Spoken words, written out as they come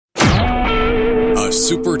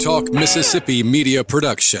SuperTalk Mississippi media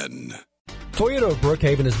production. Toyota of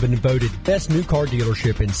Brookhaven has been voted best new car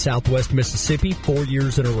dealership in Southwest Mississippi 4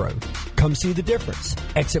 years in a row. Come see the difference.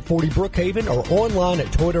 Exit 40 Brookhaven or online at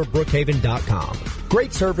toyotabrookhaven.com.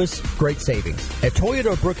 Great service, great savings. At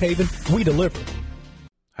Toyota of Brookhaven, we deliver.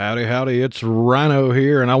 Howdy, howdy, it's Rhino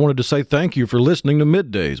here, and I wanted to say thank you for listening to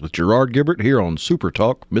Middays with Gerard Gibert here on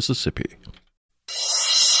SuperTalk Mississippi.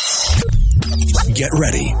 Get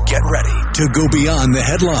ready to go beyond the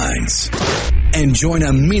headlines and join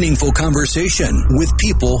a meaningful conversation with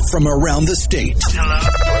people from around the state.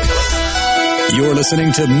 You're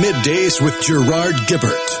listening to Middays with Gerard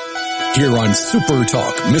Gibert here on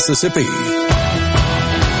SuperTalk Mississippi.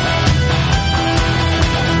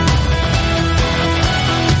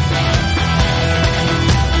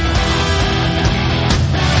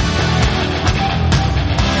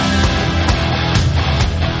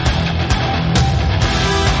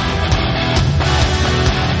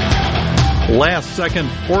 Last-second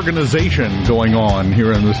organization going on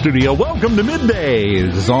here in the studio. Welcome to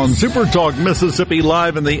Middays on SuperTalk Mississippi,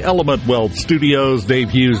 live in the Element Wealth Studios. Dave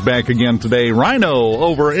Hughes back again today. Rhino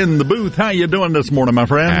over in the booth. How you doing this morning, my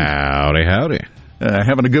friend? Howdy, howdy.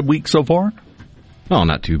 Having a good week so far? Oh,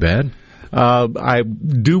 not too bad. I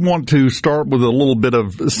do want to start with a little bit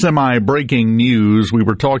of semi-breaking news. We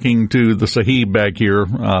were talking to the Sahib back here,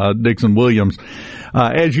 Dixon Williams.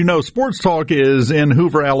 As you know, Sports Talk is in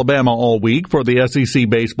Hoover, Alabama all week for the SEC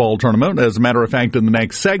baseball tournament. As a matter of fact, in the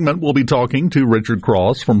next segment, we'll be talking to Richard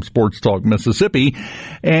Cross from Sports Talk Mississippi,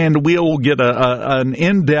 and we'll get an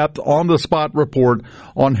in-depth, on-the-spot report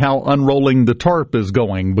on how unrolling the tarp is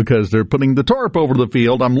going, because they're putting the tarp over the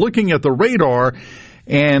field. I'm looking at the radar,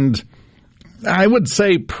 and I would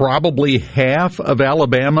say probably half of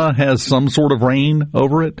Alabama has some sort of rain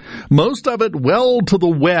over it. Most of it well to the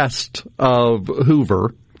west of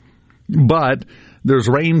Hoover, but there's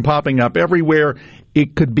rain popping up everywhere.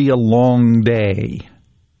 It could be a long day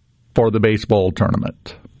for the baseball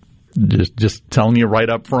tournament. Just telling you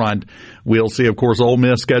right up front. We'll see, of course, Ole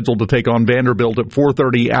Miss scheduled to take on Vanderbilt at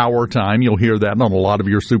 4:30 our time. You'll hear that on a lot of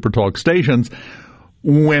your Super Talk stations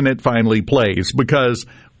when it finally plays, because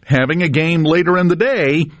having a game later in the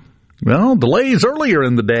day, well, delays earlier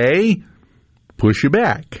in the day push you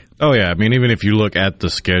back. Oh, yeah. I mean, even if you look at the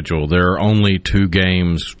schedule, there are only 2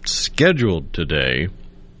 games scheduled today.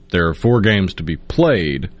 There are 4 games to be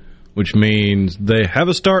played, which means they have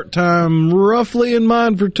a start time roughly in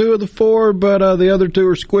mind for 2 of the 4, but the other 2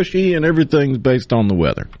 are squishy, and everything's based on the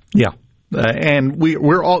weather. Yeah. And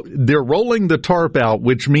they're rolling the tarp out,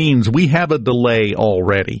 which means we have a delay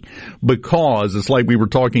already, because it's like we were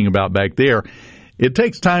talking about back there. It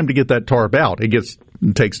takes time to get that tarp out. It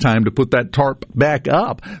takes time to put that tarp back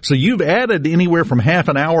up. So you've added anywhere from half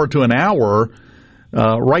an hour to an hour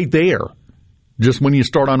right there, just when you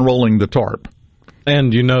start unrolling the tarp.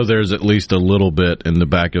 And you know there's at least a little bit in the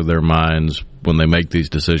back of their minds when they make these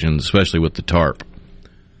decisions, especially with the tarp.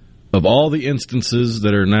 Of all the instances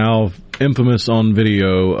that are now infamous on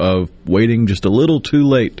video of waiting just a little too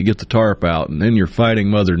late to get the tarp out, and then you're fighting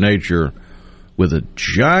Mother Nature with a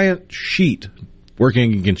giant sheet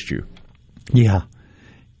working against you. Yeah.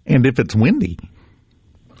 And if it's windy.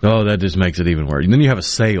 Oh, that just makes it even worse. And then you have a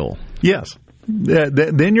sail. Yes.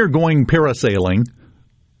 Then you're going parasailing.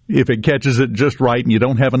 If it catches it just right and you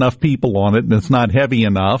don't have enough people on it and it's not heavy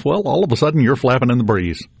enough, well, all of a sudden you're flapping in the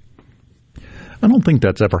breeze. I don't think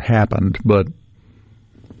that's ever happened, but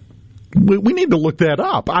we need to look that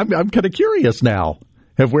up. I'm kind of curious now.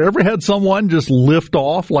 Have we ever had someone just lift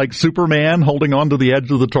off like Superman holding onto the edge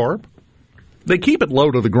of the tarp? They keep it low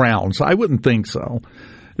to the ground, so I wouldn't think so.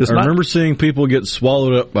 I remember seeing people get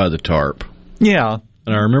swallowed up by the tarp. Yeah.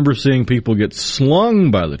 And I remember seeing people get slung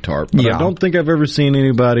by the tarp. But yeah. I don't think I've ever seen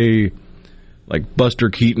anybody like Buster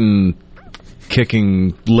Keaton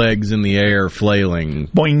kicking legs in the air, flailing.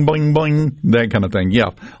 Boing, boing, boing, that kind of thing,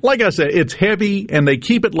 yeah. Like I said, it's heavy, and they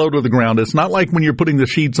keep it low to the ground. It's not like when you're putting the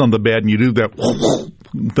sheets on the bed and you do that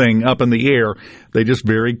thing up in the air. They just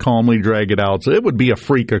very calmly drag it out. So it would be a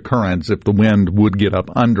freak occurrence if the wind would get up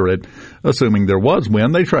under it. Assuming there was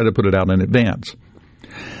wind, they try to put it out in advance.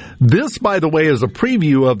 This, by the way, is a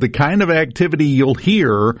preview of the kind of activity you'll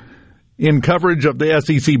hear in coverage of the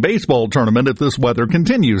SEC baseball tournament if this weather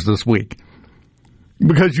continues this week.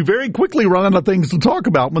 Because you very quickly run out of things to talk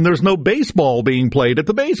about when there's no baseball being played at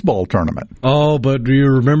the baseball tournament. Oh, but do you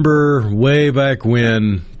remember way back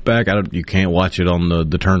when, you can't watch it on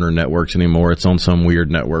the Turner networks anymore. It's on some weird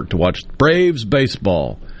network to watch Braves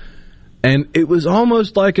baseball. And it was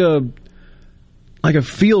almost like a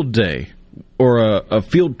field day or a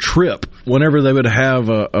field trip whenever they would have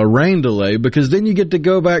a rain delay, because then you get to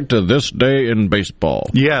go back to this day in baseball.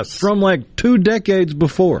 Yes. From like 2 decades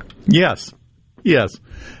before. Yes. Yes.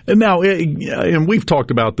 And now, and we've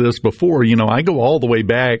talked about this before, I go all the way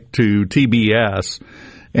back to TBS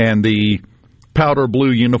and the powder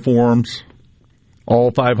blue uniforms,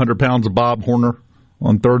 all 500 pounds of Bob Horner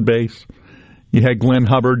on third base. You had Glenn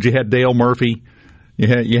Hubbard, you had Dale Murphy,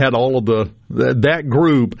 you had all of that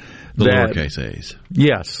group. The lowercase A's.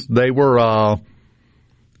 Yes, they are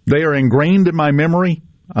ingrained in my memory.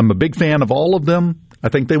 I'm a big fan of all of them. I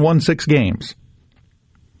think they won 6 games.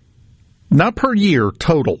 Not per year,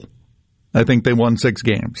 total. I think they won 6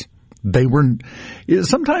 games. They were.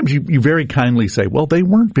 Sometimes you very kindly say, well, they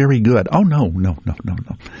weren't very good. Oh, no.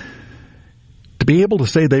 To be able to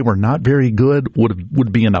say they were not very good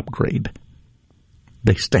would be an upgrade.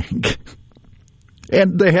 They stink.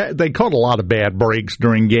 And they caught a lot of bad breaks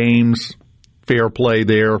during games. Fair play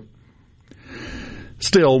there.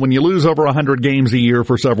 Still, when you lose over 100 games a year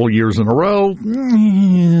for several years in a row,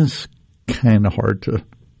 it's kind of hard to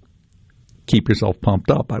keep yourself pumped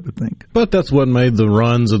up, I would think. But that's what made the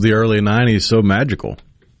runs of the early 90s so magical.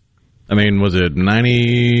 I mean, was it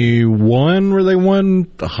 91 where they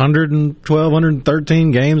won 112,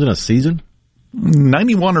 113 games in a season?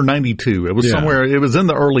 91 or 92. It was somewhere, it was in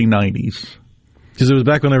the early 90s. Because it was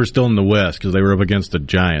back when they were still in the West, because they were up against the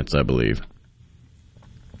Giants, I believe.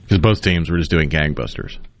 Because both teams were just doing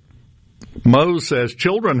gangbusters. Mo says,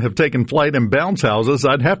 children have taken flight in bounce houses.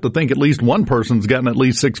 I'd have to think at least one person's gotten at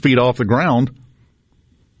least 6 feet off the ground.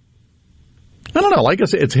 I don't know. Like I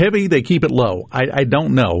said, it's heavy. They keep it low. I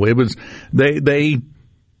don't know. It was they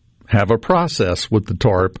have a process with the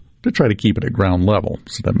tarp to try to keep it at ground level.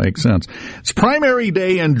 So that makes sense. It's primary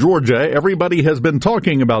day in Georgia. Everybody has been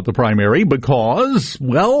talking about the primary because,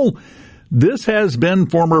 well, this has been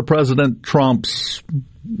former President Trump's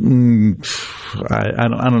I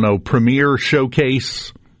don't know, premier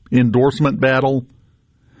showcase endorsement battle,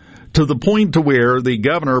 to the point to where the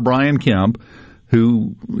governor, Brian Kemp,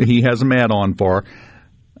 who he has a add-on for,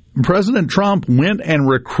 President Trump went and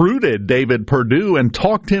recruited David Perdue and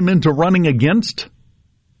talked him into running against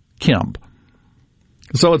Kemp.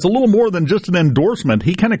 So it's a little more than just an endorsement.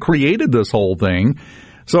 He kind of created this whole thing.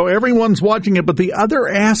 So everyone's watching it. But the other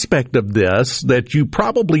aspect of this that you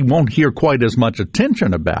probably won't hear quite as much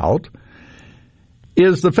attention about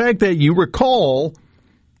is the fact that you recall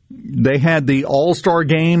they had the All-Star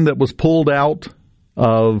game that was pulled out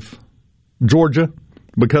of Georgia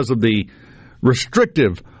because of the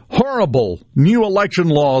restrictive, horrible new election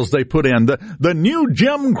laws they put in. The new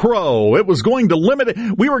Jim Crow. It was going to limit it.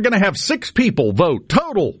 We were going to have 6 people vote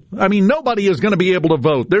total. I mean, nobody is going to be able to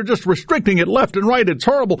vote. They're just restricting it left and right. It's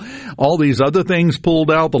horrible. All these other things pulled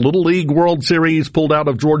out. The Little League World Series pulled out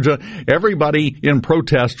of Georgia. Everybody in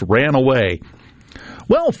protest ran away.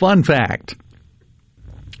 Well, fun fact.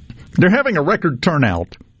 They're having a record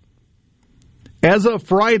turnout. As of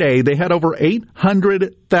Friday, they had over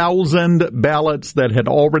 800,000 ballots that had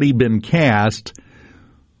already been cast,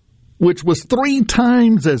 which was 3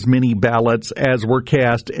 times as many ballots as were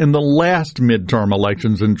cast in the last midterm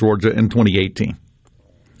elections in Georgia in 2018.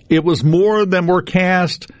 It was more than were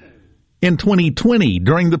cast in 2020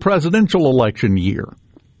 during the presidential election year.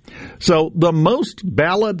 So the most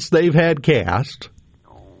ballots they've had cast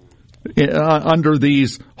under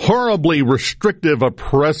these horribly restrictive,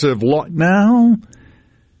 oppressive law. Now,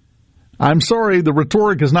 I'm sorry, the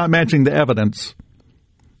rhetoric is not matching the evidence.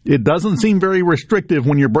 It doesn't seem very restrictive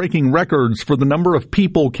when you're breaking records for the number of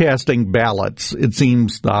people casting ballots. It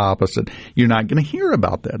seems the opposite. You're not going to hear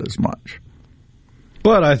about that as much.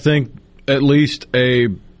 But I think at least a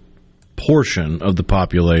portion of the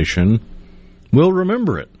population will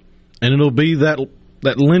remember it. And it'll be that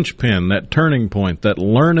linchpin, that turning point, that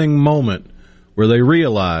learning moment where they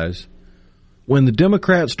realize when the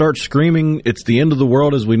Democrats start screaming, it's the end of the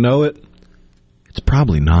world as we know it, it's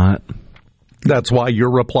probably not. That's why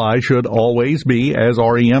your reply should always be, as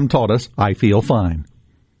REM taught us, I feel fine.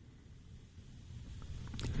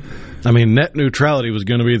 I mean, net neutrality was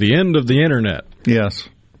going to be the end of the Internet. Yes.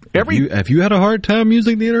 Have you had a hard time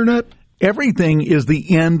using the Internet? Everything is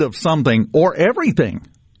the end of something, or everything,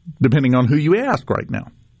 depending on who you ask right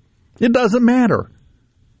now. It doesn't matter.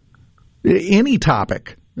 Any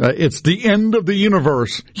topic. It's the end of the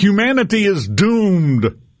universe. Humanity is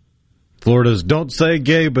doomed. Florida's Don't Say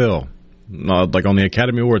Gay bill. Like on the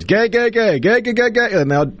Academy Awards. Gay, gay, gay, gay, gay, gay, gay. And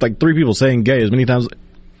now like 3 people saying gay as many times.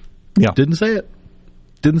 Yeah. Didn't say it.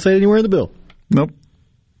 Didn't say it anywhere in the bill. Nope.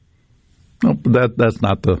 Nope. That's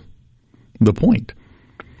not the point.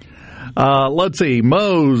 Let's see.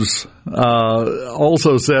 Mose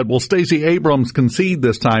also said, will Stacey Abrams concede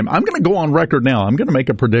this time? I'm going to go on record now. I'm going to make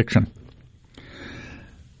a prediction.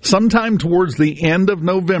 Sometime towards the end of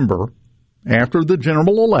November, after the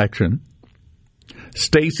general election,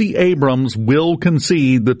 Stacey Abrams will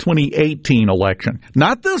concede the 2018 election.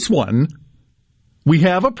 Not this one. We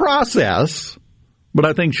have a process, but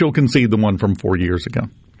I think she'll concede the one from 4 years ago.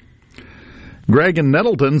 Greg in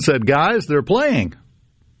Nettleton said, guys, they're playing.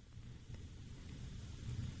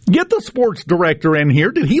 Get the sports director in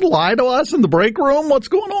here. Did he lie to us in the break room? What's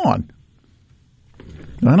going on?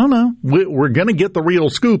 I don't know. We're going to get the real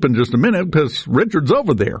scoop in just a minute because Richard's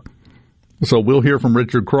over there. So we'll hear from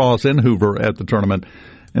Richard Cross in Hoover at the tournament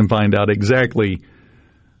and find out exactly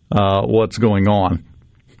what's going on.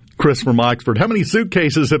 Chris from Oxford, how many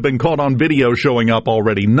suitcases have been caught on video showing up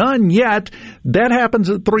already? None yet. That happens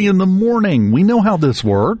at 3 a.m. We know how this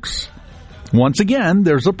works. Once again,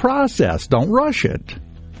 there's a process. Don't rush it.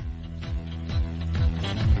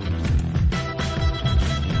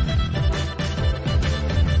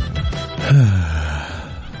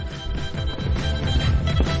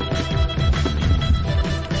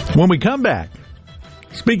 When we come back,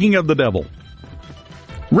 speaking of the devil,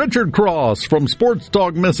 Richard Cross from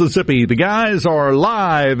SportsTalk Mississippi. The guys are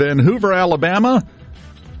live in Hoover, Alabama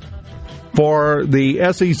for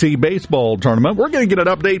the SEC baseball tournament. We're going to get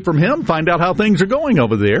an update from him, find out how things are going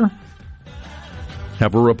over there.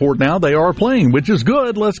 Have a report now. They are playing, which is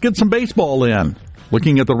good. Let's get some baseball in.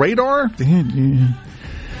 Looking at the radar,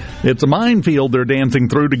 it's a minefield they're dancing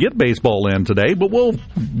through to get baseball in today, but we'll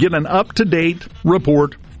get an up-to-date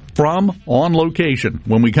report from On Location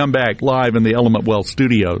when we come back live in the Element Wealth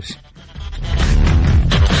studios.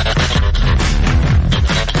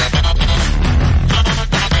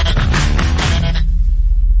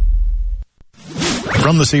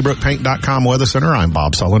 From the SeabrookPaint.com Weather Center, I'm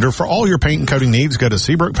Bob Sullender. For all your paint and coating needs, go to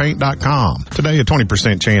SeabrookPaint.com. Today, a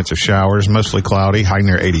 20% chance of showers, mostly cloudy, high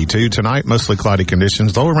near 82. Tonight, mostly cloudy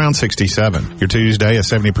conditions, low around 67. Your Tuesday, a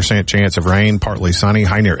 70% chance of rain, partly sunny,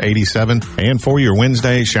 high near 87. And for your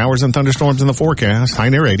Wednesday, showers and thunderstorms in the forecast, high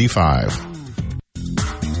near 85.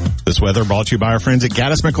 This weather brought to you by our friends at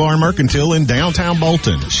Gaddis McLaurin Mercantile in downtown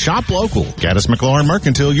Bolton. Shop local. Gaddis McLaurin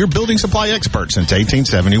Mercantile, your building supply expert since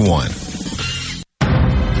 1871.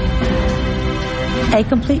 A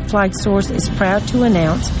Complete Flag Source is proud to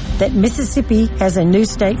announce that Mississippi has a new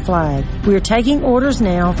state flag. We are taking orders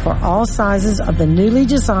now for all sizes of the newly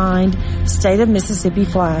designed State of Mississippi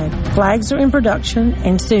flag. Flags are in production,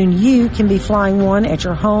 and soon you can be flying one at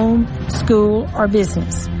your home, school, or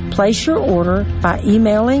business. Place your order by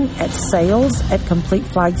emailing at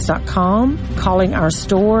sales@completeflags.com, calling our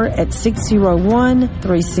store at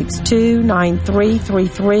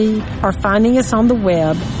 601-362-9333, or finding us on the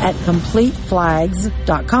web at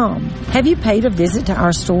completeflags.com. Have you paid a visit to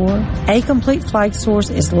our store? A Complete Flag Source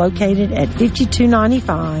is located at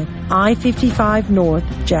 5295 I-55 North,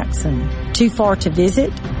 Jackson. Too far to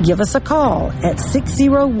visit? Give us a call at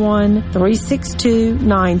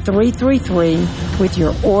 601-362-9333 with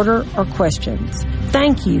your order or questions.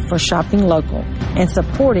 Thank you for shopping local and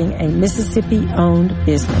supporting a Mississippi-owned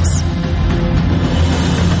business.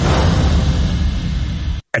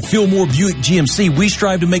 At Fillmore Buick GMC, we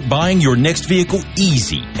strive to make buying your next vehicle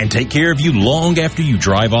easy and take care of you long after you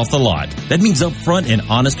drive off the lot. That means upfront and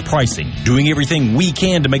honest pricing, doing everything we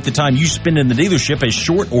can to make the time you spend in the dealership as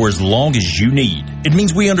short or as long as you need. It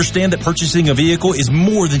means we understand that purchasing a vehicle is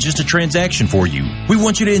more than just a transaction for you. We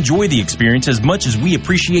want you to enjoy the experience as much as we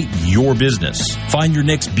appreciate your business. Find your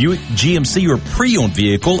next Buick, GMC, or pre-owned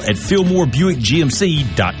vehicle at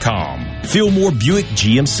FillmoreBuickGMC.com. Fillmore Buick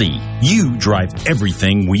GMC. You drive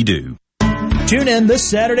everything we do. Tune in this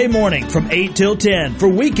Saturday morning from 8 till 10 for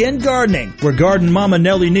Weekend Gardening, where Garden Mama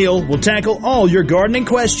Nellie Neal will tackle all your gardening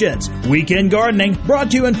questions. Weekend Gardening,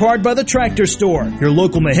 brought to you in part by the Tractor Store, your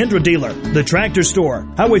local Mahindra dealer. The Tractor Store,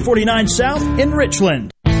 Highway 49 South in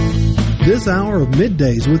Richland. This hour of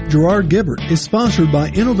Middays with Gerard Gibert is sponsored by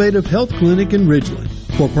Innovative Health Clinic in Ridgeland.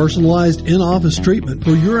 For personalized in-office treatment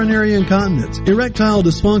for urinary incontinence, erectile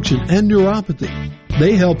dysfunction, and neuropathy,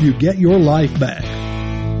 they help you get your life back.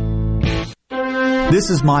 This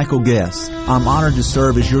is Michael Guess. I'm honored to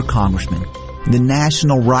serve as your congressman. The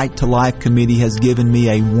National Right to Life Committee has given me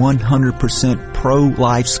a 100%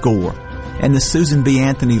 pro-life score, and the Susan B.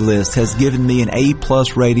 Anthony list has given me an A+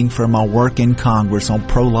 rating for my work in Congress on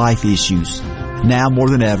pro-life issues. Now more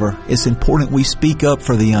than ever, it's important we speak up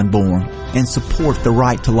for the unborn and support the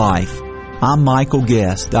right to life. I'm Michael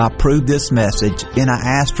Guest. I approve this message, and I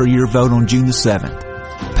ask for your vote on June the 7th.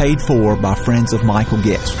 Paid for by Friends of Michael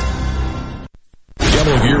Guest.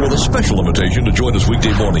 Gallo here with a special invitation to join us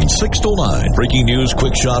weekday morning, 6 to 9. Breaking news,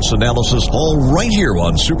 quick shots, analysis, all right here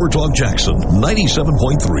on Super Talk Jackson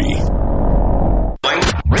 97.3.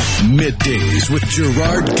 Middays with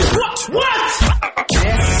Gerard Gibert. What?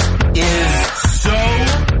 This is so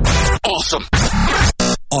awesome.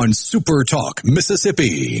 On Super Talk,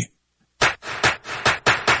 Mississippi.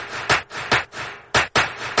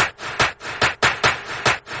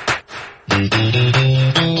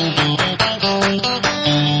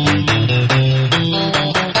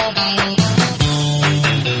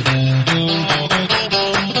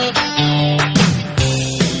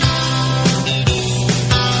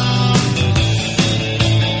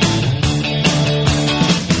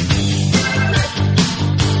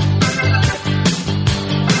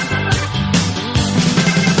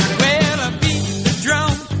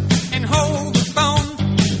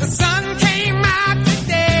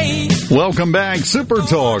 Welcome back, Super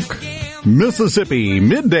Talk, Mississippi,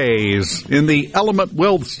 Middays in the Element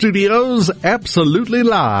Wealth Studios, absolutely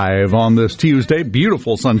live on this Tuesday.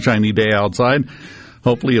 Beautiful sunshiny day outside.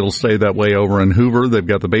 Hopefully it'll stay that way over in Hoover. They've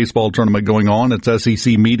got the baseball tournament going on. It's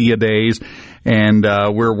SEC Media Days, and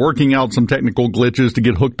we're working out some technical glitches to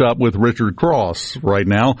get hooked up with Richard Cross right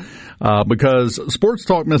now because Sports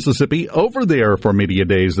Talk Mississippi over there for Media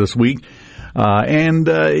Days this week.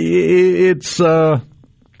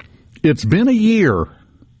 It's been a year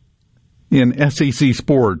in SEC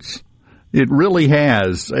sports. It really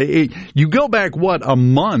has. You go back, a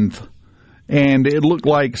month, and it looked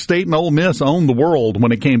like State and Ole Miss owned the world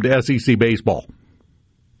when it came to SEC baseball.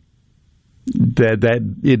 That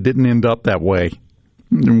it didn't end up that way.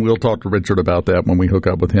 And we'll talk to Richard about that when we hook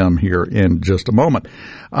up with him here in just a moment.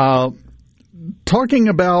 Talking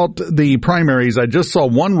about the primaries, I just saw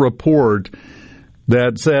one report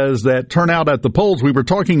that says that turnout at the polls, we were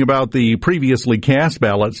talking about the previously cast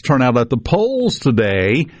ballots, turnout at the polls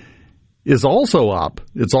today is also up.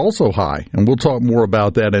 It's also high, and we'll talk more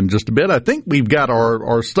about that in just a bit. I think we've got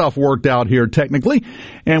our stuff worked out here technically,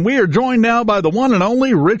 and we are joined now by the one and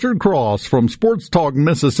only Richard Cross from Sports Talk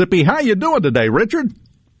Mississippi. How you doing today, Richard?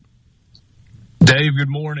 Dave, good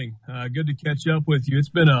morning. Good to catch up with you. It's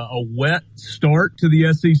been a wet start to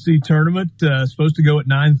the SEC tournament. Supposed to go at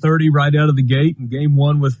 9:30 right out of the gate, and game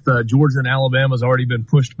one with Georgia and Alabama has already been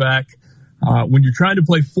pushed back. When you're trying to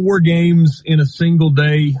play 4 games in a single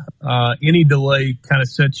day, any delay kind of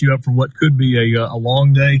sets you up for what could be a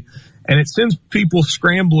long day. And it sends people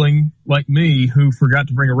scrambling like me who forgot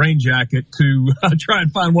to bring a rain jacket to try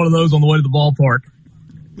and find one of those on the way to the ballpark.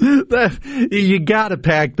 You got to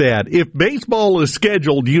pack that. If baseball is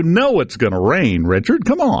scheduled, you know it's going to rain, Richard.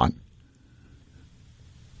 Come on.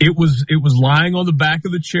 It was lying on the back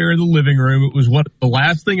of the chair in the living room. It was the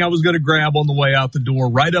last thing I was going to grab on the way out the door,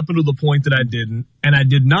 right up until the point that I didn't. And I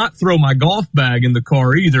did not throw my golf bag in the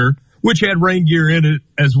car either, which had rain gear in it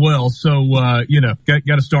as well. So, got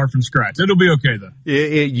to start from scratch. It'll be okay, though.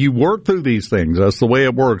 You work through these things. That's the way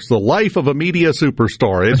it works. The life of a media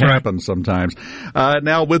superstar. It happens sometimes.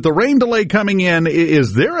 Now, with the rain delay coming in,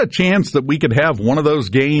 is there a chance that we could have one of those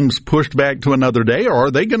games pushed back to another day, or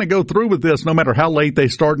are they going to go through with this no matter how late they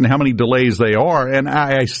start and how many delays they are? And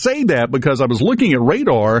I say that because I was looking at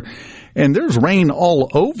radar, and there's rain all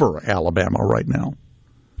over Alabama right now.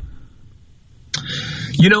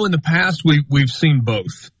 In the past, we've seen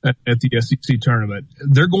both at the SEC tournament.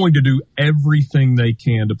 They're going to do everything they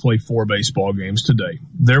can to play 4 baseball games today.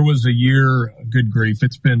 There was a year, good grief,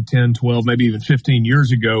 it's been 10, 12, maybe even 15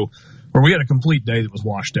 years ago, where we had a complete day that was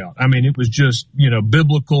washed out. I mean, it was just,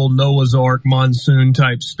 biblical Noah's Ark, monsoon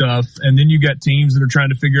type stuff. And then you got teams that are trying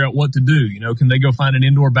to figure out what to do. Can they go find an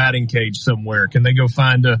indoor batting cage somewhere? Can they go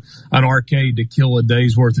find an arcade to kill a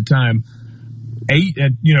day's worth of time?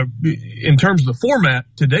 In terms of the format,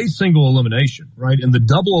 today's single elimination, right? And the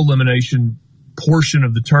double elimination portion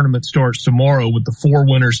of the tournament starts tomorrow with the 4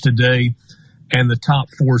 winners today and the top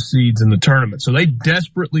 4 seeds in the tournament. So they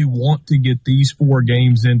desperately want to get these 4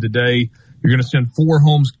 games in today. You're going to send 4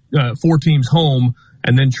 teams home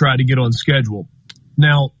and then try to get on schedule.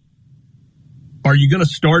 Now, are you going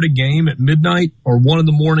to start a game at midnight or 1 in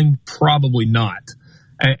the morning? Probably not.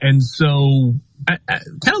 And so kind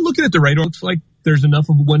of looking at the radar, looks like there's enough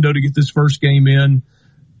of a window to get this first game in.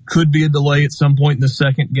 Could be a delay at some point in the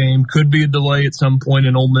second game. Could be a delay at some point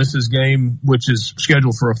in Ole Miss's game, which is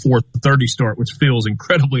scheduled for a 4:30 start, which feels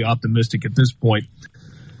incredibly optimistic at this point.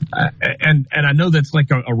 And I know that's like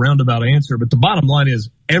a roundabout answer, but the bottom line is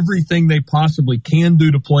everything they possibly can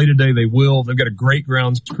do to play today, they will. They've got a great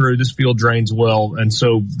grounds crew. This field drains well, and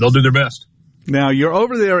so they'll do their best. Now, you're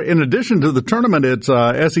over there, in addition to the tournament, it's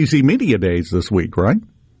SEC Media Days this week, right?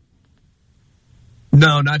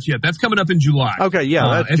 No, not yet. That's coming up in July. Okay,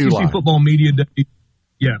 yeah, that's SEC July. Football Media Day.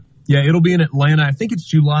 Yeah, it'll be in Atlanta. I think it's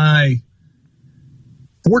July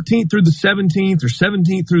 14th through the 17th or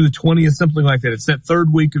 17th through the 20th, something like that. It's that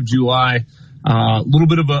third week of July. A little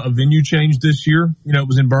bit of a venue change this year. You know, it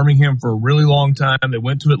was in Birmingham for a really long time. They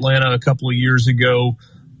went to Atlanta a couple of years ago,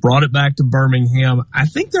 brought it back to Birmingham. I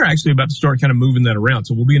think they're actually about to start kind of moving that around.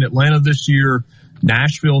 So we'll be in Atlanta this year,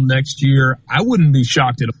 Nashville next year. I wouldn't be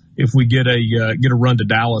shocked if we get a run to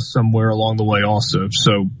Dallas somewhere along the way also.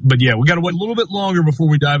 So, but yeah, we got to wait a little bit longer before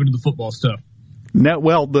we dive into the football stuff. Now,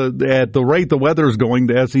 well, at the rate the weather's going,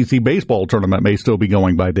 the SEC baseball tournament may still be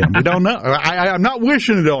going by then. We don't know. I'm not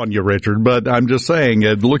wishing it on you, Richard, but I'm just saying,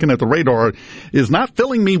 looking at the radar is not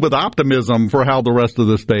filling me with optimism for how the rest of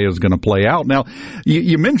this day is going to play out. Now,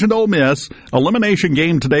 you mentioned Ole Miss, elimination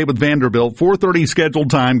game today with Vanderbilt, 4:30 scheduled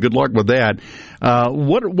time. Good luck with that.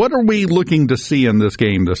 What are we looking to see in this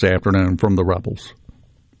game this afternoon from the Rebels?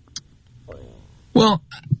 Well,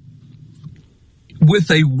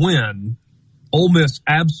 with a win, Ole Miss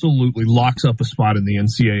absolutely locks up a spot in the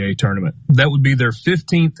NCAA tournament. That would be their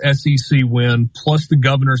 15th SEC win, plus the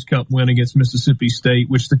Governor's Cup win against Mississippi State,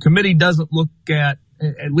 which the committee doesn't look at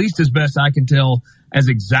least as best I can tell, as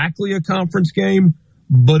exactly a conference game,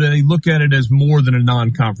 but they look at it as more than a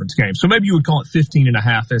non-conference game. So maybe you would call it 15 and a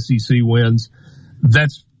half SEC wins.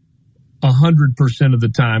 That's 100% of the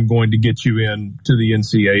time going to get you into the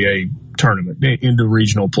NCAA tournament, into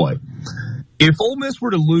regional play. If Ole Miss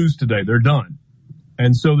were to lose today, they're done.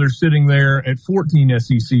 And so they're sitting there at 14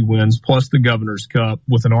 SEC wins plus the Governor's Cup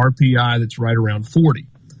with an RPI that's right around 40.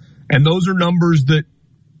 And those are numbers that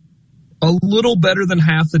a little better than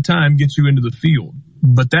half the time gets you into the field.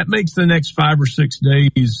 But that makes the next 5 or 6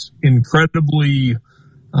 days incredibly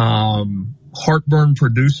heartburn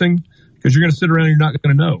producing, because you're going to sit around and you're not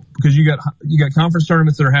going to know, because you got conference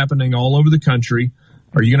tournaments that are happening all over the country.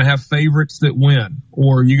 Are you going to have favorites that win?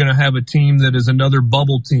 Or are you going to have a team that is another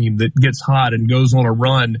bubble team that gets hot and goes on a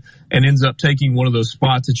run and ends up taking one of those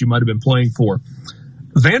spots that you might have been playing for?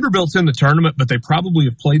 Vanderbilt's in the tournament, but they probably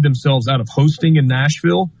have played themselves out of hosting in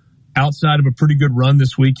Nashville outside of a pretty good run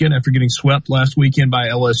this weekend after getting swept last weekend by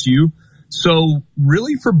LSU. So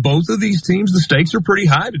really for both of these teams, the stakes are pretty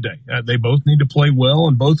high today. They both need to play well,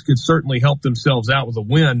 and both could certainly help themselves out with a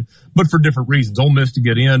win, but for different reasons. Ole Miss to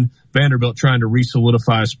get in, Vanderbilt trying to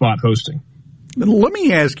re-solidify a spot hosting. Let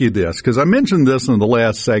me ask you this, because I mentioned this in the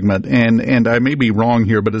last segment, and I may be wrong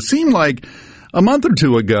here, but it seemed like a month or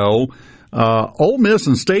two ago, Ole Miss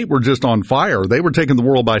and State were just on fire. They were taking the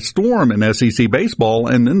world by storm in SEC baseball,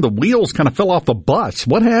 and then the wheels kind of fell off the bus.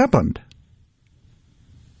 What happened?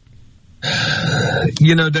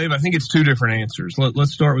 You know, Dave, I think it's two different answers.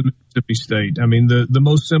 Let's start with Mississippi State. I mean, the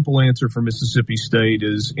most simple answer for Mississippi State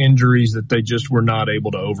is injuries that they just were not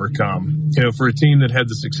able to overcome. You know, for a team that had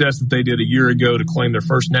the success that they did a year ago to claim their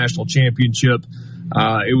first national championship,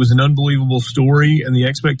 it was an unbelievable story, and the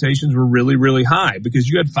expectations were really, really high, because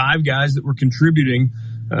you had 5 guys that were contributing,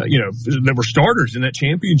 that were starters in that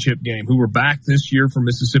championship game who were back this year for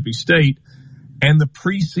Mississippi State. And the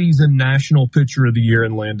preseason national pitcher of the year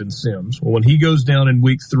in Landon Sims. Well, when he goes down in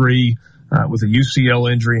week 3 with a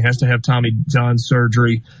UCL injury, has to have Tommy John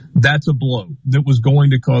surgery, that's a blow that was going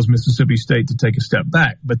to cause Mississippi State to take a step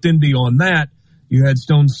back. But then beyond that, you had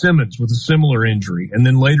Stone Simmons with a similar injury, and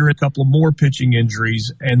then later a couple of more pitching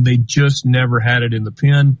injuries, and they just never had it in the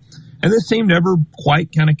pen. And this team never quite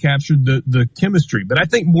kind of captured the chemistry. But I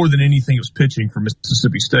think more than anything, it was pitching for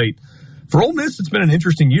Mississippi State. For Ole Miss, it's been an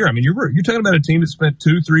interesting year. I mean, you're talking about a team that spent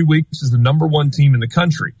 2-3 weeks as the number 1 team in the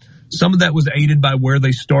country. Some of that was aided by where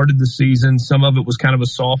they started the season. Some of it was kind of a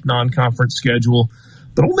soft non-conference schedule.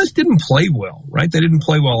 But Ole Miss didn't play well, right? They didn't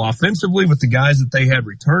play well offensively with the guys that they had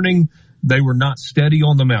returning. They were not steady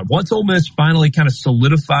on the mound. Once Ole Miss finally kind of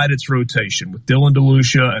solidified its rotation with Dylan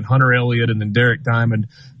DeLucia and Hunter Elliott and then Derek Diamond,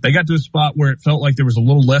 they got to a spot where it felt like there was a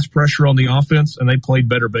little less pressure on the offense, and they played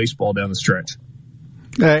better baseball down the stretch.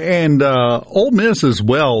 And Ole Miss as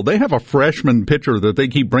well, they have a freshman pitcher that they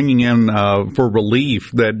keep bringing in for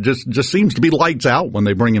relief that just seems to be lights out when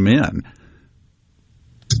they bring him in.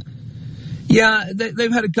 Yeah,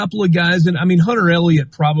 they've had a couple of guys, and I mean, Hunter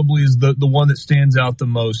Elliott probably is the one that stands out the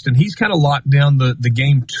most, and he's kind of locked down the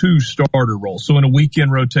game 2 starter role. So in a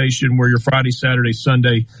weekend rotation where you're Friday, Saturday,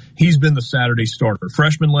 Sunday, he's been the Saturday starter.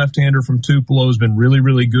 Freshman left-hander from Tupelo has been really,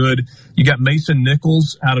 really good. You got Mason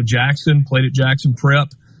Nichols out of Jackson, played at Jackson Prep,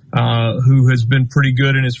 who has been pretty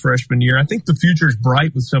good in his freshman year. I think the future is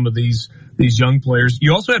bright with some of these young players.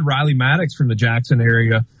 You also had Riley Maddox from the Jackson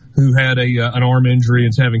area, who had an arm injury and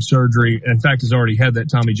is having surgery. In fact, has already had that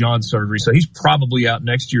Tommy John surgery, so he's probably out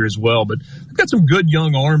next year as well. But they've got some good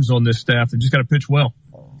young arms on this staff. They've just got to pitch well.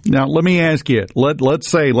 Now, let me ask you, let's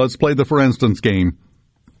play the for instance game.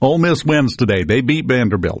 Ole Miss wins today. They beat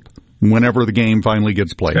Vanderbilt whenever the game finally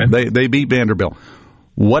gets played. Okay. They beat Vanderbilt.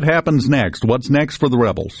 What happens next? What's next for the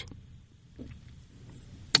Rebels?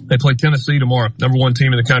 They play Tennessee tomorrow, number 1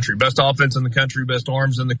 team in the country. Best offense in the country, best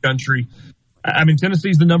arms in the country. I mean,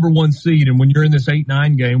 Tennessee's the number 1 seed, and when you're in this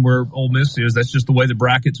 8-9 game where Ole Miss is, that's just the way the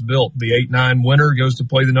bracket's built. The 8-9 winner goes to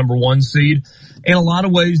play the number 1 seed. In a lot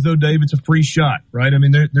of ways, though, Dave, it's a free shot, right? I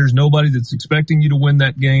mean, there's nobody that's expecting you to win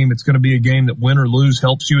that game. It's going to be a game that win or lose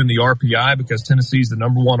helps you in the RPI because Tennessee's the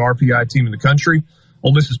number 1 RPI team in the country.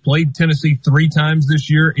 Ole Miss has played Tennessee 3 times this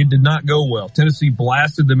year. It did not go well. Tennessee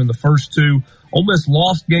blasted them in the first 2. Ole Miss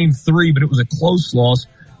lost game 3, but it was a close loss.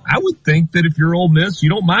 I would think that if you're Ole Miss, you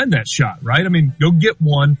don't mind that shot, right? I mean, go get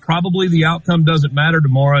one. Probably the outcome doesn't matter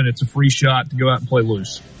tomorrow, and it's a free shot to go out and play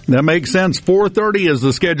loose. That makes sense. 4:30 is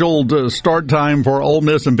the scheduled start time for Ole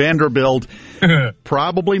Miss and Vanderbilt.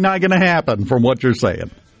 Probably not going to happen from what you're saying.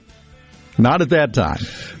 Not at that time.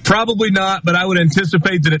 Probably not, but I would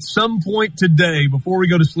anticipate that at some point today, before we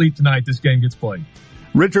go to sleep tonight, this game gets played.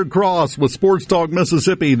 Richard Cross with Sports Talk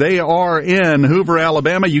Mississippi. They are in Hoover,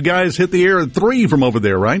 Alabama. You guys hit the air at 3 from over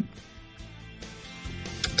there, right?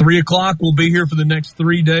 3 o'clock. We'll be here for the next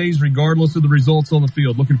 3 days, regardless of the results on the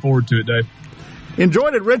field. Looking forward to it, Dave.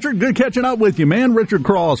 Enjoyed it, Richard. Good catching up with you, man. Richard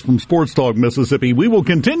Cross from Sports Talk Mississippi. We will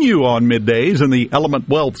continue on Middays in the Element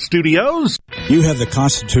Wealth Studios. You have the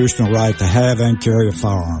constitutional right to have and carry a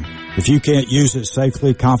firearm. If you can't use it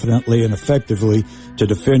safely, confidently, and effectively to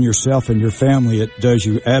defend yourself and your family, it does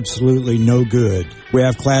you absolutely no good. We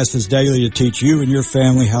have classes daily to teach you and your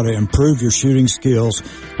family how to improve your shooting skills,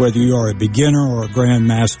 whether you are a beginner or a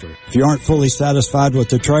grandmaster. If you aren't fully satisfied with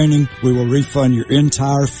the training, we will refund your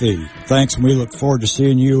entire fee. Thanks, and we look forward to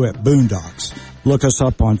seeing you at Boondocks. Look us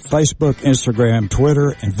up on Facebook, Instagram,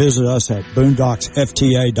 Twitter, and visit us at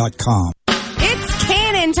boondocksfta.com.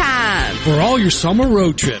 Time for all your summer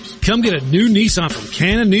road trips. Come get a new Nissan from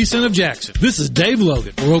Cannon Nissan of Jackson. This is Dave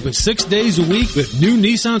Logan. We're open 6 days a week with new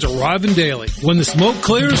Nissans arriving daily. When the smoke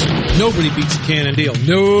clears, nobody beats a Cannon deal.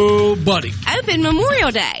 Nobody. Open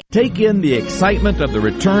Memorial Day. Take in the excitement of the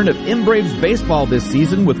return of M-Braves baseball this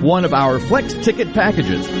season with one of our Flex Ticket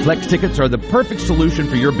packages. Flex Tickets are the perfect solution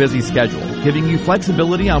for your busy schedule, giving you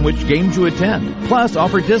flexibility on which games you attend. Plus,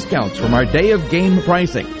 offer discounts from our day of game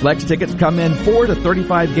pricing. Flex Tickets come in 4 to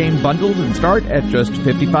 35 game bundles and start at just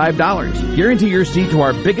 $55. Guarantee your seat to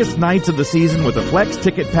our biggest nights of the season with a Flex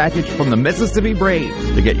Ticket package from the Mississippi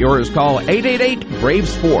Braves. To get yours, call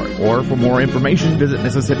 888-BRAVES-4, or for more information, visit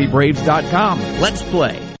MississippiBraves.com. Let's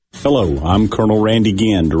play. Hello, I'm Colonel Randy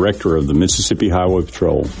Ginn, Director of the Mississippi Highway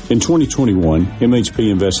Patrol. In 2021,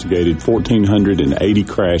 MHP investigated 1,480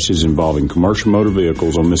 crashes involving commercial motor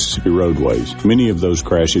vehicles on Mississippi roadways. Many of those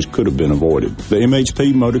crashes could have been avoided. The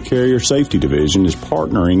MHP Motor Carrier Safety Division is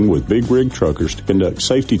partnering with big rig truckers to conduct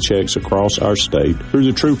safety checks across our state through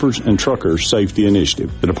the Troopers and Truckers Safety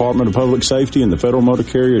Initiative. The Department of Public Safety and the Federal Motor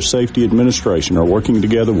Carrier Safety Administration are working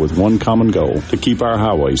together with one common goal: to keep our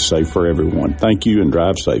highways safe for everyone. Thank you and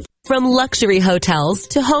drive safe. From luxury hotels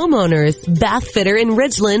to homeowners, Bath Fitter in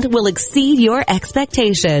Ridgeland will exceed your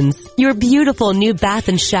expectations. Your beautiful new bath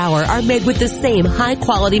and shower are made with the same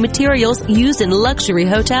high-quality materials used in luxury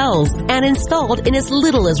hotels and installed in as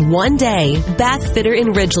little as 1 day. Bath Fitter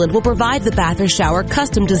in Ridgeland will provide the bath or shower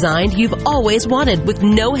custom designed you've always wanted with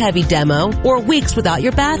no heavy demo or weeks without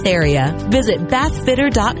your bath area. Visit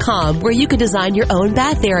bathfitter.com where you can design your own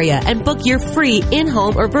bath area and book your free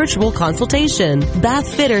in-home or virtual consultation.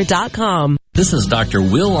 Bathfitter.com. This is Dr.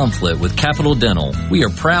 Will Umflett with Capital Dental. We are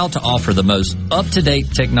proud to offer the most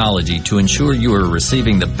up-to-date technology to ensure you are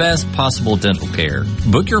receiving the best possible dental care.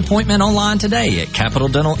 Book your appointment online today at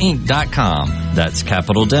CapitalDentalInc.com. That's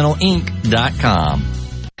CapitalDentalInc.com.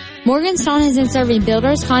 Morganstone has been serving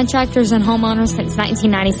builders, contractors, and homeowners since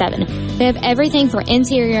 1997. They have everything for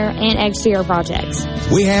interior and exterior projects.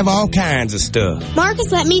 We have all kinds of stuff.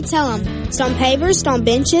 Marcus, let me tell them. Stone pavers, stone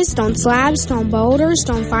benches, stone slabs, stone boulders,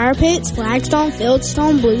 stone fire pits, flagstone,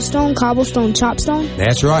 fieldstone, bluestone, cobblestone, chopstone.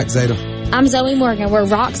 That's right, Zeta. I'm Zoe Morgan. We're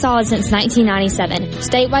rock solid since 1997.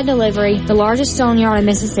 Statewide delivery, the largest stone yard in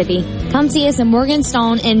Mississippi. Come see us at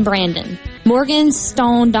Morganstone in Brandon.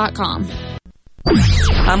 Morganstone.com.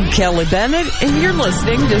 I'm Kelly Bennett, and you're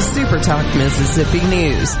listening to Super Talk Mississippi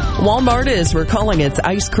News. Walmart is recalling its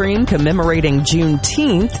ice cream commemorating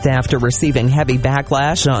Juneteenth after receiving heavy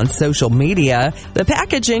backlash on social media. The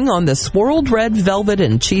packaging on the swirled red velvet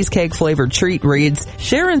and cheesecake flavored treat reads,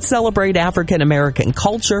 "Share and celebrate African American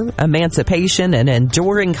culture, emancipation, and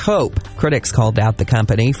enduring hope." Critics called out the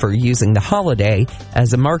company for using the holiday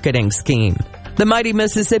as a marketing scheme. The mighty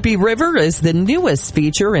Mississippi River is the newest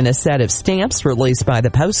feature in a set of stamps released by the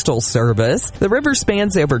Postal Service. The river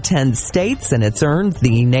spans over 10 states, and it's earned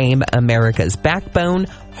the name America's Backbone,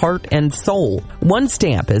 Heart, and Soul. One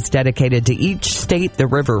stamp is dedicated to each state the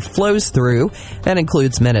river flows through. That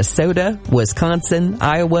includes Minnesota, Wisconsin,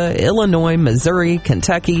 Iowa, Illinois, Missouri,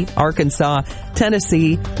 Kentucky, Arkansas,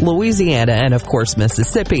 Tennessee, Louisiana, and of course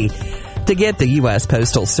Mississippi. To get the U.S.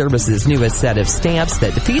 Postal Service's newest set of stamps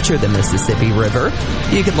that feature the Mississippi River,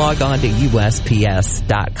 you can log on to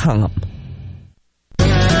USPS.com.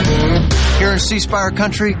 Here in C Spire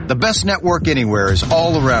country, the best network anywhere is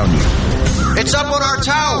all around you. It's up on our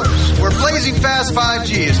towers, where blazing fast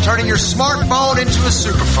 5G is turning your smartphone into a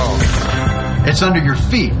superphone. It's under your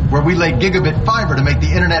feet, where we lay gigabit fiber to make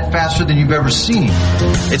the internet faster than you've ever seen.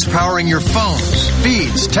 It's powering your phones,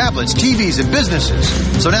 feeds, tablets, TVs, and businesses.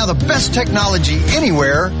 So now the best technology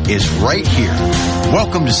anywhere is right here.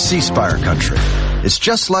 Welcome to C Spire country. It's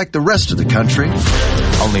just like the rest of the country,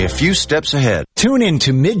 only a few steps ahead. Tune in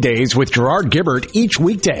to Middays with Gerard Gibert each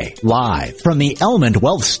weekday, live from the Element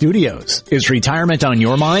Wealth Studios. Is retirement on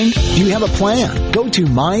your mind? Do you have a plan? Go to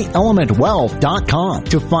myelementwealth.com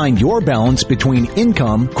to find your balance between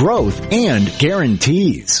income, growth, and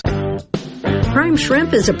guarantees. Prime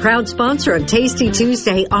Shrimp is a proud sponsor of Tasty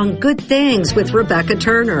Tuesday on Good Things with Rebecca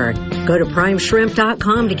Turner. Go to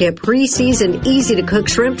primeshrimp.com to get pre-seasoned, easy-to-cook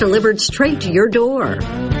shrimp delivered straight to your door.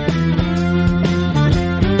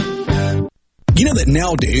 You know that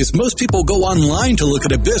nowadays, most people go online to look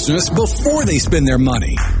at a business before they spend their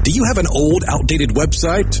money. Do you have an old, outdated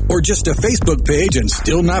website or just a Facebook page and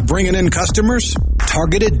still not bringing in customers?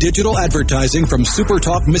 Targeted digital advertising from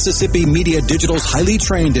SuperTalk Mississippi Media Digital's highly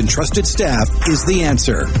trained and trusted staff is the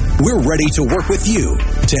answer. We're ready to work with you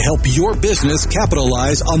to help your business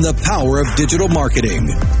capitalize on the power of digital marketing.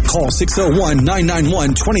 Call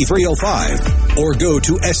 601-991-2305 or go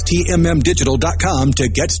to stmmdigital.com to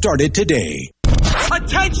get started today.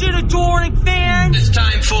 Attention, adoring fans! It's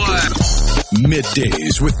time for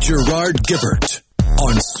Middays with Gerard Gibert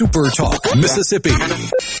on Super Talk Mississippi.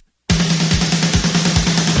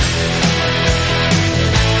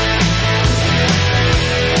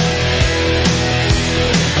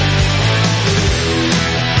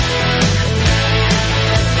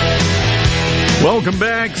 Welcome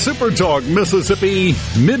back, Super Talk Mississippi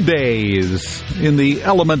Middays in the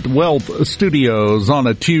Element Wealth Studios on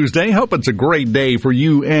a Tuesday. Hope it's a great day for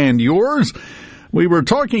you and yours. We were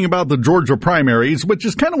talking about the Georgia primaries, which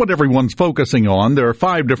is kind of what everyone's focusing on. There are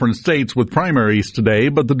 5 different states with primaries today,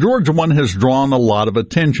 but the Georgia one has drawn a lot of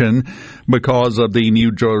attention because of the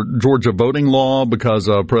new Georgia voting law, because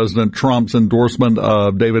of President Trump's endorsement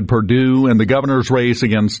of David Perdue and the governor's race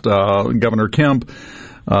against Governor Kemp.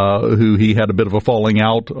 Who he had a bit of a falling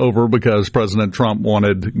out over because President Trump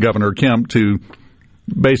wanted Governor Kemp to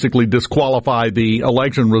basically disqualify the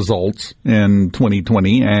election results in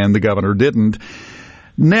 2020, and the governor didn't.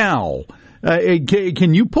 Now,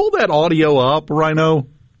 can you pull that audio up, Rhino?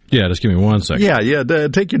 Yeah, just give me 1 second. Yeah,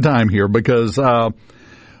 take your time here because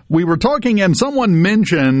we were talking and someone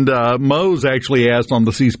mentioned, Mose actually asked on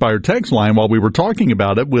the C Spire text line while we were talking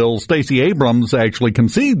about it, will Stacey Abrams actually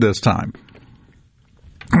concede this time?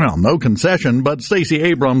 Well, no concession, but Stacey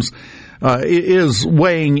Abrams is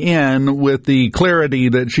weighing in with the clarity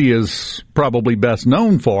that she is probably best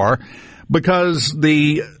known for, because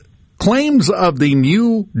the claims of the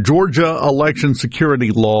new Georgia election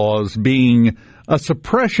security laws being a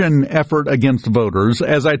suppression effort against voters,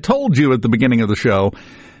 as I told you at the beginning of the show,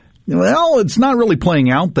 well, it's not really playing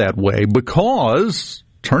out that way because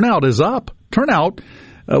turnout is up. Turnout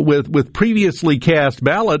with previously cast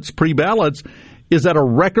ballots, pre-ballots, is at a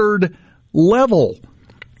record level.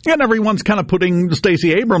 And everyone's kind of putting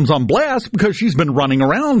Stacey Abrams on blast because she's been running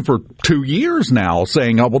around for 2 years now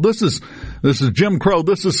saying, oh, well, this is Jim Crow,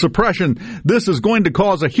 this is suppression, this is going to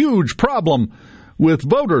cause a huge problem with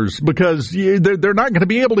voters because they're not going to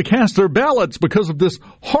be able to cast their ballots because of this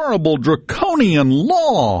horrible draconian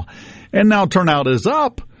law. And now turnout is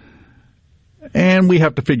up. And we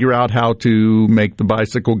have to figure out how to make the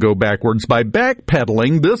bicycle go backwards by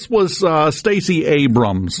backpedaling. This was Stacey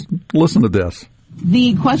Abrams. Listen to this.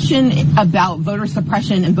 The question about voter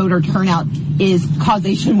suppression and voter turnout is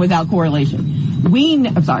causation without correlation.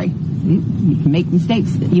 You can make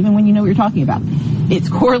mistakes even when you know what you're talking about. It's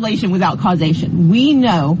correlation without causation. We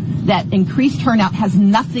know that increased turnout has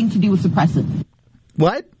nothing to do with suppressants.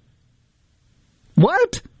 What?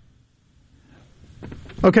 What?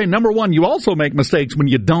 Okay, number one, you also make mistakes when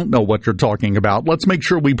you don't know what you're talking about. Let's make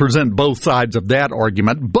sure we present both sides of that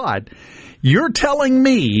argument. But you're telling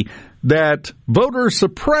me that voter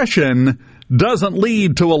suppression doesn't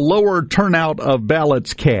lead to a lower turnout of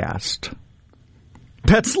ballots cast.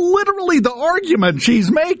 That's literally the argument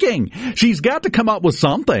she's making. She's got to come up with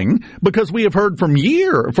something, because we have heard for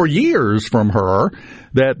years from her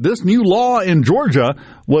that this new law in Georgia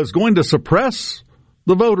was going to suppress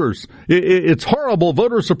the voters. It's horrible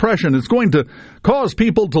voter suppression. It's going to cause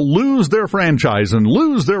people to lose their franchise and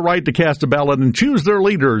lose their right to cast a ballot and choose their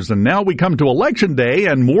leaders. And now we come to Election Day,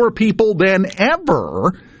 and more people than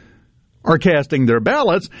ever are casting their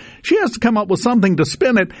ballots. She has to come up with something to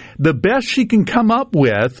spin it. The best she can come up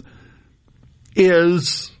with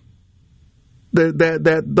is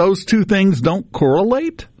that those two things don't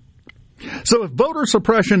correlate. So if voter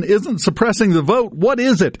suppression isn't suppressing the vote, what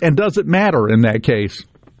is it? And does it matter in that case?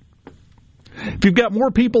 If you've got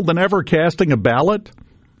more people than ever casting a ballot,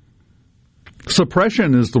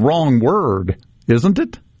 suppression is the wrong word, isn't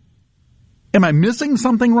it? Am I missing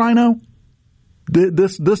something, Rhino?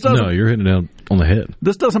 This doesn't. No, you're hitting it on the head.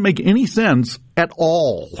 This doesn't make any sense at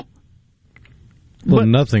all. Well,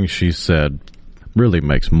 nothing she said really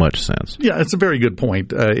makes much sense. Yeah, it's a very good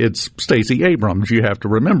point. It's Stacey Abrams, you have to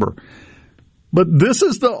remember. But this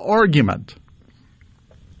is the argument.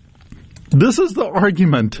 This is the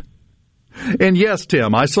argument. And yes,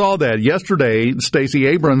 Tim, I saw that yesterday. Stacey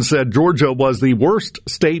Abrams said Georgia was the worst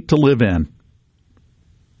state to live in.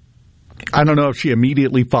 I don't know if she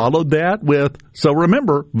immediately followed that with, so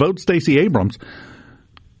remember, vote Stacey Abrams.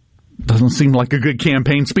 Doesn't seem like a good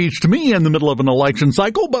campaign speech to me in the middle of an election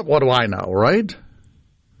cycle, but what do I know, right?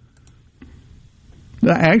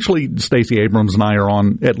 Actually, Stacey Abrams and I are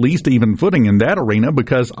on at least even footing in that arena,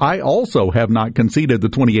 because I also have not conceded the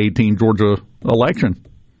 2018 Georgia election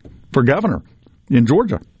for governor in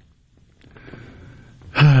Georgia.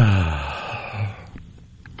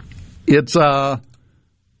 It's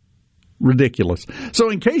ridiculous. So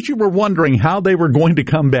in case you were wondering how they were going to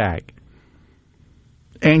come back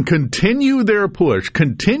and continue their push,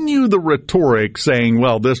 continue the rhetoric saying,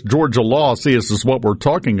 well, this Georgia law, see, this is what we're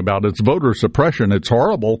talking about. It's voter suppression. It's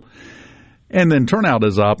horrible. And then turnout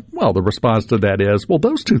is up. Well, the response to that is, well,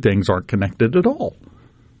 those two things aren't connected at all.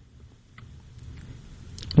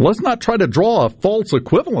 Let's not try to draw a false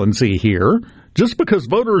equivalency here. Just because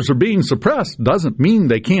voters are being suppressed doesn't mean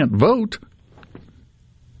they can't vote.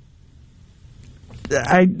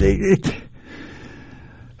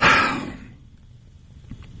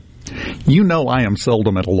 You know I am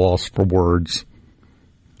seldom at a loss for words.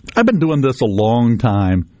 I've been doing this a long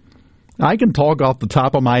time. I can talk off the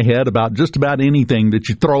top of my head about just about anything that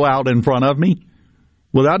you throw out in front of me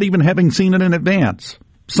without even having seen it in advance.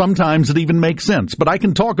 Sometimes it even makes sense, but I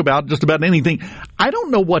can talk about just about anything. I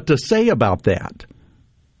don't know what to say about that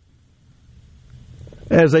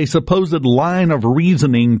as a supposed line of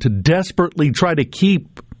reasoning to desperately try to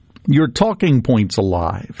keep your talking points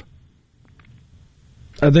alive.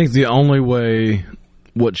 I think the only way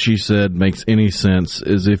what she said makes any sense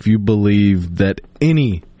is if you believe that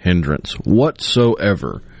any hindrance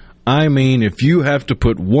whatsoever, I mean, if you have to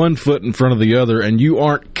put one foot in front of the other and you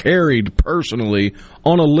aren't carried personally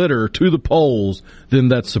on a litter to the polls, then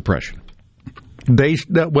that's suppression.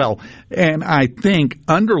 Well, and I think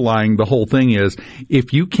underlying the whole thing is,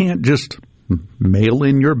 if you can't just mail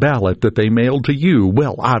in your ballot that they mailed to you,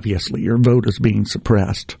 well, obviously your vote is being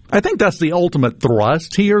suppressed. I think that's the ultimate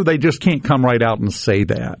thrust here. They just can't come right out and say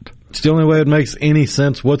that. It's the only way it makes any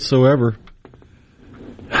sense whatsoever.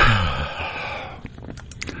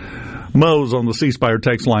 Mo's on the C Spire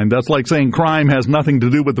text line. That's like saying crime has nothing to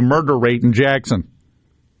do with the murder rate in Jackson.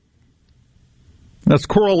 That's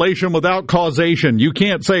correlation without causation. You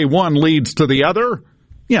can't say one leads to the other.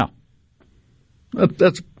 Yeah.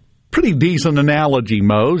 That's pretty decent analogy,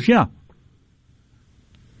 Mose. Yeah.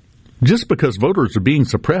 Just because voters are being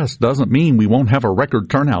suppressed doesn't mean we won't have a record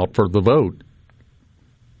turnout for the vote.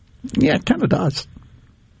 Yeah, it kind of does.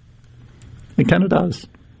 It kind of does.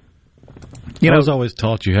 I was always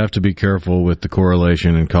taught you have to be careful with the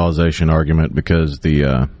correlation and causation argument because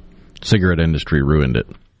the cigarette industry ruined it.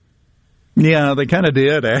 Yeah, they kind of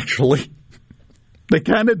did, actually. They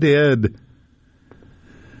kind of did.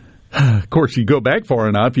 Of course, you go back far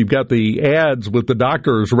enough, you've got the ads with the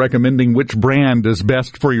doctors recommending which brand is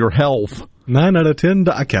best for your health. 9 out of 10,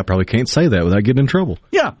 I probably can't say that without getting in trouble.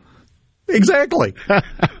 Yeah, exactly.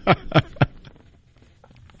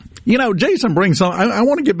 You know, Jason brings some. I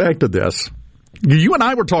want to get back to this. You and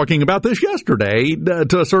I were talking about this yesterday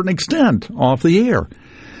to a certain extent off the air.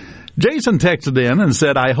 Jason texted in and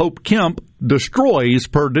said, I hope Kemp destroys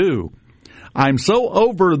Purdue. I'm so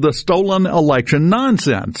over the stolen election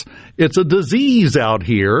nonsense. It's a disease out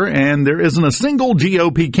here, and there isn't a single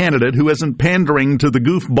GOP candidate who isn't pandering to the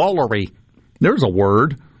goofballery. There's a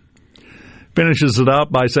word. Finishes it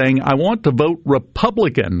up by saying, I want to vote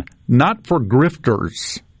Republican, not for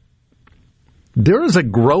grifters. There is a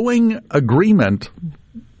growing agreement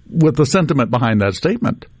with the sentiment behind that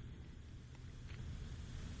statement.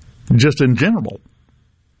 Just in general.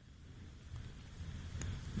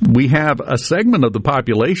 We have a segment of the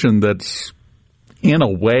population that's, in a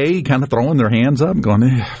way, kind of throwing their hands up and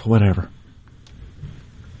going, whatever.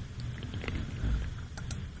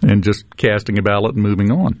 And just casting a ballot and moving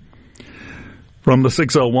on. From the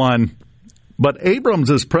 601, but Abrams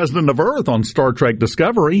is president of Earth on Star Trek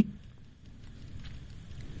Discovery.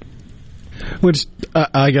 Which,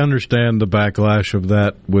 I understand the backlash of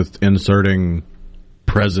that with inserting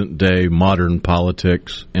present-day modern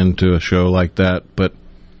politics into a show like that, but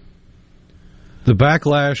the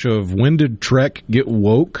backlash of when did Trek get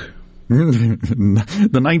woke?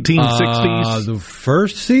 The 1960s? The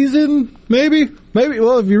first season, maybe?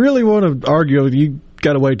 Well, if you really want to argue, you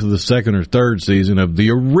got to wait till the second or third season of the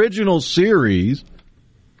original series.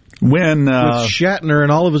 When with Shatner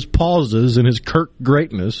and all of his pauses and his Kirk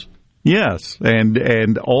greatness. Yes,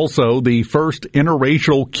 and also the first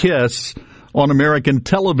interracial kiss on American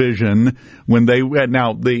television when they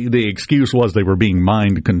now the excuse was they were being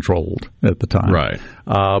mind controlled at the time, right?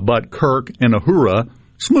 But Kirk and Uhura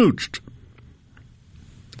smooched.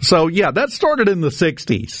 So yeah, that started in the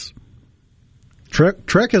 60s.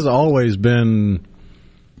 Trek has always been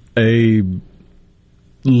a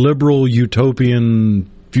liberal utopian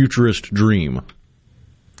futurist dream.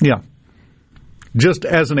 Yeah. Just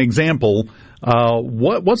as an example,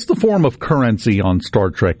 what's the form of currency on Star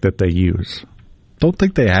Trek that they use? Don't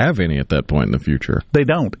think they have any at that point in the future. They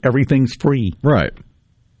don't. Everything's free. Right.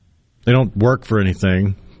 They don't work for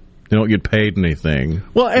anything. They don't get paid anything.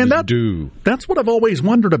 Well, and that's what I've always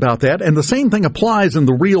wondered about that. And the same thing applies in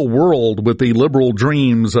the real world with the liberal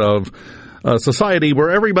dreams of a society where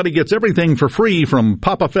everybody gets everything for free from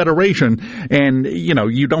Papa Federation, and, you know,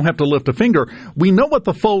 you don't have to lift a finger. We know what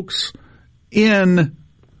the folks in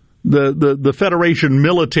the Federation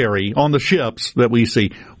military on the ships that we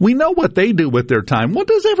see, we know what they do with their time. What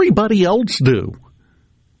does everybody else do?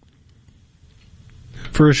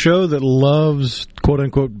 For a show that loves,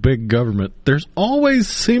 quote-unquote, big government, there's always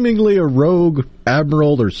seemingly a rogue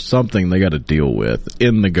admiral or something they got to deal with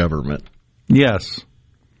in the government. Yes.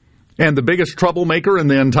 And the biggest troublemaker in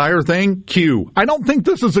the entire thing, Q. I don't think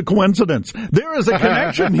this is a coincidence. There is a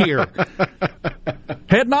connection here.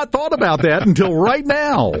 Had not thought about that until right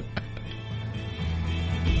now.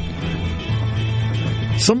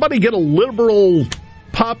 Somebody get a liberal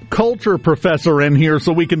pop culture professor in here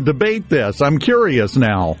so we can debate this. I'm curious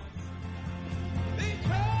now.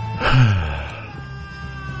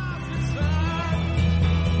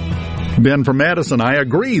 Ben from Madison, I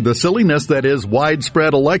agree. The silliness that is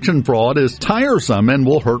widespread election fraud is tiresome and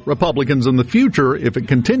will hurt Republicans in the future if it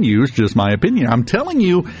continues. Just my opinion. I'm telling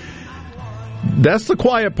you, that's the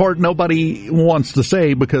quiet part nobody wants to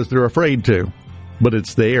say because they're afraid to. But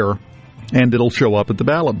it's there, and it'll show up at the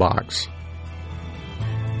ballot box.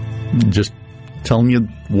 Just telling you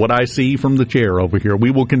what I see from the chair over here.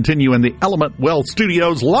 We will continue in the Element Wealth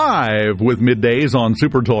Studios live with Middays on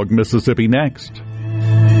Super Talk Mississippi next.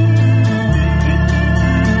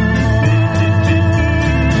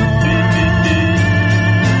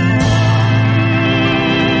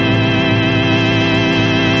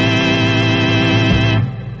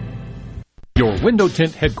 Your window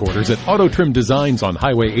tint headquarters at Auto Trim Designs on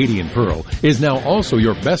Highway 80 in Pearl is now also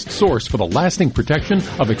your best source for the lasting protection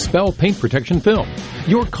of Expel paint protection film.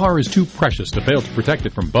 Your car is too precious to fail to protect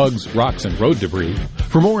it from bugs, rocks, and road debris.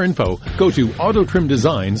 For more info, go to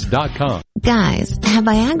autotrimdesigns.com. Guys, have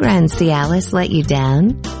Viagra and Cialis let you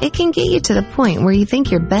down? It can get you to the point where you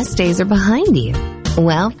think your best days are behind you.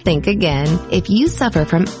 Well, think again. If you suffer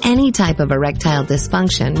from any type of erectile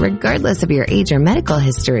dysfunction, regardless of your age or medical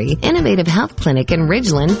history, Innovative Health Clinic in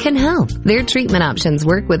Ridgeland can help. Their treatment options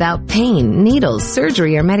work without pain, needles,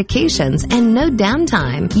 surgery, or medications, and no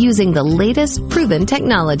downtime, using the latest proven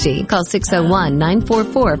technology. Call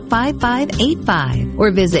 601-944-5585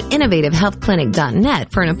 or visit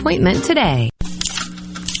innovativehealthclinic.net for an appointment today.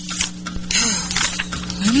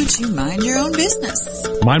 Leonard? don't you mind your own business?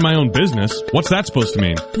 Mind my own business? What's that supposed to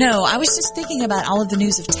mean? No, I was just thinking about all of the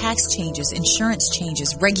news of tax changes, insurance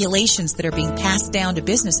changes, regulations that are being passed down to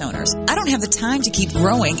business owners. I don't have the time to keep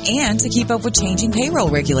growing and to keep up with changing payroll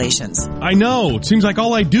regulations. I know. It seems like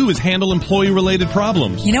all I do is handle employee-related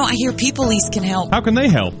problems. You know, I hear People Lease can help. How can they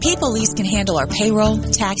help? People Lease can handle our payroll,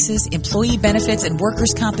 taxes, employee benefits, and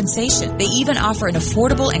workers' compensation. They even offer an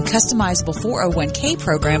affordable and customizable 401k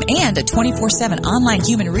program and a 24/7 online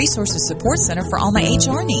human resources support center for all my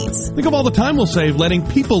HR needs. Think of all the time we'll save letting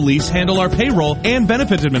People Lease handle our payroll and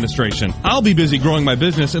benefits administration. I'll be busy growing my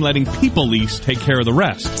business and letting People Lease take care of the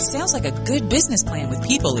rest. Sounds like a good business plan with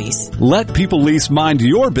People Lease. Let People Lease mind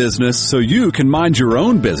your business so you can mind your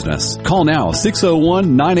own business. Call now,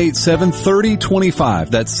 601-987-3025.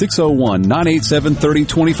 That's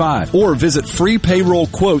 601-987-3025. Or visit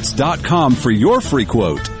freepayrollquotes.com for your free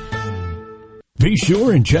quote. Be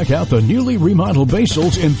sure and check out the newly remodeled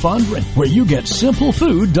Basil's in Fondren, where you get simple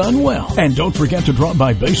food done well. And don't forget to drop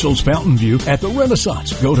by Basil's Fountain View at the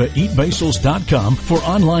Renaissance. Go to eatbasils.com for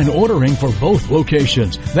online ordering for both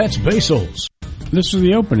locations. That's Basil's. This is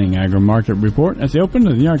the opening agri-market report. At the open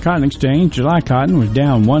of the New York Cotton Exchange, July cotton was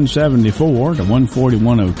down 174 to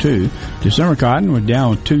 141.02. December cotton was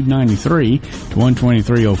down 293 to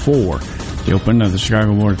 123.04. The open of the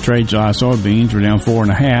Chicago Board of Trade, July soybeans were down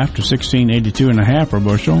 4.5 to 16.82.5 per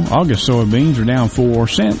bushel. August soybeans were down 4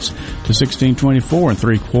 cents to 16.24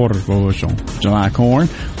 3/4 per bushel. July corn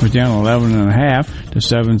was down 11.5 to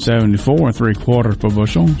 7.74 3/4 per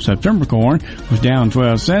bushel. September corn was down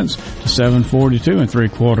 12 cents to 7.42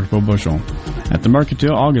 3/4 per bushel. At the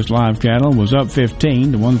Mercantile, August live cattle was up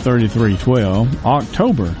 15 to 133.12.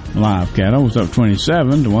 October live cattle was up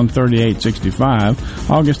 27 to 138.65.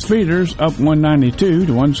 August feeders up 192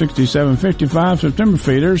 to 167.55. September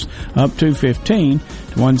feeders up 215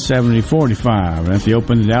 to 170.45. And at the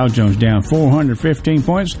open, the Dow Jones down 415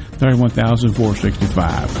 points,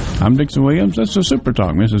 31,465. I'm Dixon Williams. That's the Super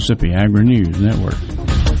Talk Mississippi Agri News Network.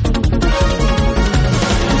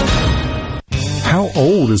 How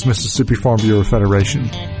old is Mississippi Farm Bureau Federation?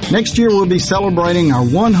 Next year we'll be celebrating our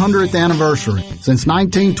 100th anniversary. Since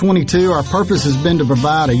 1922, our purpose has been to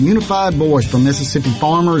provide a unified voice for Mississippi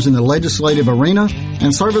farmers in the legislative arena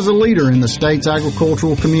and serve as a leader in the state's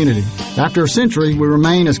agricultural community. After a century, we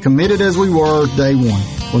remain as committed as we were day one.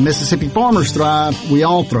 When Mississippi farmers thrive, we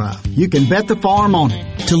all thrive. You can bet the farm on it.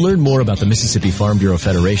 To learn more about the Mississippi Farm Bureau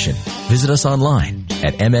Federation, visit us online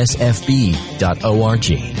at msfb.org.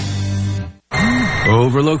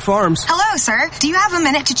 Overlook Farms. Hello, sir. Do you have a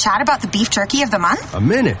minute to chat about the beef jerky of the month? A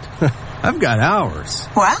minute? I've got hours.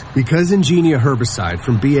 What? Because Ingenia herbicide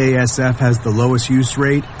from BASF has the lowest use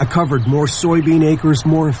rate, I covered more soybean acres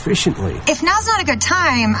more efficiently. If now's not a good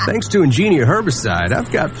time... Thanks to Ingenia herbicide,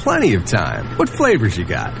 I've got plenty of time. What flavors you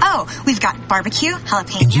got? Oh, we've got barbecue,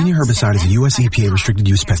 jalapeno... Ingenia herbicide is a U.S. EPA restricted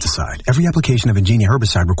use pesticide. Every application of Ingenia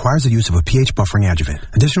herbicide requires the use of a pH buffering adjuvant.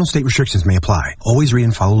 Additional state restrictions may apply. Always read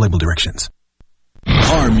and follow label directions.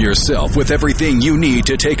 Arm yourself with everything you need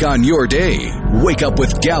to take on your day. Wake up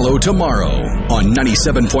with Gallo tomorrow on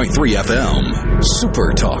 97.3 FM.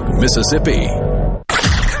 Super Talk, Mississippi.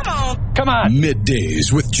 Come on.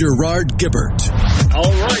 Middays with Gerard Gibert.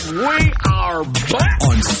 All right, we are back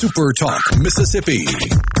on Super Talk, Mississippi.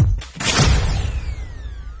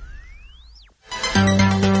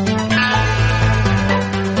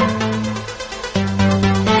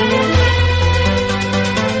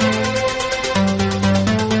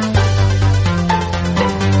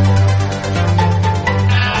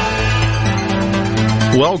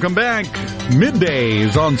 Welcome back.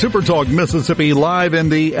 Middays on Super Talk Mississippi, live in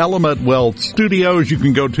the Element Wealth studios. You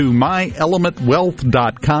can go to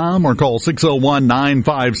myelementwealth.com or call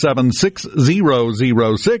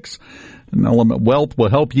 601-957-6006. And Element Wealth will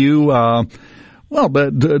help you, to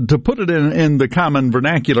put it in the common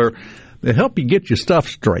vernacular, they help you get your stuff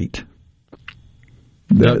straight.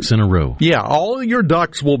 Ducks in a row. Yeah, all of your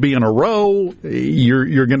ducks will be in a row.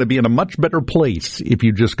 You're going to be in a much better place if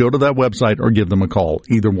you just go to that website or give them a call,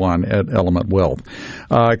 either one at Element Wealth.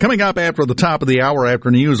 Coming up after the top of the hour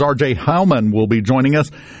after news, R.J. Hauman will be joining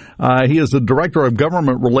us. He is the Director of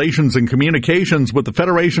Government Relations and Communications with the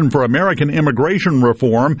Federation for American Immigration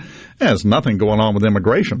Reform. There's nothing going on with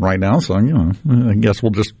immigration right now, so, I guess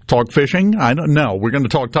we'll just talk fishing. I don't know. We're going to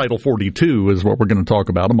talk Title 42 is what we're going to talk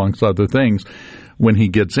about, amongst other things, when he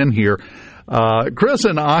gets in here. Chris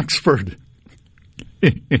in Oxford.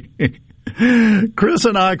 I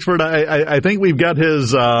think we've got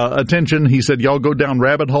his attention. He said, y'all go down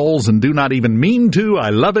rabbit holes and do not even mean to.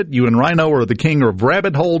 I love it. You and Rhino are the king of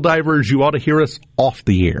rabbit hole divers. You ought to hear us off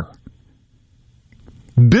the air.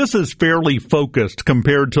 This is fairly focused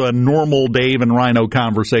compared to a normal Dave and Rhino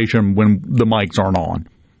conversation when the mics aren't on.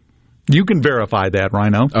 You can verify that,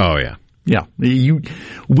 Rhino. Oh, yeah. Yeah.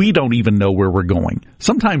 We don't even know where we're going.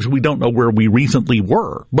 Sometimes we don't know where we recently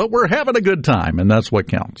were, but we're having a good time, and that's what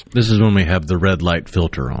counts. This is when we have the red light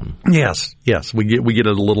filter on. Yes. We get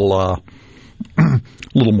a little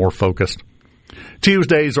little more focused.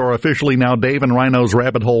 Tuesdays are officially now Dave and Rhino's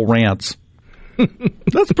Rabbit Hole Rants.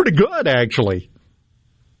 That's pretty good, actually.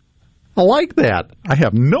 I like that. I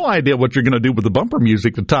have no idea what you're going to do with the bumper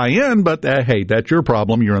music to tie in, but hey, that's your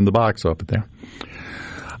problem. You're in the box over there.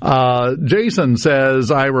 Jason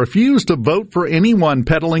says, I refuse to vote for anyone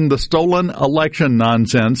peddling the stolen election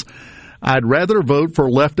nonsense. I'd rather vote for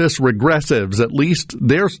leftist regressives. At least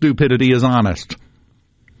their stupidity is honest.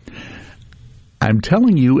 I'm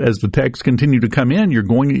telling you, as the texts continue to come in,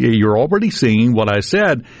 you're already seeing what I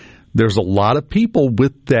said. There's a lot of people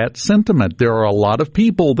with that sentiment. There are a lot of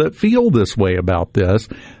people that feel this way about this.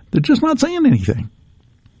 They're just not saying anything.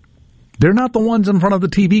 They're not the ones in front of the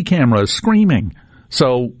TV cameras screaming.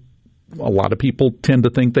 So a lot of people tend to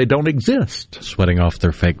think they don't exist. Sweating off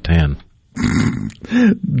their fake tan.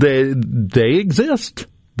 They exist.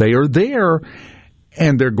 They are there.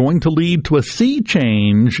 And they're going to lead to a sea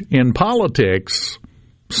change in politics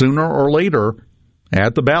sooner or later.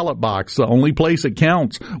 At the ballot box, the only place it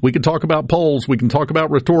counts. We can talk about polls, we can talk about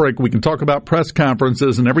rhetoric, we can talk about press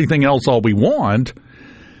conferences and everything else all we want.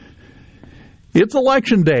 It's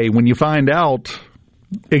election day when you find out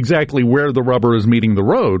exactly where the rubber is meeting the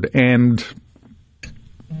road. And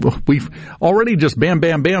we've already just bam,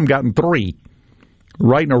 bam, bam gotten 3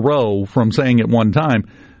 right in a row from saying at one time,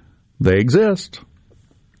 they exist.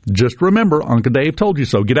 Just remember, Uncle Dave told you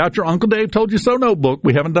so. Get out your Uncle Dave told you so notebook.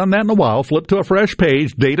 We haven't done that in a while. Flip to a fresh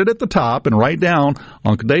page, date it at the top, and write down,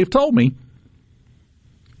 Uncle Dave told me.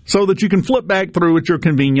 So that you can flip back through at your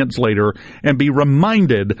convenience later and be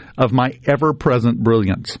reminded of my ever-present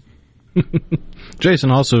brilliance. Jason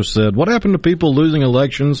also said, what happened to people losing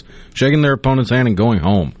elections, shaking their opponent's hand, and going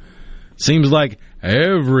home? Seems like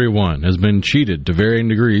everyone has been cheated to varying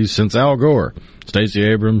degrees since Al Gore, Stacey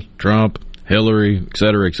Abrams, Trump, Hillary, et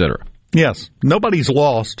cetera, et cetera. Yes. Nobody's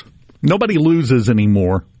lost. Nobody loses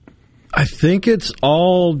anymore. I think it's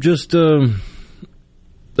all just a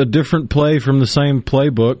different play from the same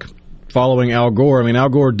playbook following Al Gore. I mean, Al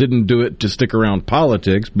Gore didn't do it to stick around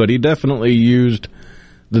politics, but he definitely used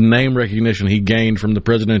the name recognition he gained from the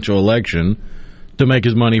presidential election to make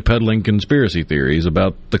his money peddling conspiracy theories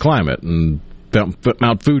about the climate and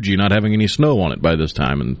Mount Fuji not having any snow on it by this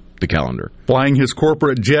time in the calendar. Flying his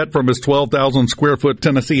corporate jet from his 12,000 square foot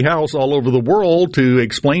Tennessee house all over the world to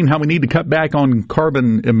explain how we need to cut back on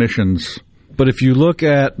carbon emissions. But if you look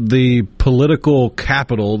at the political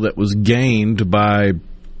capital that was gained by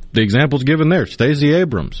the examples given there, Stacey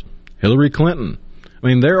Abrams, Hillary Clinton, I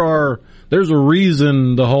mean, there's a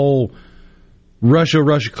reason the whole Russia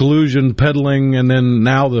collusion peddling and then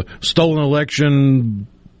now the stolen election,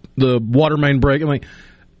 the water main break, I mean,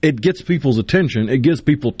 it gets people's attention, it gets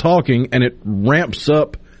people talking, and it ramps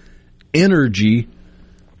up energy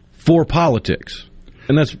for politics.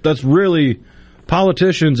 And that's really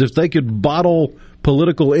politicians, if they could bottle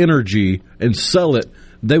political energy and sell it,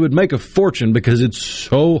 they would make a fortune because it's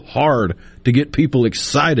so hard to get people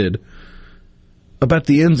excited about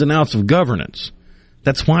the ins and outs of governance.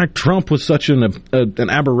 That's why Trump was such an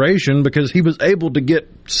aberration, because he was able to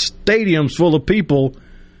get stadiums full of people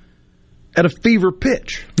at a fever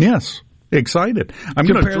pitch. Yes, excited. I'm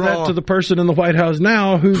going to compare that to the person in the White House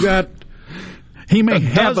now who got he may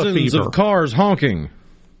have a dozens fever of cars honking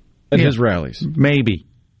at his rallies. Maybe,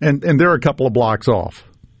 and they're a couple of blocks off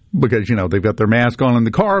because they've got their mask on in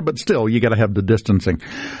the car, but still you got to have the distancing.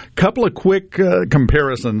 Couple of quick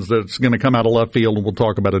comparisons that's going to come out of left field, and we'll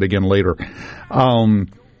talk about it again later.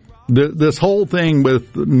 This whole thing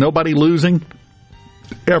with nobody losing,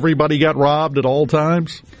 everybody got robbed at all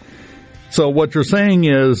times. So what you're saying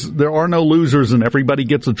is there are no losers and everybody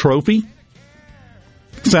gets a trophy?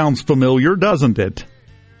 Sounds familiar, doesn't it?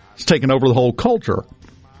 It's taken over the whole culture.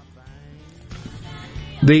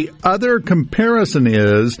 The other comparison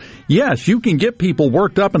is, yes, you can get people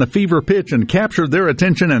worked up in a fever pitch and capture their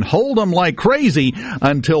attention and hold them like crazy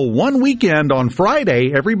until one weekend on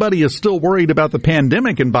Friday, everybody is still worried about the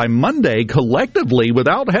pandemic, and by Monday, collectively,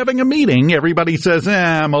 without having a meeting, everybody says,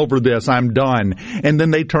 I'm over this, I'm done. And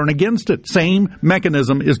then they turn against it. Same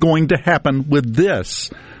mechanism is going to happen with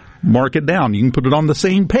this. Mark it down. You can put it on the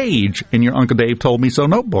same page in your Uncle Dave Told Me So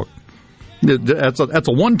notebook. That's a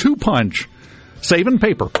 1-2 punch. Saving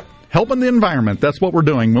paper, helping the environment. That's what we're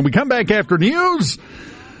doing. When we come back after news,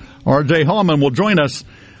 R.J. Hauman will join us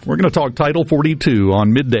We're going to talk Title 42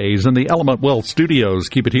 on Middays in the Element Wealth Studios.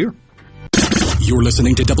 Keep it here. You're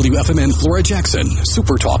listening to WFMN Flora Jackson,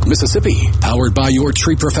 Super Talk, Mississippi, powered by your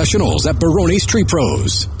tree professionals at Barone's Tree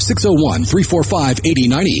Pros,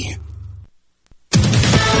 601-345-8090.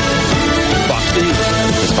 Fox News.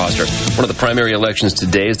 Ms. Foster, one of the primary elections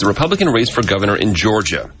today is the Republican race for governor in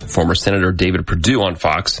Georgia. Former Senator David Perdue on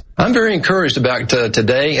Fox. I'm very encouraged about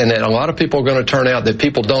today, and that a lot of people are going to turn out that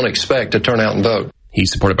people don't expect to turn out and vote. He's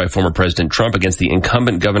supported by former President Trump against the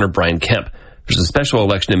incumbent Governor Brian Kemp. There's a special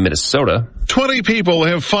election in Minnesota. 20 people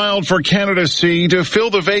have filed for candidacy to fill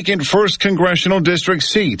the vacant 1st Congressional District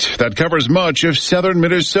seat that covers much of southern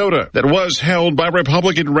Minnesota that was held by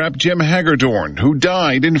Republican Rep. Jim Hagedorn, who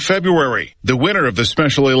died in February. The winner of the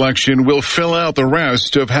special election will fill out the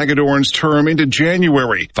rest of Hagedorn's term into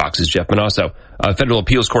January. Fox's Jeff Manasso. A federal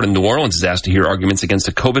appeals court in New Orleans is asked to hear arguments against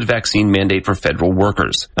a COVID vaccine mandate for federal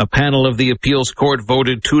workers. A panel of the appeals court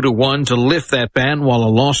voted 2-1 to lift that ban while a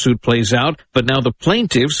lawsuit plays out. But now the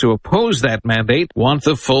plaintiffs who oppose that mandate want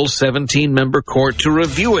the full 17-member court to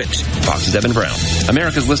review it. Fox's Evan Brown.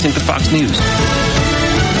 America's listening to Fox News.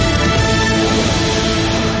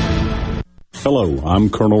 Hello,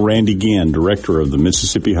 I'm Colonel Randy Ginn, Director of the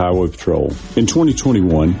Mississippi Highway Patrol. In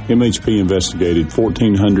 2021, MHP investigated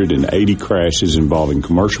 1,480 crashes involving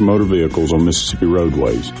commercial motor vehicles on Mississippi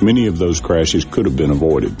roadways. Many of those crashes could have been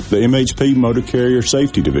avoided. The MHP Motor Carrier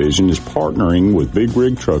Safety Division is partnering with big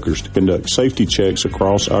rig truckers to conduct safety checks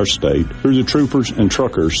across our state through the Troopers and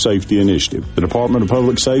Truckers Safety Initiative. The Department of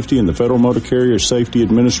Public Safety and the Federal Motor Carrier Safety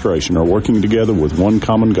Administration are working together with one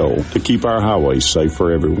common goal: to keep our highways safe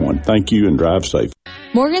for everyone. Thank you, and drive safe.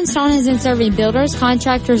 Morganstone has been serving builders,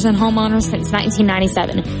 contractors, and homeowners since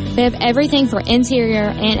 1997. They have everything for interior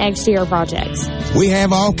and exterior projects. We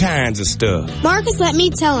have all kinds of stuff. Marcus, let me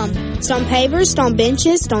tell them. Stone pavers, stone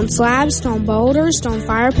benches, stone slabs, stone boulders, stone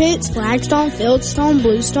fire pits, flagstone, fieldstone,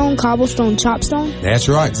 bluestone, cobblestone, chopstone. That's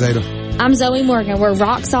right, Zeta. I'm Zoe Morgan. We're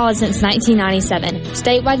rock solid since 1997.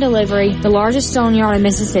 Statewide delivery, the largest stone yard in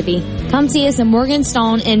Mississippi. Come see us at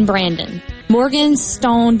Morganstone in Brandon.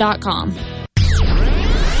 Morganstone.com.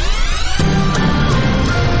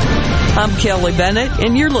 I'm Kelly Bennett,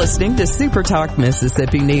 and you're listening to Super Talk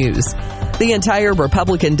Mississippi News. The entire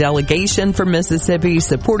Republican delegation from Mississippi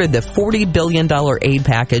supported the $40 billion aid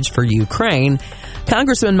package for Ukraine.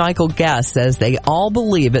 Congressman Michael Guest says they all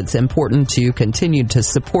believe it's important to continue to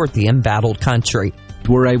support the embattled country.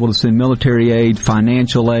 We're able to send military aid,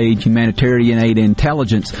 financial aid, humanitarian aid,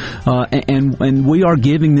 intelligence, and we are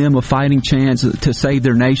giving them a fighting chance to save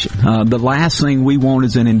their nation. The last thing we want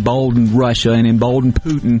is an emboldened Russia, an emboldened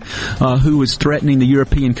Putin, who is threatening the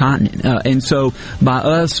European continent. And so by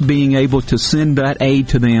us being able to send that aid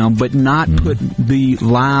to them, but not put the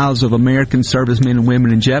lives of American servicemen and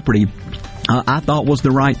women in jeopardy, I thought was the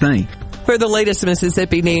right thing. For the latest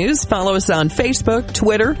Mississippi news, follow us on Facebook,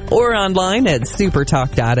 Twitter, or online at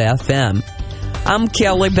supertalk.fm. I'm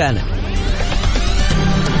Kelly Bennett.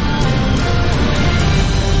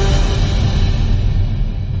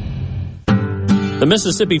 The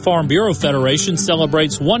Mississippi Farm Bureau Federation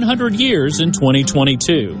celebrates 100 years in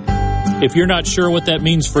 2022. If you're not sure what that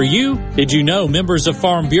means for you, did you know members of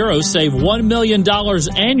Farm Bureau save $1 million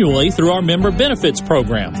annually through our member benefits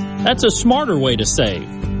program? That's a smarter way to save.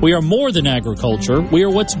 We are more than agriculture. We are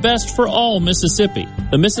what's best for all Mississippi.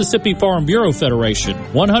 The Mississippi Farm Bureau Federation.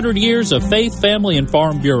 100 years of faith, family, and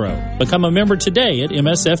Farm Bureau. Become a member today at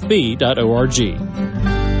msfb.org.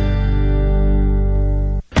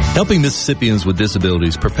 Helping Mississippians with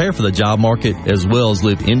disabilities prepare for the job market as well as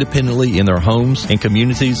live independently in their homes and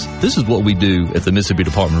communities, this is what we do at the Mississippi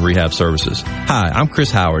Department of Rehab Services. Hi, I'm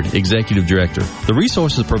Chris Howard, Executive Director. The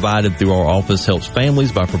resources provided through our office helps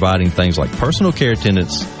families by providing things like personal care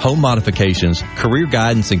attendance, home modifications, career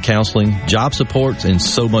guidance and counseling, job supports, and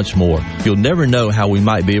so much more. You'll never know how we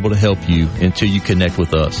might be able to help you until you connect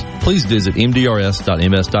with us. Please visit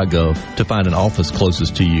mdrs.ms.gov to find an office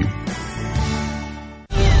closest to you.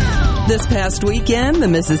 This past weekend, the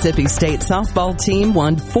Mississippi State softball team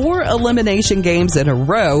won 4 elimination games in a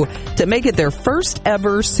row to make it their first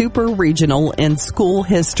ever super regional in school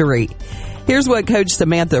history. Here's what Coach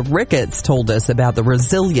Samantha Ricketts told us about the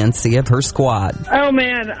resiliency of her squad. Oh,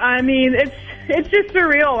 man. I mean, it's just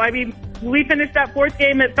surreal. I mean, we finished that 4th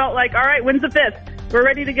game. It felt like, all right, when's the 5th? We're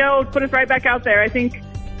ready to go. Put us right back out there. I think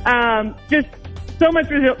just so much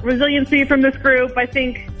resiliency from this group. I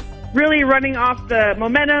think really running off the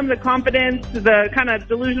momentum, the confidence, the kind of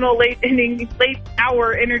delusional late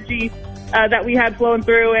hour energy that we had flowing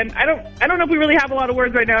through. And I don't know if we really have a lot of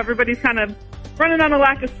words right now. Everybody's kind of running on a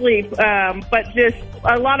lack of sleep, but just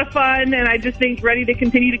a lot of fun, and I just think ready to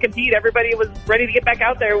continue to compete. Everybody was ready to get back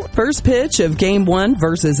out there. First pitch of Game 1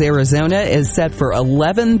 versus Arizona is set for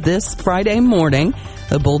 11 this Friday morning.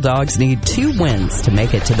 The Bulldogs need 2 wins to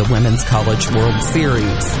make it to the Women's College World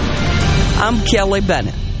Series. I'm Kelly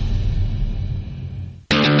Bennett.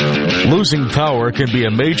 Losing power can be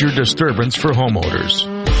a major disturbance for homeowners.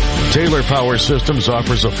 Taylor Power Systems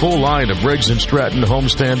offers a full line of Briggs & Stratton home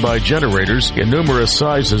standby generators in numerous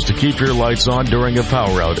sizes to keep your lights on during a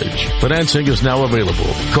power outage. Financing is now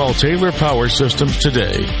available. Call Taylor Power Systems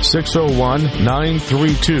today,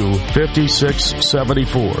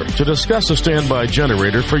 601-932-5674, to discuss a standby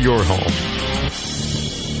generator for your home.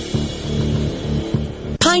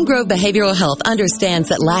 Pine Grove Behavioral Health understands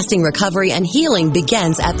that lasting recovery and healing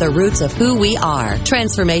begins at the roots of who we are.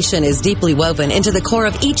 Transformation is deeply woven into the core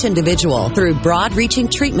of each individual through broad-reaching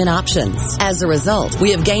treatment options. As a result,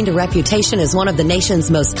 we have gained a reputation as one of the nation's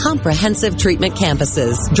most comprehensive treatment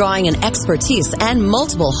campuses, drawing on expertise and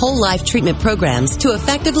multiple whole-life treatment programs to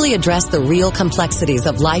effectively address the real complexities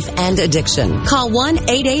of life and addiction. Call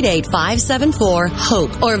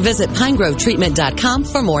 1-888-574-HOPE or visit pinegrovetreatment.com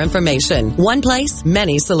for more information. One place,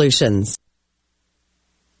 many solutions.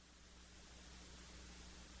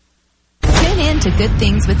 Tune in to Good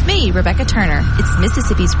Things with me, Rebecca Turner. It's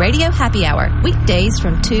Mississippi's Radio Happy Hour, weekdays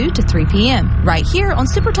from 2 to 3 p.m. right here on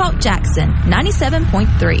SuperTalk Jackson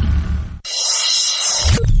 97.3.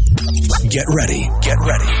 Get ready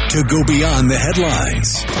to go beyond the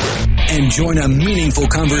headlines and join a meaningful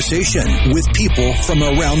conversation with people from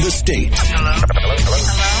around the state. Hello?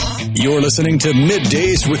 You're listening to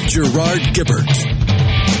MidDays with Gerard Gibert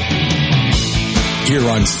here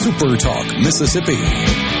on Super Talk, Mississippi.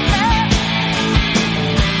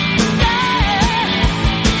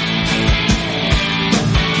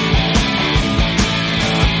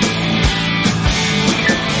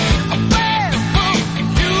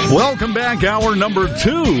 Welcome back. Hour number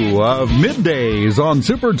 2 of Middays on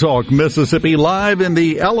Super Talk, Mississippi, live in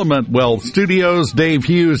the Element Wealth Studios. Dave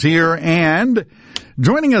Hughes here, and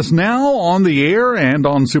joining us now on the air and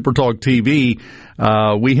on Super Talk TV,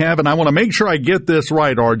 we have, and I want to make sure I get this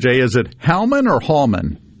right, RJ, is it Hauman or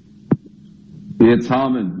Hauman? It's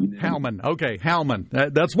Hauman. Hauman. Okay, Hauman.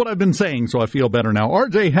 That's what I've been saying, so I feel better now.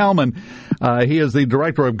 R.J. Hauman, he is the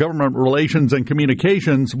Director of Government Relations and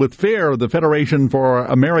Communications with FAIR, the Federation for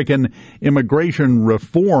American Immigration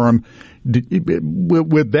Reform.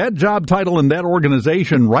 With that job title and that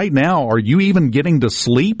organization right now, are you even getting to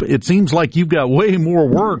sleep? It seems like you've got way more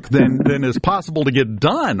work than is possible to get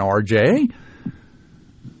done, R.J.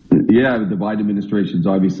 Yeah, the Biden administration's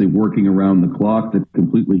obviously working around the clock to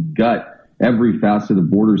completely gut every facet of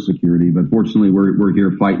border security. But fortunately, we're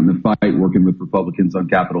here fighting the fight, working with Republicans on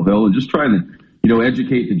Capitol Hill and just trying to,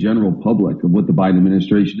 educate the general public of what the Biden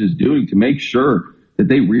administration is doing to make sure that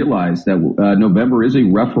they realize that November is a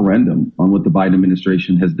referendum on what the Biden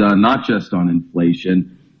administration has done, not just on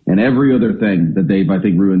inflation and every other thing that they've, I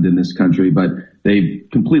think, ruined in this country, but they've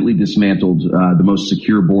completely dismantled the most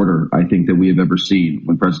secure border, I think, that we have ever seen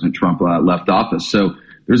when President Trump left office. So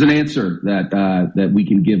there's an answer that we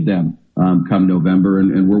can give them come November,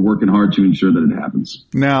 and we're working hard to ensure that it happens.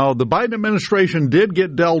 Now, the Biden administration did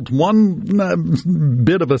get dealt one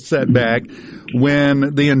bit of a setback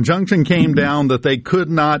when the injunction came down that they could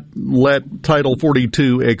not let Title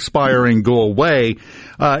 42 expire and go away.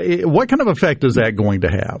 What kind of effect is that going to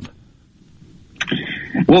have?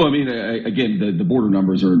 Well, I mean, again, the border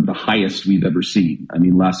numbers are the highest we've ever seen. I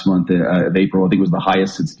mean, last month of April, I think, was the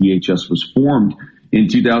highest since DHS was formed in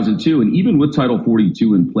 2002. And even with Title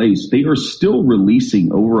 42 in place, they are still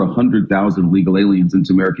releasing over 100,000 illegal aliens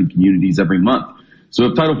into American communities every month. So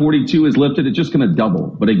if Title 42 is lifted, it's just going to double.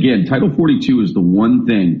 But again, Title 42 is the one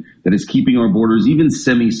thing that is keeping our borders even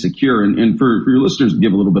semi-secure. And for your listeners to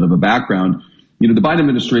give a little bit of a background, the Biden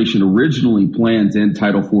administration originally planned to end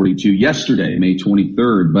Title 42 yesterday, May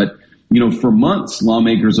 23rd. But, for months,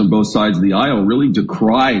 lawmakers on both sides of the aisle really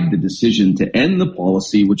decried the decision to end the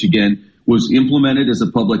policy, which again was implemented as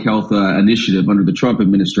a public health initiative under the Trump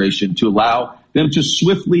administration to allow them to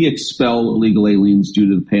swiftly expel illegal aliens due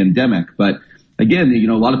to the pandemic. But again,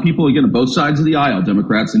 a lot of people, again, on both sides of the aisle,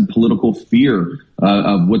 Democrats in political fear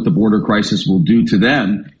of what the border crisis will do to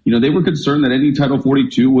them, they were concerned that any Title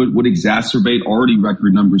 42 would exacerbate already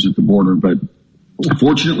record numbers at the border. But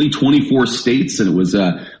fortunately, 24 states, and it was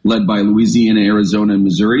led by Louisiana, Arizona, and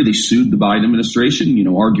Missouri, they sued the Biden administration,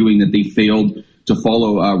 arguing that they failed to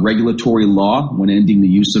follow regulatory law when ending the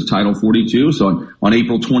use of Title 42. So on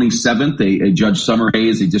April 27th, a Judge Summer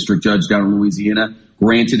Hayes, a district judge down in Louisiana,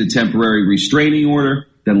 granted a temporary restraining order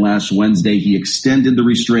than last Wednesday. He extended the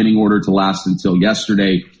restraining order to last until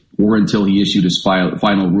yesterday or until he issued his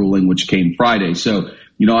final ruling, which came Friday. So,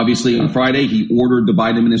 obviously on Friday, he ordered the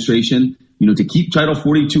Biden administration, to keep Title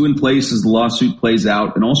 42 in place as the lawsuit plays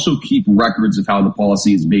out and also keep records of how the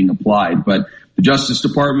policy is being applied. But the Justice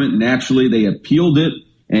Department, naturally, they appealed it.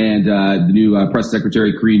 And the new press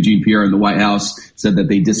secretary, Karine Jean-Pierre, in the White House said that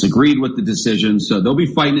they disagreed with the decision. So they'll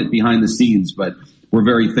be fighting it behind the scenes. But we're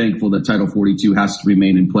very thankful that Title 42 has to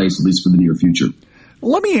remain in place, at least for the near future.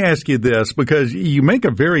 Let me ask you this, because you make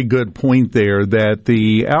a very good point there that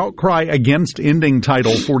the outcry against ending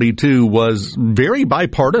Title 42 was very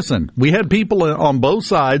bipartisan. We had people on both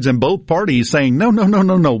sides and both parties saying, no,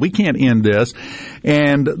 we can't end this.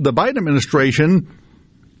 And the Biden administration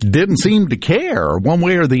didn't seem to care one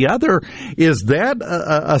way or the other. Is that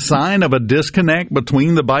a sign of a disconnect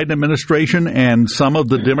between the Biden administration and some of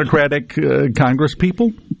the Democratic Congress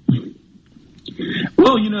people?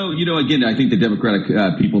 Well, again, I think the Democratic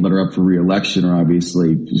people that are up for re-election are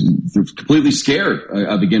obviously completely scared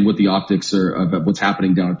of, again, what the optics are of what's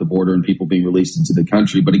happening down at the border and people being released into the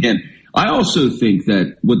country. But again, I also think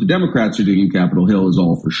that what the Democrats are doing in Capitol Hill is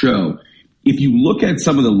all for show. If you look at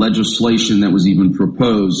some of the legislation that was even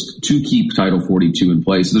proposed to keep Title 42 in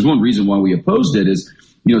place, there's one reason why we opposed it is,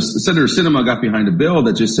 Senator Sinema got behind a bill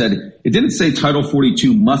that just said it didn't say Title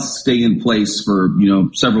 42 must stay in place for,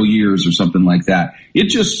 several years or something like that. It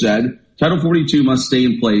just said Title 42 must stay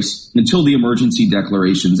in place until the emergency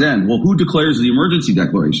declarations end. Well, who declares the emergency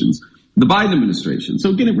declarations? The Biden administration.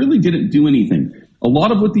 So again, it really didn't do anything. A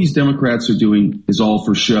lot of what these Democrats are doing is all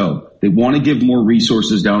for show. They want to give more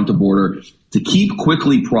resources down at the border to keep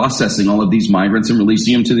quickly processing all of these migrants and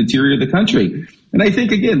releasing them to the interior of the country. And I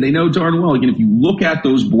think, again, they know darn well, again, if you look at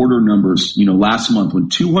those border numbers, last month when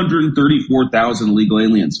 234,000 illegal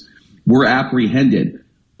aliens were apprehended,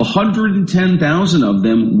 110,000 of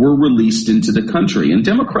them were released into the country. And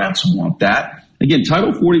Democrats want that. Again,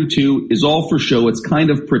 Title 42 is all for show. It's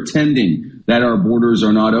kind of pretending that our borders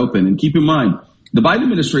are not open. And keep in mind, the Biden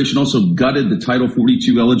administration also gutted the Title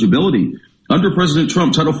 42 eligibility. Under President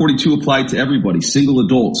Trump, Title 42 applied to everybody, single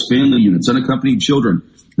adults, family units, unaccompanied children.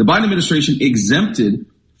 The Biden administration exempted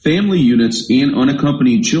family units and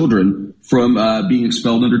unaccompanied children from being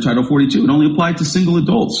expelled under Title 42. It only applied to single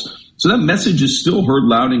adults. So that message is still heard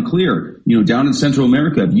loud and clear. Down in Central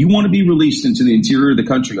America, if you want to be released into the interior of the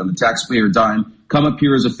country on the taxpayer dime, come up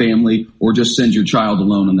here as a family or just send your child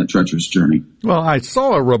alone on that treacherous journey. Well, I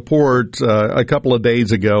saw a report a couple of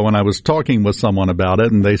days ago, and I was talking with someone about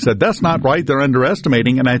it, and they said that's not right. They're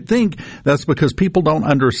underestimating. And I think that's because people don't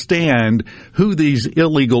understand who these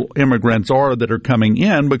illegal immigrants are that are coming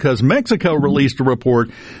in, because Mexico released a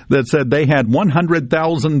report that said they had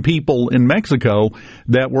 100,000 people in Mexico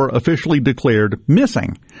that were officially declared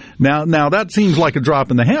missing. Now that seems like a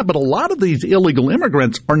drop in the hat, but a lot of these illegal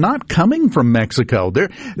immigrants are not coming from Mexico.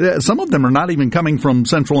 Some of them are not even coming from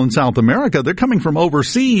Central and South America. They're coming from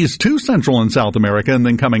overseas to Central and South America and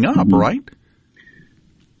then coming up, right?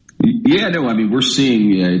 Yeah, no, I mean, we're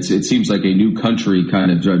seeing, it seems like a new country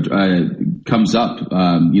kind of comes up,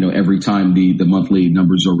 every time the monthly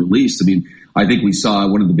numbers are released. I mean, I think we saw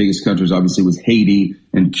one of the biggest countries obviously was Haiti,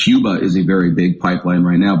 and Cuba is a very big pipeline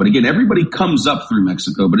right now. But again, everybody comes up through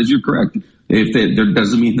Mexico. But as you're correct, that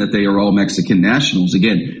doesn't mean that they are all Mexican nationals.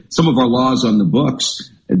 Again, some of our laws on the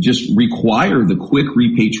books just require the quick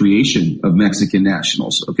repatriation of Mexican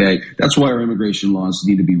nationals. Okay, that's why our immigration laws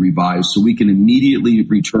need to be revised so we can immediately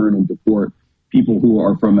return and deport people who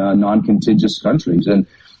are from non-contiguous countries. And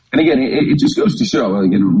again, it just goes to show,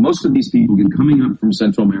 again, most of these people, again, coming up from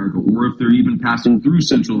Central America, or if they're even passing through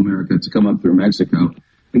Central America to come up through Mexico,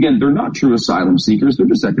 again, they're not true asylum seekers. They're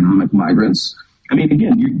just economic migrants. I mean,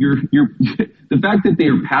 again, you're the fact that they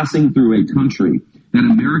are passing through a country that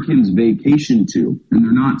Americans vacation to and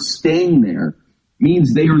they're not staying there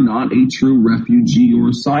means they are not a true refugee or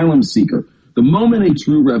asylum seeker. The moment a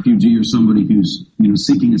true refugee or somebody who's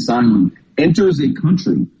seeking asylum enters a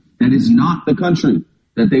country that is not the country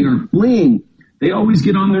that they are fleeing, they always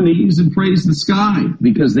get on their knees and praise the sky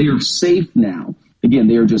because they are safe now. Again,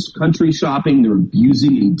 they are just country shopping. They're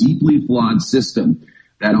abusing a deeply flawed system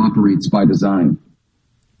that operates by design.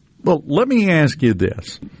 Well, let me ask you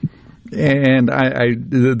this, and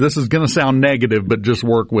this is going to sound negative, but just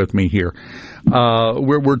work with me here.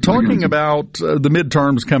 We're talking about the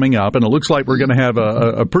midterms coming up, and it looks like we're going to have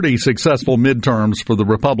a pretty successful midterms for the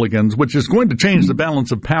Republicans, which is going to change the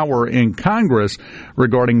balance of power in Congress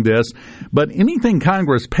regarding this. But anything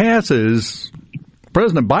Congress passes,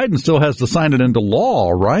 President Biden still has to sign it into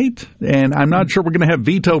law, right? And I'm not sure we're going to have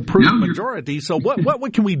veto-proof majority. So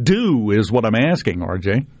what can we do is what I'm asking,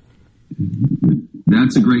 RJ.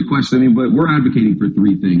 That's a great question. I mean, but we're advocating for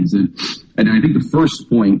three things. And I think the first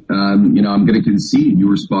point, I'm going to concede you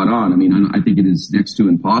were spot on. I mean, I think it is next to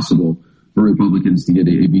impossible for Republicans to get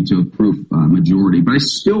a veto-proof majority. But I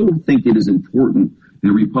still think it is important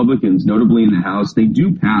that Republicans, notably in the House, they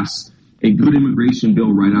do pass a good immigration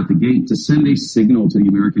bill right out the gate to send a signal to the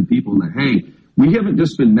American people that, hey, we haven't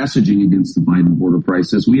just been messaging against the Biden border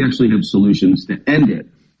crisis. We actually have solutions to end it.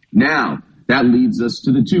 Now, that leads us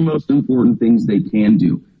to the two most important things they can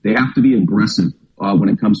do. They have to be aggressive when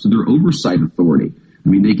it comes to their oversight authority. I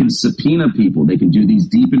mean, they can subpoena people. They can do these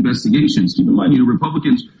deep investigations. Keep in mind,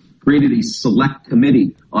 Republicans created a select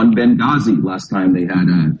committee on Benghazi last time they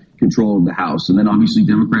had control of the House. And then obviously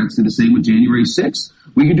Democrats did the same with January 6th.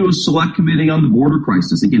 We could do a select committee on the border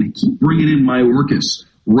crisis. Again, I keep bringing in Mayorkas.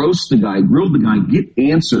 Roast the guy, grill the guy, get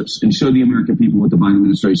answers, and show the American people what the Biden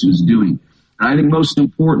administration is doing. And I think most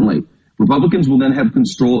importantly, Republicans will then have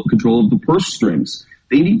control of the purse strings.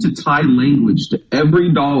 They need to tie language to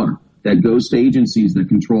every dollar that goes to agencies that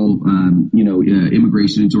control,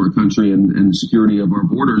 immigration into our country and the security of our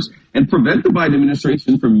borders, and prevent the Biden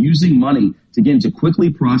administration from using money to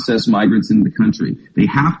quickly process migrants into the country. They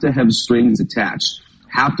have to have strings attached,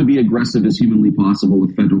 have to be aggressive as humanly possible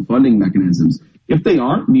with federal funding mechanisms. If they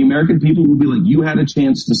aren't, the American people will be like, you had a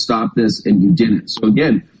chance to stop this and you didn't. So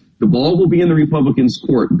again, the ball will be in the Republicans'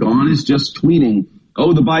 court. Gone is just tweeting,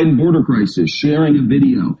 oh, the Biden border crisis, sharing a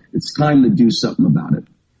video. It's time to do something about it.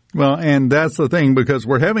 Well, and that's the thing, because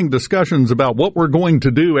we're having discussions about what we're going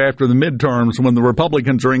to do after the midterms when the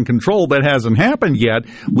Republicans are in control. That hasn't happened yet.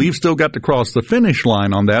 We've still got to cross the finish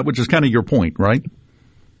line on that, which is kind of your point, right?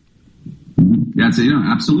 That's it.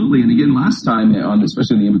 Absolutely. And again, last time,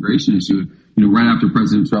 especially on the immigration issue, right after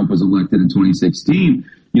President Trump was elected in 2016,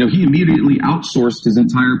 he immediately outsourced his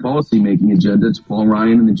entire policymaking agenda to Paul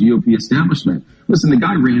Ryan and the GOP establishment. Listen, the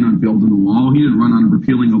guy ran on building the wall. He didn't run on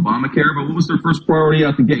repealing Obamacare, but what was their first priority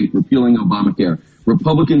out the gate? Repealing Obamacare.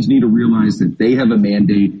 Republicans need to realize that they have a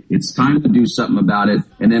mandate. It's time to do something about it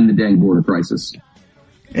and end the dang border crisis.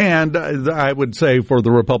 And I would say for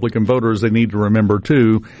the Republican voters, they need to remember,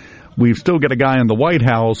 too, we've still got a guy in the White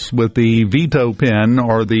House with the veto pen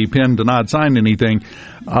or the pen to not sign anything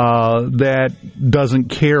that doesn't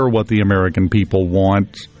care what the American people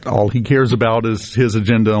want. All he cares about is his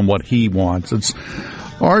agenda and what he wants. It's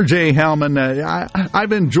R.J. Hauman.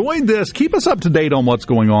 I've enjoyed this. Keep us up to date on what's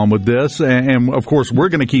going on with this. And of course, we're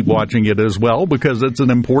going to keep watching it as well because it's an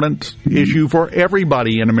important issue for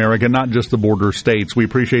everybody in America, not just the border states. We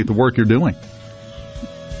appreciate the work you're doing.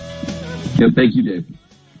 Yeah, thank you, Dave.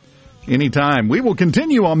 Anytime. We will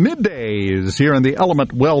continue on Middays here in the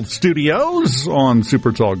Element Wealth Studios on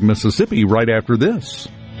Super Talk Mississippi right after this.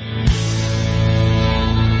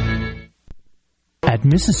 At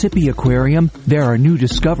Mississippi Aquarium, there are new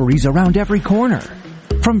discoveries around every corner.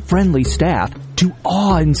 From friendly staff to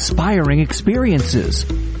awe-inspiring experiences.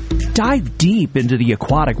 Dive deep into the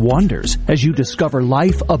aquatic wonders as you discover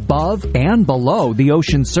life above and below the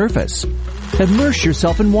ocean's surface. Immerse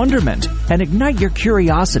yourself in wonderment and ignite your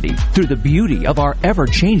curiosity through the beauty of our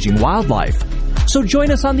ever-changing wildlife. So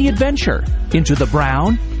join us on the adventure into the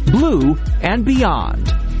brown, blue, and beyond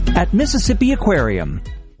at Mississippi Aquarium.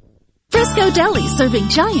 Frisco Deli, serving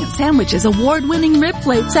giant sandwiches, award-winning rib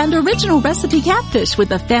plates, and original recipe catfish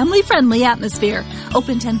with a family-friendly atmosphere.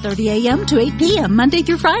 Open 10:30 a.m. to 8 p.m. Monday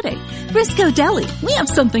through Friday. Frisco Deli, we have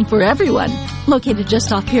something for everyone. Located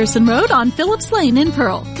just off Pearson Road on Phillips Lane in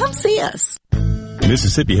Pearl. Come see us.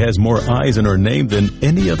 Mississippi has more eyes in our name than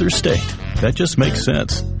any other state. That just makes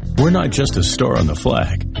sense. We're not just a star on the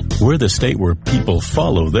flag. We're the state where people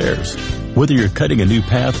follow theirs. Whether you're cutting a new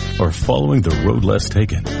path or following the road less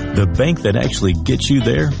taken, the bank that actually gets you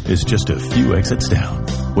there is just a few exits down.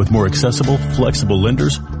 With more accessible, flexible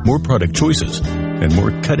lenders, more product choices, and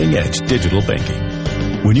more cutting-edge digital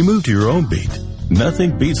banking. When you move to your own beat,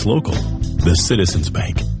 nothing beats local. The Citizens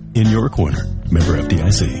Bank. In your corner. Member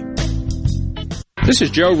FDIC. This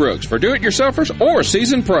is Joe Rooks. For do-it-yourselfers or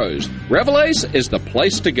seasoned pros, Revelace is the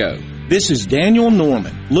place to go. This is Daniel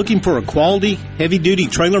Norman. Looking for a quality, heavy-duty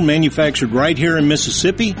trailer manufactured right here in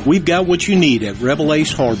Mississippi? We've got what you need at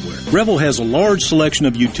Revelace Hardware. Revel has a large selection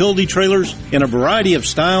of utility trailers in a variety of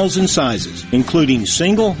styles and sizes, including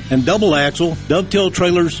single and double axle, dovetail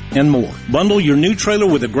trailers, and more. Bundle your new trailer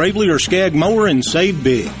with a Gravely or Skag mower and save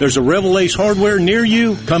big. There's a Revelace Hardware near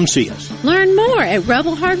you. Come see us. Learn more at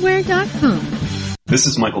rebelhardware.com. This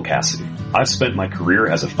is Michael Cassidy. I've spent my career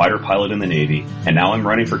as a fighter pilot in the Navy, and now I'm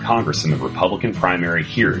running for Congress in the Republican primary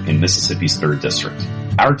here in Mississippi's 3rd District.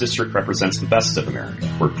 Our district represents the best of America.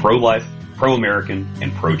 We're pro-life, pro-American,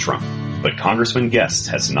 and pro-Trump. But Congressman Guest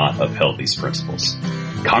has not upheld these principles.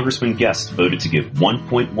 Congressman Guest voted to give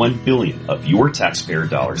 $1.1 billion of your taxpayer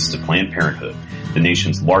dollars to Planned Parenthood, the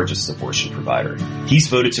nation's largest abortion provider. He's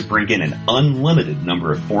voted to bring in an unlimited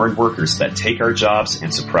number of foreign workers that take our jobs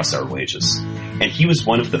and suppress our wages. And he was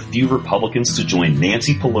one of the few Republicans to join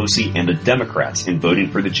Nancy Pelosi and the Democrats in voting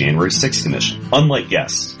for the January 6th Commission. Unlike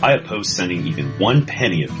Guest, I oppose sending even 1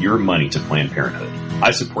 penny of your money to Planned Parenthood. I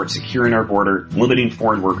support securing our border, limiting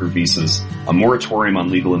foreign worker visas, a moratorium on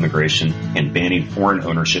legal immigration, and banning foreign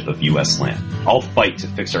ownership of U.S. land. I'll fight to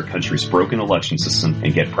fix our country's broken election system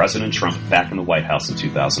and get President Trump back in the White House in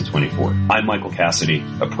 2024. I'm Michael Cassidy,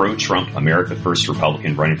 a pro-Trump, America First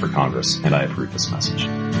Republican running for Congress, and I approve this message.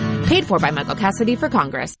 Paid for by Michael Cassidy for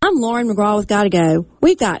Congress. I'm Lauren McGraw with Gotta Go.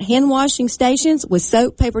 We've got hand washing stations with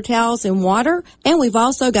soap, paper towels, and water, and we've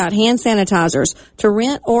also got hand sanitizers to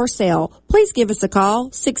rent or sell. Please give us a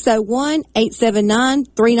call,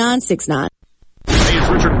 601-879-3969. Hey, it's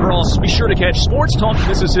Richard Cross. Be sure to catch Sports Talk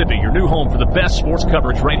Mississippi, your new home for the best sports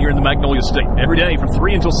coverage right here in the Magnolia State. Every day from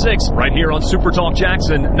 3 until 6, right here on Super Talk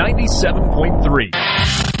Jackson 97.3.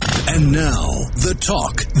 And now, the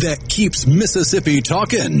talk that keeps Mississippi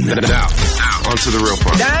talking. Now, onto the real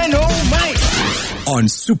part. Dynamite! On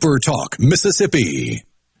Super Talk Mississippi.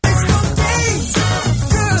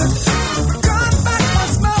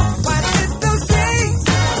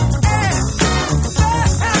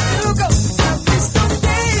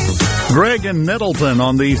 Greg in Nettleton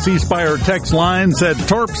on the C Spire text line said,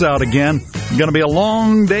 "Tarp's out again. Going to be a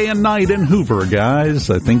long day and night in Hoover, guys."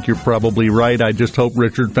 I think you're probably right. I just hope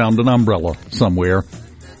Richard found an umbrella somewhere.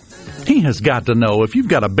 He has got to know, if you've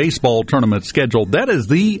got a baseball tournament scheduled, that is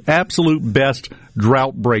the absolute best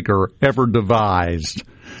drought breaker ever devised.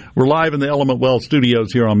 We're live in the Element Well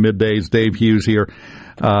studios here on Middays. Dave Hughes here.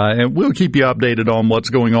 And we'll keep you updated on what's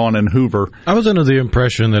going on in Hoover. I was under the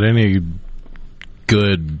impression that any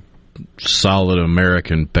good, solid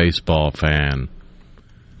American baseball fan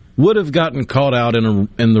would have gotten caught out in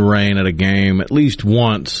the rain at a game at least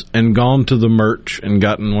once and gone to the merch and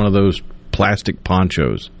gotten one of those plastic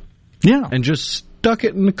ponchos. Yeah. And just stuck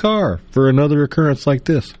it in the car for another occurrence like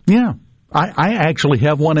this. Yeah. I actually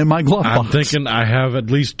have one in my glove box. I'm thinking I have at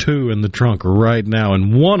least 2 in the trunk right now,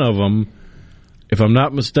 and one of them, if I'm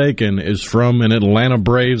not mistaken, is from an Atlanta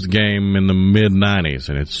Braves game in the mid-'90s,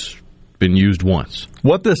 and it's been used once.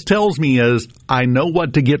 What this tells me is I know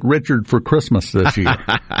what to get Richard for Christmas this year.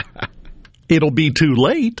 It'll be too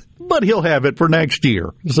late, but he'll have it for next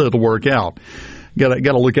year, so it'll work out. Got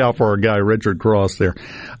to look out for our guy Richard Cross there.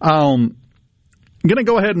 I'm going to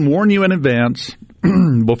go ahead and warn you in advance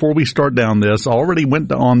before we start down this. I already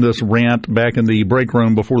went on this rant back in the break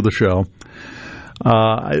room before the show.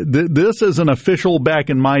 This is an official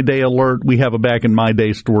Back in My Day alert. We have a Back in My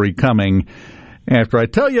Day story coming after I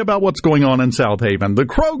tell you about what's going on in South Haven. The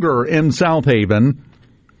Kroger in South Haven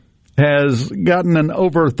has gotten an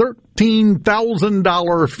over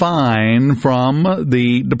 $13,000 fine from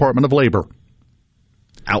the Department of Labor.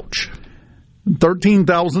 Ouch.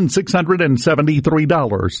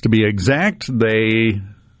 $13,673 to be exact. They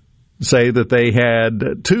say that they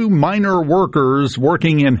had 2 minor workers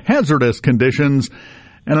working in hazardous conditions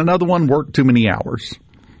and another one worked too many hours.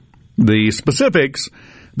 The specifics: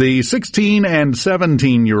 the 16 and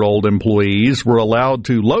 17-year-old employees were allowed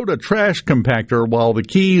to load a trash compactor while the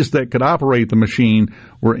keys that could operate the machine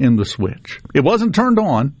were in the switch. It wasn't turned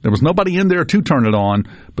on. There was nobody in there to turn it on,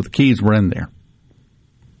 but the keys were in there.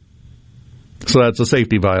 So that's a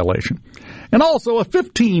safety violation. And also a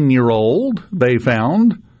 15-year-old, they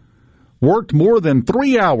found, worked more than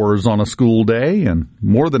 3 hours on a school day and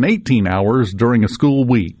more than 18 hours during a school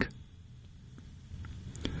week.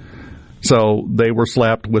 So they were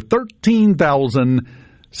slapped with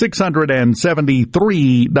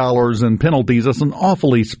 $13,673 in penalties. That's an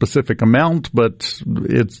awfully specific amount, but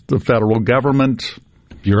it's the federal government.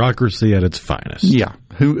 Bureaucracy at its finest. Yeah.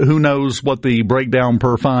 Who knows what the breakdown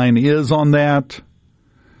per fine is on that?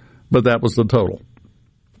 But that was the total.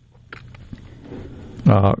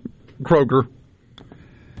 Kroger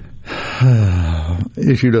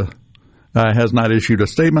has not issued a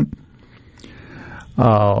statement.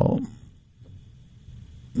 As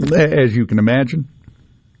you can imagine.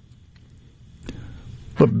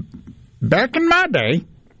 But back in my day,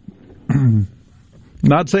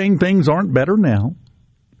 not saying things aren't better now,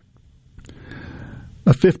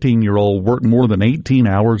 a 15-year-old worked more than 18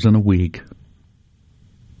 hours in a week.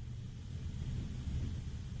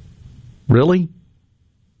 Really?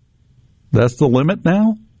 That's the limit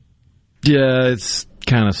now? Yeah, it's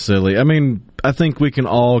kind of silly. I mean, I think we can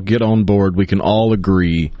all get on board. We can all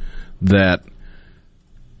agree that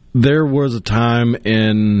there was a time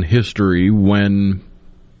in history when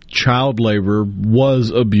child labor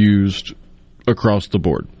was abused across the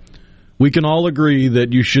board. We can all agree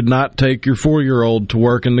that you should not take your 4-year-old to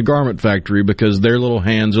work in the garment factory because their little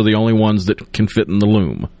hands are the only ones that can fit in the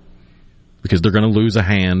loom. Because they're going to lose a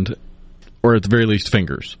hand, or at the very least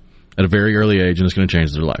fingers, at a very early age, and it's going to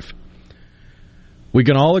change their life. We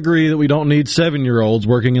can all agree that we don't need 7-year-olds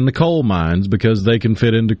working in the coal mines because they can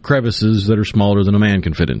fit into crevices that are smaller than a man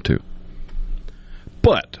can fit into.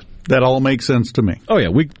 But that all makes sense to me. Oh, yeah,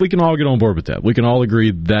 we can all get on board with that. We can all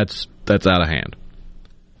agree that's out of hand.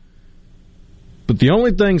 But the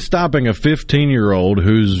only thing stopping a 15-year-old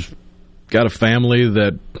who's got a family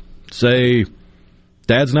that, say,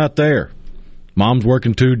 dad's not there, mom's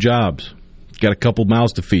working 2 jobs, got a couple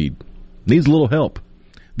mouths to feed, needs a little help.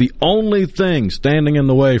 The only thing standing in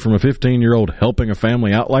the way from a 15-year-old helping a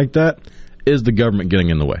family out like that is the government getting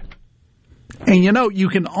in the way. And, you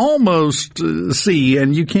can almost see,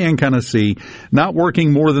 and you can kind of see, not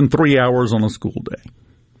working more than 3 hours on a school day.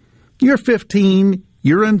 You're 15,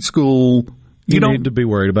 you're in school. You don't need to be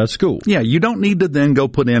worried about school. Yeah, you don't need to then go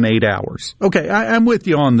put in 8 hours. Okay, I'm with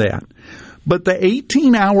you on that. But the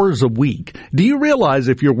 18 hours a week, do you realize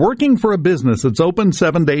if you're working for a business that's open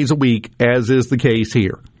 7 days a week, as is the case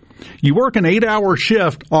here, you work an 8-hour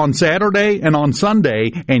shift on Saturday and on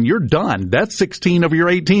Sunday, and you're done. That's 16 of your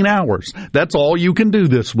 18 hours. That's all you can do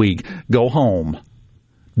this week. Go home.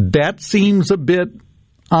 That seems a bit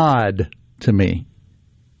odd to me.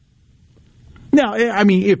 Now, I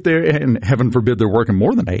mean, if they're, and heaven forbid they're working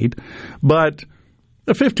more than 8, but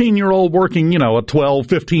a 15-year-old working, a 12,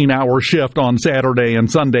 15-hour shift on Saturday and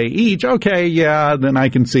Sunday each, okay, yeah, then I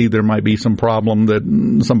can see there might be some problem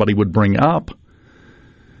that somebody would bring up.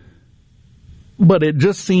 But it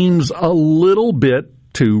just seems a little bit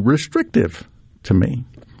too restrictive to me.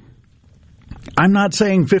 I'm not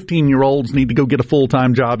saying 15-year-olds need to go get a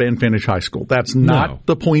full-time job and finish high school. That's not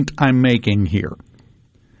the point I'm making here.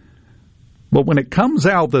 But when it comes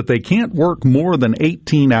out that they can't work more than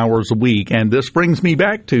 18 hours a week, and this brings me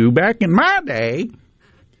back in my day,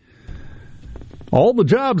 all the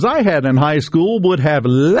jobs I had in high school would have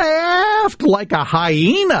laughed like a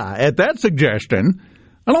hyena at that suggestion.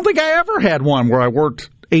 I don't think I ever had one where I worked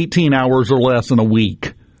 18 hours or less in a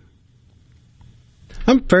week.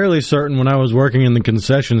 I'm fairly certain when I was working in the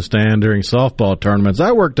concession stand during softball tournaments,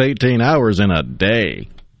 I worked 18 hours in a day.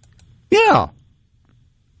 Yeah.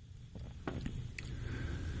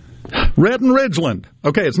 Red and Ridgeland.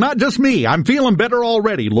 Okay, it's not just me. I'm feeling better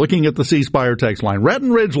already looking at the C Spire text line. Red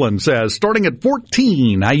and Ridgeland says, starting at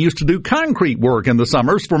 14, I used to do concrete work in the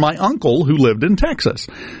summers for my uncle who lived in Texas.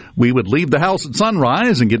 We would leave the house at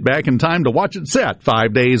sunrise and get back in time to watch it set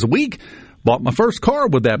 5 days a week. Bought my first car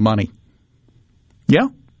with that money. Yeah.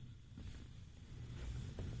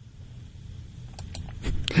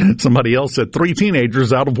 Somebody else said 3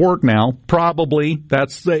 teenagers out of work now. Probably.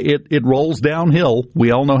 That's it. It rolls downhill.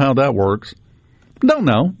 We all know how that works. Don't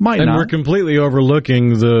know. Might not. And we're completely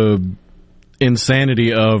overlooking the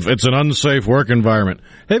insanity of it's an unsafe work environment.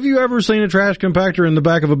 Have you ever seen a trash compactor in the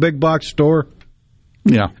back of a big box store?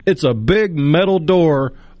 Yeah. It's a big metal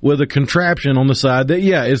door with a contraption on the side that,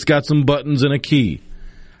 it's got some buttons and a key.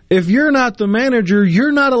 If you're not the manager,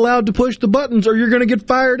 you're not allowed to push the buttons or you're going to get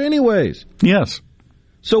fired anyways. Yes.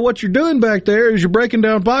 So what you're doing back there is you're breaking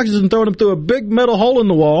down boxes and throwing them through a big metal hole in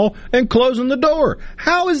the wall and closing the door.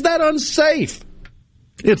 How is that unsafe?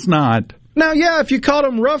 It's not. Now, if you caught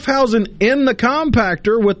them roughhousing in the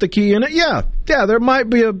compactor with the key in it, there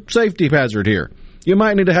might be a safety hazard here. You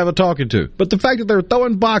might need to have a talking to. But the fact that they're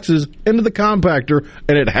throwing boxes into the compactor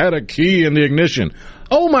and it had a key in the ignition,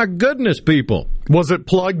 oh my goodness, people. Was it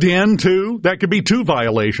plugged in too? That could be 2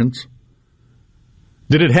 violations.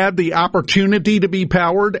 Did it have the opportunity to be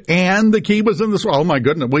powered and the key was in the... Oh, my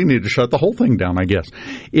goodness, we need to shut the whole thing down, I guess.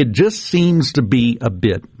 It just seems to be a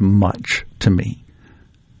bit much to me,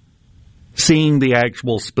 seeing the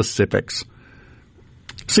actual specifics.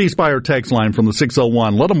 C Spire text line from the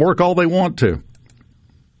 601. Let them work all they want to.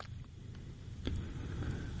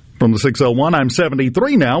 From the 601, I'm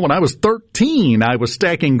 73 now. When I was 13, I was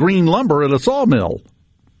stacking green lumber at a sawmill.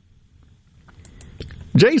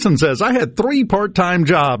 Jason says, I had 3 part-time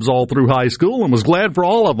jobs all through high school and was glad for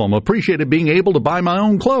all of them. Appreciated being able to buy my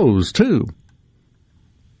own clothes, too.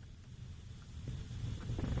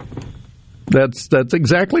 That's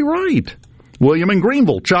exactly right. William in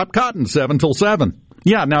Greenville, chop cotton 7 till 7.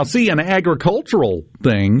 Yeah, now see, an agricultural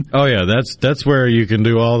thing. Oh, yeah, that's where you can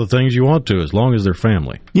do all the things you want to as long as they're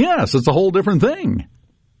family. Yes, it's a whole different thing.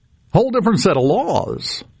 Whole different set of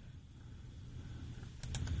laws.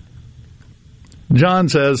 John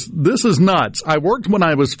says, this is nuts. I worked when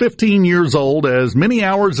I was 15 years old as many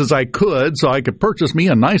hours as I could so I could purchase me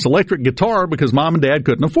a nice electric guitar because mom and dad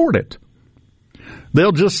couldn't afford it.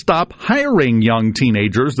 They'll just stop hiring young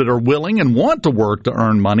teenagers that are willing and want to work to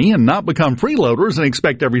earn money and not become freeloaders and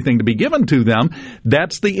expect everything to be given to them.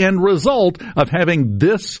 That's the end result of having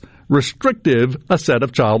this restrictive a set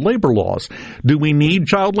of child labor laws. Do we need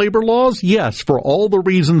child labor laws? Yes, for all the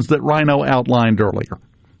reasons that Rhino outlined earlier.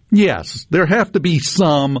 Yes, there have to be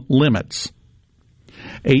some limits.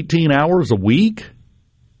 18 hours a week?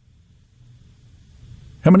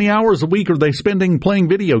 How many hours a week are they spending playing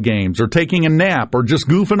video games or taking a nap or just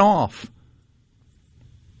goofing off?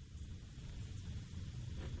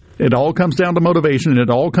 It all comes down to motivation, and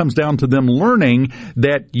it all comes down to them learning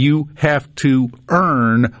that you have to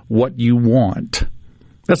earn what you want.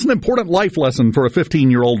 That's an important life lesson for a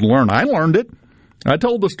 15-year-old to learn. I learned it. I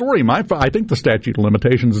told the story. I think the statute of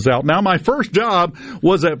limitations is out now. My first job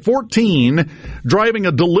was at 14, driving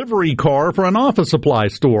a delivery car for an office supply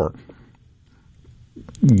store.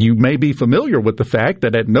 You may be familiar with the fact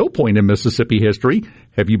that at no point in Mississippi history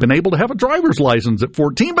have you been able to have a driver's license at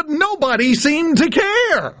 14, but nobody seemed to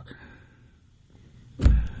care.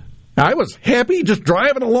 I was happy just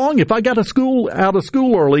driving along. If I got out of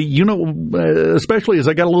school early, especially as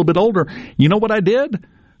I got a little bit older, you know what I did?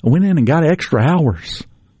 I went in and got extra hours.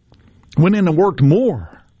 Went in and worked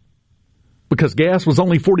more because gas was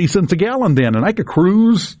only 40 cents a gallon then, and I could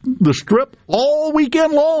cruise the strip all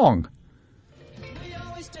weekend long.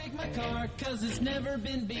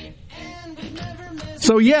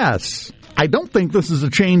 So yes, I don't think this is a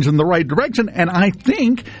change in the right direction, and I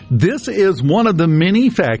think this is one of the many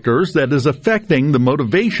factors that is affecting the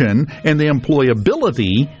motivation and the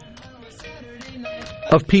employability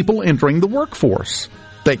of people entering the workforce.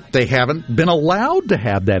 They haven't been allowed to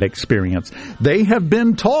have that experience. They have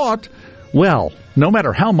been taught, well, no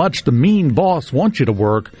matter how much the mean boss wants you to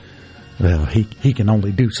work, well, he can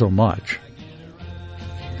only do so much.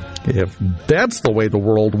 If that's the way the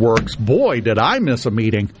world works, boy, did I miss a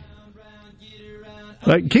meeting.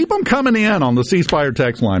 Keep them coming in on the C Spire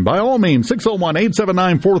text line. By all means,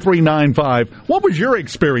 601-879-4395. What was your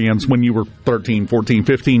experience when you were 13, 14,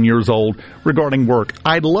 15 years old regarding work?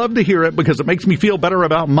 I'd love to hear it because it makes me feel better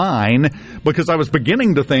about mine, because I was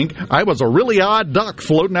beginning to think I was a really odd duck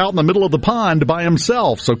floating out in the middle of the pond by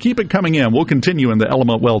himself. So keep it coming in. We'll continue in the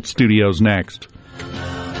Element Wealth studios next.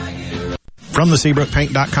 From the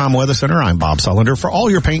SeabrookPaint.com Weather Center, I'm Bob Sullender. For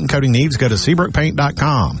all your paint and coating needs, go to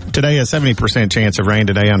SeabrookPaint.com. Today, a 70% chance of rain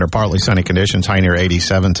today under partly sunny conditions, high near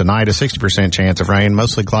 87. Tonight, a 60% chance of rain,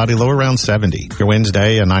 mostly cloudy, low around 70. Your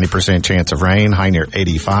Wednesday, a 90% chance of rain, high near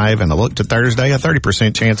 85. And a look to Thursday, a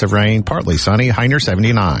 30% chance of rain, partly sunny, high near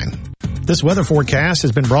 79. This weather forecast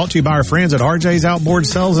has been brought to you by our friends at RJ's Outboard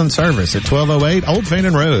Sales and Service at 1208 Old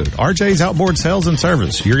Fannin Road. RJ's Outboard Sales and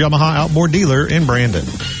Service, your Yamaha outboard dealer in Brandon.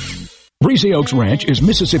 Breezy Oaks Ranch is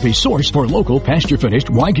Mississippi's source for local pasture-finished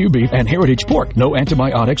Wagyu beef and heritage pork. No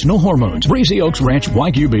antibiotics, no hormones. Breezy Oaks Ranch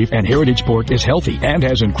Wagyu beef and heritage pork is healthy and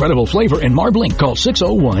has incredible flavor and marbling. Call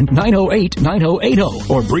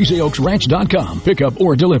 601-908-9080 or breezyoaksranch.com. Pickup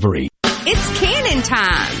or delivery. It's Cannon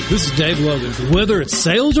time. This is Dave Logan. Whether it's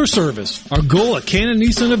sales or service, our goal at Cannon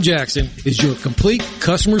Nissan of Jackson is your complete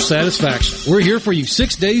customer satisfaction. We're here for you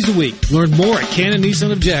 6 days a week. Learn more at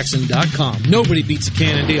CannonNissanofJackson.com. Nobody beats a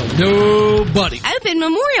Cannon deal. Nobody. Open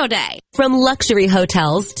Memorial Day. From luxury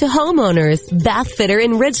hotels to homeowners, Bath Fitter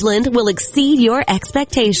in Ridgeland will exceed your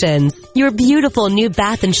expectations. Your beautiful new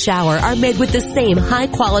bath and shower are made with the same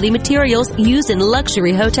high-quality materials used in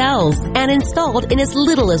luxury hotels and installed in as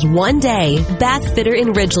little as 1 day. Bath Fitter in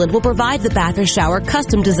Ridgeland will provide the bath or shower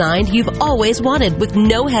custom designed you've always wanted with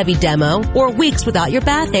no heavy demo or weeks without your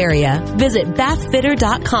bath area. Visit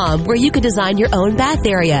bathfitter.com where you can design your own bath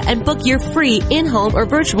area and book your free in-home or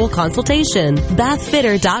virtual consultation.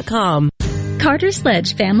 Bathfitter.com. Carter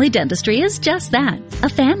Sledge Family Dentistry is just that, a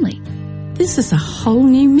family. This is a whole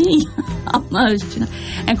new me, almost, And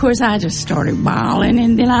of course, I just started bawling,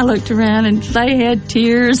 and then I looked around, and they had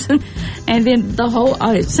tears, and then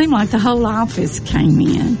it seemed like the whole office came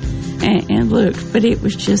in and looked, but it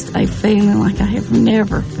was just a feeling like I have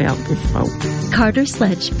never felt before. Carter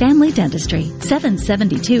Sledge Family Dentistry,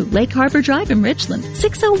 772 Lake Harbor Drive in Richland,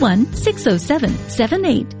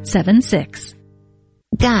 601-607-7876.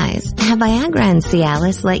 Guys, have Viagra and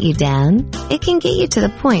Cialis let you down? It can get you to the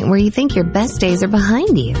point where you think your best days are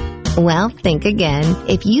behind you. Well, think again.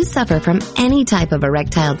 If you suffer from any type of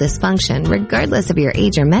erectile dysfunction, regardless of your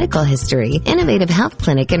age or medical history, Innovative Health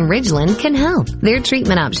Clinic in Ridgeland can help. Their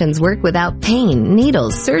treatment options work without pain,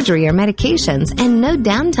 needles, surgery, or medications, and no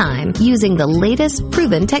downtime, using the latest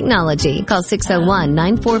proven technology. Call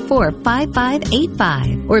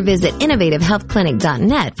 601-944-5585 or visit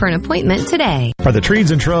innovativehealthclinic.net for an appointment today. Are the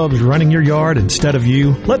trees and shrubs running your yard instead of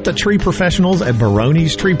you? Let the tree professionals at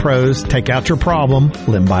Baroni's Tree Pros take out your problem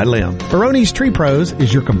limb by limb. Baroni's Tree Pros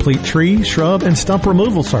is your complete tree, shrub, and stump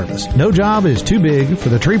removal service. No job is too big for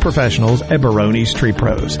the tree professionals at Baroni's Tree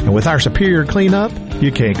Pros. And with our superior cleanup,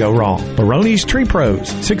 you can't go wrong. Baroni's Tree Pros,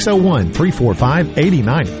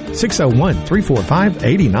 601-345-8090.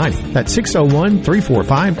 601-345-8090. That's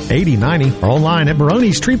 601-345-8090. Or online at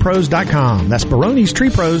baronistreepros.com. That's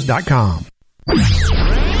baronistreepros.com.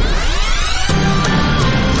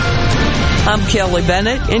 I'm Kelly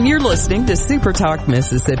Bennett, and you're listening to Super Talk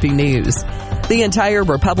Mississippi News. The entire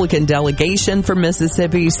Republican delegation from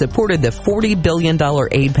Mississippi supported the $40 billion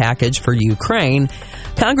aid package for Ukraine.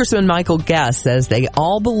 Congressman Michael Guest says they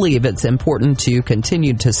all believe it's important to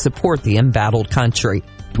continue to support the embattled country.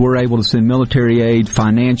 We're able to send military aid,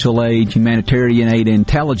 financial aid, humanitarian aid,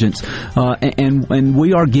 intelligence, and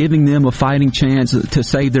we are giving them a fighting chance to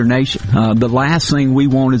save their nation. The last thing we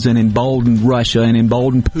want is an emboldened Russia, an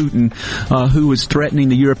emboldened Putin, who is threatening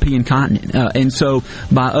the European continent. And so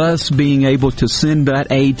by us being able to send that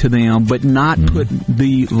aid to them, but not put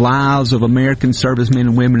the lives of American servicemen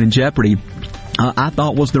and women in jeopardy, I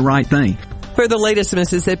thought was the right thing. For the latest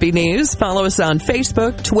Mississippi news, follow us on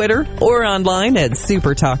Facebook, Twitter, or online at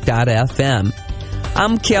supertalk.fm.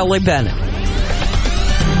 I'm Kelly Bennett.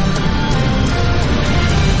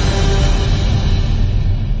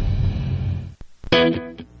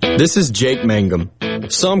 This is Jake Mangum.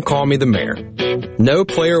 Some call me the mayor. No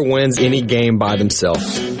player wins any game by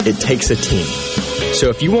themselves. It takes a team. So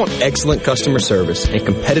if you want excellent customer service and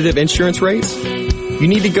competitive insurance rates, you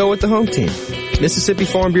need to go with the home team, Mississippi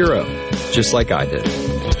Farm Bureau, just like I did.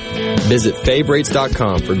 Visit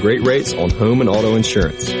favrates.com for great rates on home and auto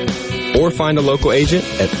insurance. Or find a local agent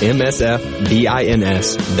at msfbins.com.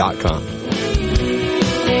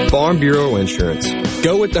 Farm Bureau Insurance.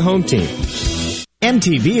 Go with the home team.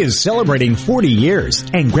 MTV is celebrating 40 years,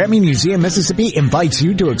 and Grammy Museum Mississippi invites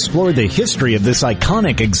you to explore the history of this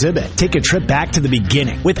iconic exhibit. Take a trip back to the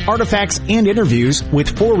beginning with artifacts and interviews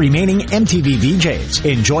with 4 remaining MTV VJs.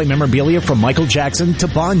 Enjoy memorabilia from Michael Jackson to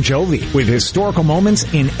Bon Jovi, with historical moments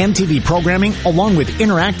in MTV programming along with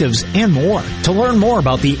interactives and more. To learn more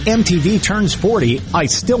about the MTV Turns 40, I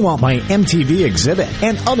Still Want My MTV exhibit,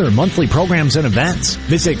 and other monthly programs and events,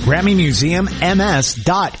 visit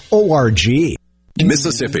GrammyMuseumMS.org.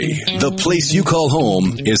 Mississippi, the place you call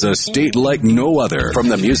home, is a state like no other. From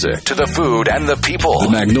the music to the food and the people, the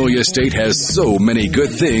Magnolia State has so many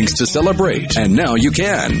good things to celebrate. And now you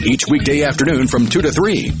can, each weekday afternoon from 2 to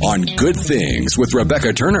 3 on Good Things with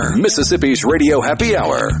Rebecca Turner, Mississippi's Radio Happy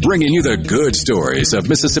Hour, bringing you the good stories of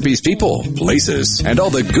Mississippi's people, places, and all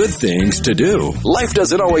the good things to do. Life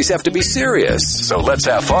doesn't always have to be serious, so let's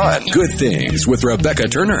have fun. Good Things with Rebecca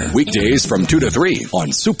Turner, weekdays from 2 to 3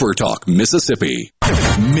 on Super Talk Mississippi.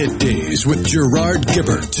 Middays with Gerard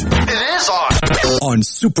Gibert. It is on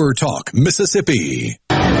Super Talk Mississippi.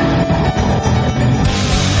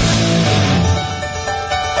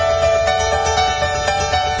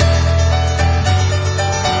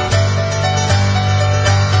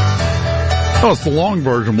 Oh, it's the long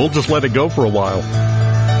version. We'll just let it go for a while.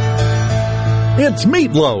 It's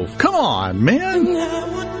Meatloaf. Come on, man.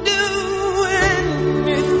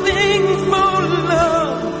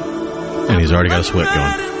 And he's already got a sweat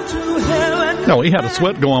going. No, he had a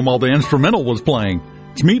sweat going while the instrumental was playing.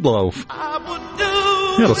 It's Meatloaf.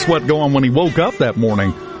 He had a sweat going when he woke up that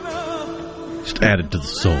morning. Just added to the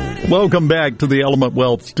soul. Welcome back to the Element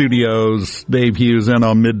Wealth Studios. Dave Hughes in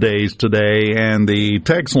on Middays today. And the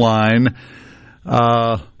text line,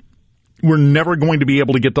 we're never going to be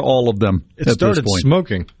able to get to all of them. It started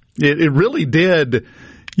smoking. It really did.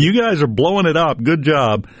 You guys are blowing it up. Good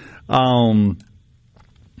job.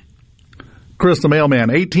 Chris the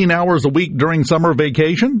Mailman, 18 hours a week during summer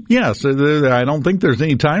vacation? Yes, I don't think there's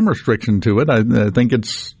any time restriction to it. I think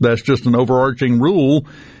that's just an overarching rule.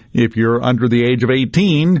 If you're under the age of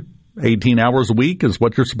 18 hours a week is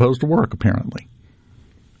what you're supposed to work, apparently.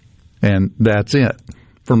 And that's it.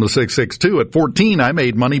 From the 662, at 14, I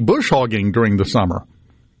made money bush hogging during the summer.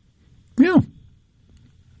 Yeah.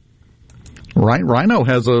 Right. Rhino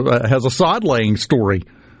has a sod laying story.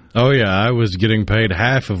 Oh, yeah, I was getting paid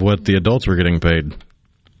half of what the adults were getting paid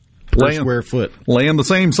per square foot. Laying the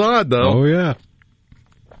same sod, though. Oh, yeah.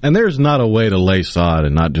 And there's not a way to lay sod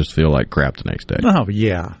and not just feel like crap the next day. Oh,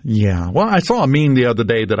 yeah. Well, I saw a meme the other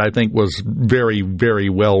day that I think was very, very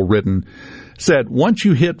well written. Said, once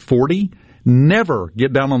you hit 40, never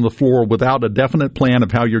get down on the floor without a definite plan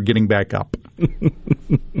of how you're getting back up.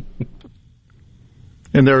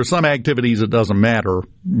 And there are some activities it doesn't matter.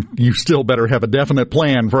 You still better have a definite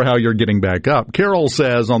plan for how you're getting back up. Carol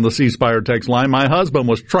says on the C Spire text line, my husband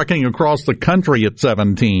was trucking across the country at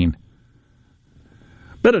 17.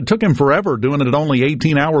 Bet it took him forever doing it at only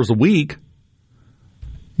 18 hours a week.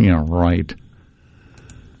 Yeah, right.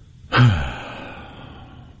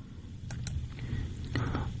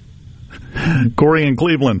 Corey in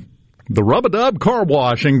Cleveland. The Rub-a-Dub Car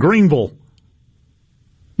Wash in Greenville.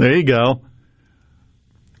 There you go.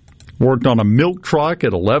 Worked on a milk truck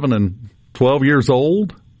at 11 and 12 years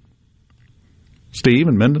old. Steve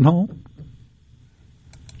in Mendenhall.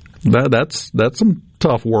 That's some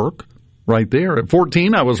tough work right there. At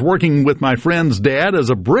 14, I was working with my friend's dad as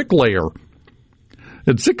a bricklayer.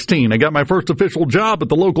 At 16, I got my first official job at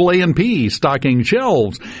the local A&P, stocking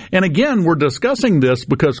shelves. And again, we're discussing this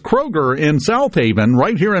because Kroger in South Haven,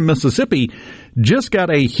 right here in Mississippi, just got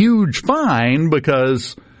a huge fine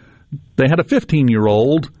because they had a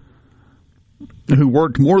 15-year-old who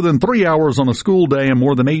worked more than 3 hours on a school day and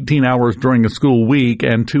more than 18 hours during a school week,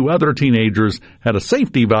 and 2 other teenagers had a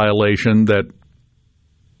safety violation that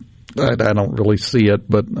I don't really see it,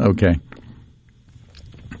 but okay.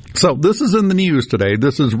 So this is in the news today.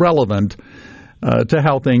 This is relevant to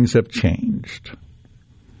how things have changed.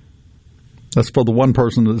 That's for the one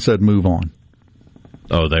person that said move on.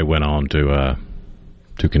 Oh, they went on to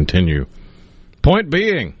continue. Point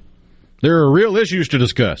being, there are real issues to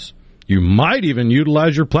discuss. You might even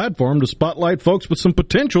utilize your platform to spotlight folks with some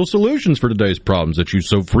potential solutions for today's problems that you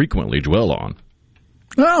so frequently dwell on.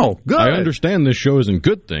 Oh, good. I understand this show isn't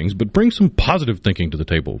good things, but bring some positive thinking to the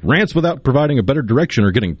table. Rants without providing a better direction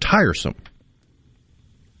are getting tiresome.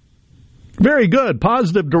 Very good.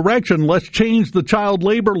 Positive direction. Let's change the child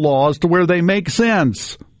labor laws to where they make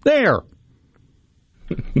sense. There.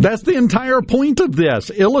 That's the entire point of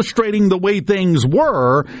this, illustrating the way things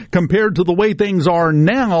were compared to the way things are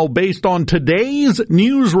now based on today's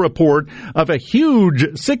news report of a huge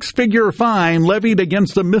 6-figure fine levied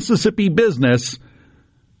against a Mississippi business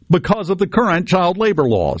because of the current child labor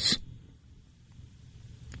laws.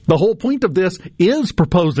 The whole point of this is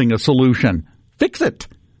proposing a solution. Fix it.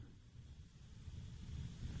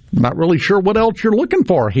 Not really sure what else you're looking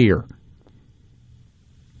for here.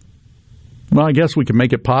 Well, I guess we can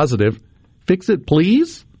make it positive. Fix it,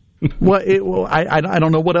 please? I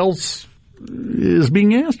don't know what else is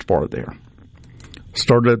being asked for there.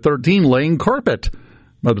 Started at 13 laying carpet.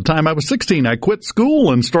 By the time I was 16, I quit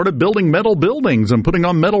school and started building metal buildings and putting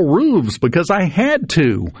on metal roofs because I had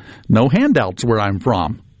to. No handouts where I'm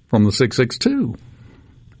from the 662.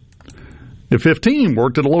 At 15,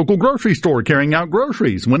 worked at a local grocery store carrying out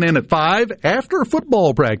groceries. Went in at 5 after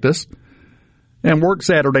football practice and worked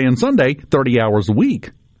Saturday and Sunday 30 hours a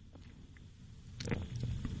week.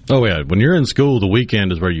 Oh, yeah. When you're in school, the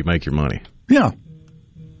weekend is where you make your money. Yeah.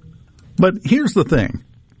 But here's the thing.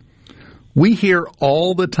 We hear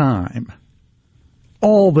all the time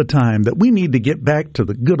that we need to get back to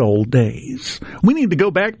the good old days. We need to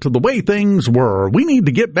go back to the way things were. We need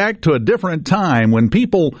to get back to a different time when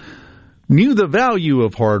people knew the value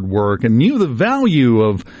of hard work and knew the value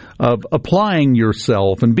of applying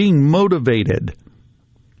yourself and being motivated.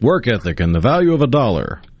 Work ethic and the value of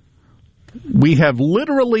 $1. We have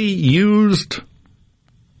literally used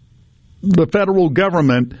the federal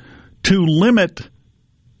government to limit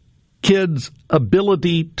kids'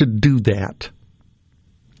 ability to do that.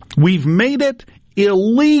 We've made it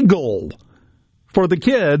illegal for the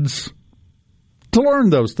kids to learn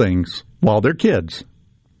those things while they're kids.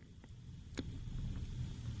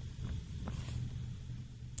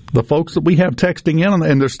 The folks that we have texting in,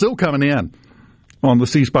 and they're still coming in on the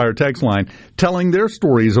C Spire text line, telling their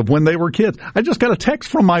stories of when they were kids. I just got a text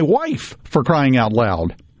from my wife, for crying out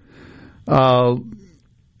loud.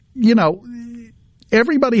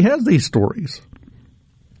 Everybody has these stories.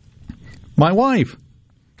 My wife,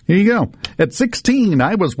 here you go. At 16,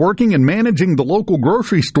 I was working and managing the local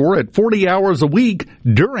grocery store at 40 hours a week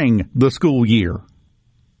during the school year.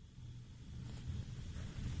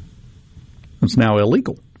 It's now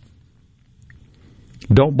illegal.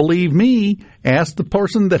 Don't believe me? Ask the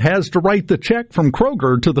person that has to write the check from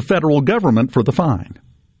Kroger to the federal government for the fine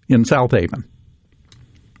in South Haven.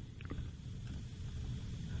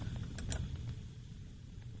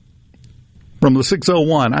 From the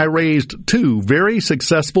 601, I raised 2 very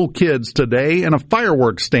successful kids today in a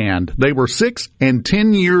fireworks stand. They were 6 and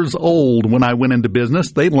 10 years old when I went into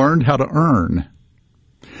business. They learned how to earn.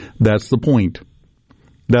 That's the point.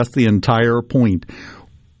 That's the entire point.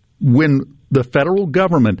 When the federal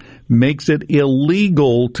government makes it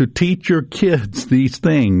illegal to teach your kids these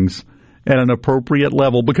things at an appropriate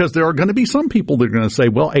level, because there are going to be some people that are going to say,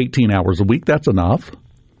 well, 18 hours a week, that's enough.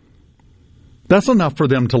 That's enough for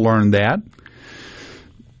them to learn that.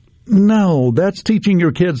 No, that's teaching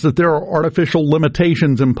your kids that there are artificial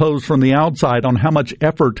limitations imposed from the outside on how much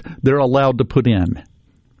effort they're allowed to put in.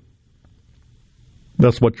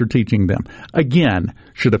 That's what you're teaching them. Again,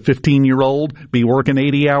 should a 15-year-old be working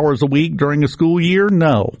 80 hours a week during a school year?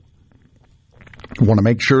 No. I want to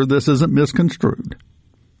make sure this isn't misconstrued.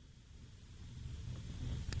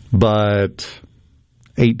 But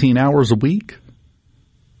 18 hours a week?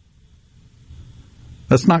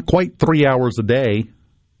 That's not quite 3 hours a day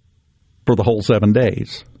for the whole 7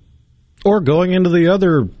 days. Or going into the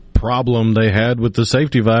other problem they had with the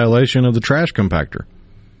safety violation of the trash compactor.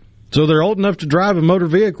 So they're old enough to drive a motor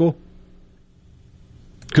vehicle.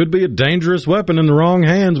 Could be a dangerous weapon in the wrong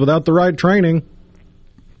hands without the right training.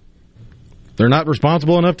 They're not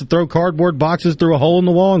responsible enough to throw cardboard boxes through a hole in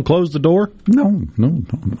the wall and close the door? No.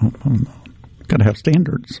 Got to have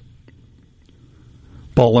standards.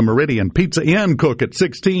 Paul and Meridian, Pizza Inn cook at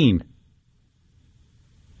 16.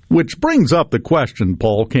 Which brings up the question,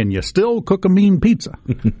 Paul, can you still cook a mean pizza?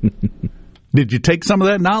 Did you take some of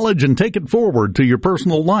that knowledge and take it forward to your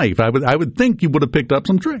personal life? I would think you would have picked up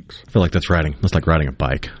some tricks. I feel like that's like riding a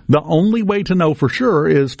bike. The only way to know for sure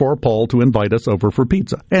is for Paul to invite us over for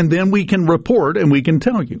pizza. And then we can report and we can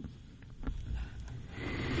tell you.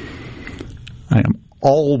 I am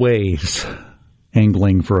always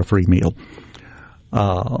angling for a free meal.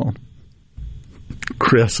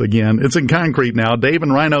 Chris, again, it's in concrete now. Dave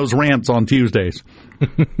and Rhino's rants on Tuesdays.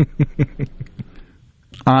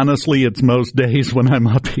 Honestly, it's most days when I'm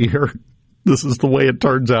up here. This is the way it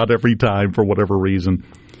turns out every time for whatever reason.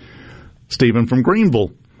 Stephen from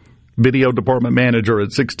Greenville, video department manager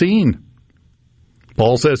at 16.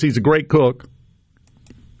 Paul says he's a great cook.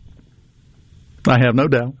 I have no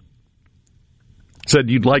doubt. Said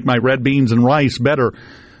you'd like my red beans and rice better.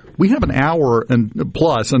 We have an hour and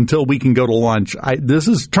plus until we can go to lunch. This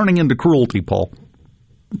is turning into cruelty, Paul.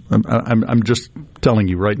 I'm just telling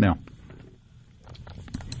you right now.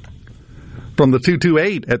 From the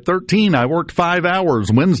 228 at 13, I worked 5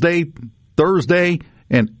 hours Wednesday, Thursday,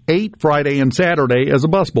 and 8 Friday and Saturday as a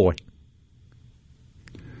busboy.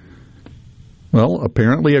 Well,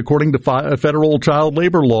 apparently, according to federal child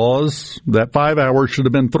labor laws, that 5 hours should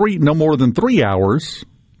have been no more than 3 hours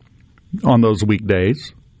on those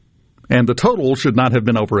weekdays, and the total should not have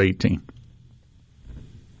been over 18.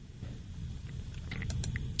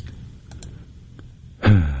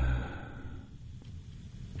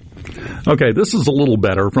 Okay, this is a little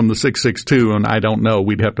better from the 662, and I don't know.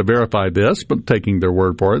 We'd have to verify this, but taking their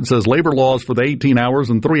word for it. It says labor laws for the 18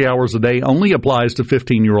 hours and 3 hours a day only applies to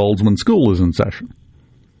 15-year-olds when school is in session.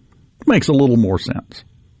 Makes a little more sense.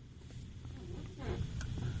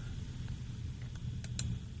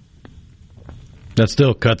 That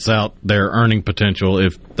still cuts out their earning potential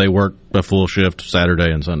if they work a full shift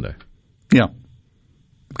Saturday and Sunday. Yeah,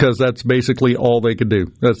 because that's basically all they could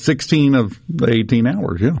do. That's 16 of the 18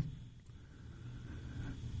 hours, yeah.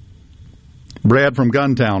 Brad from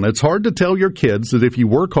Guntown, it's hard to tell your kids that if you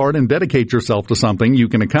work hard and dedicate yourself to something, you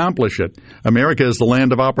can accomplish it. America is the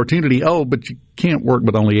land of opportunity. Oh, but you can't work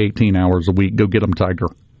but only 18 hours a week. Go get them, Tiger.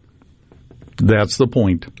 That's the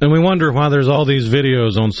point. And we wonder why there's all these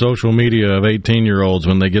videos on social media of 18-year-olds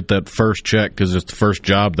when they get that first check because it's the first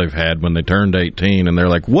job they've had when they turned 18, and they're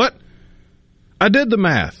like, what? I did the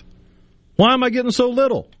math. Why am I getting so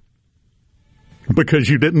little? Because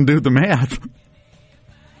you didn't do the math.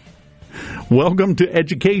 Welcome to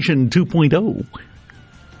Education 2.0.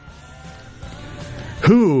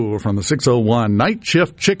 Who from the 601, night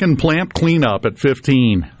shift chicken plant cleanup at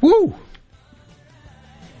 15. Woo!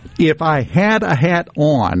 If I had a hat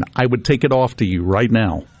on, I would take it off to you right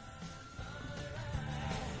now.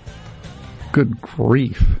 Good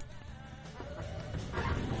grief.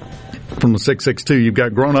 From the 662, you've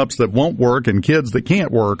got grown-ups that won't work and kids that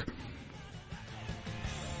can't work.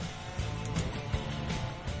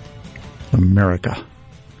 America.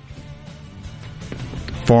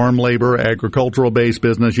 Farm labor, agricultural-based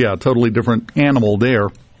business, yeah, totally different animal there.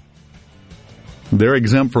 They're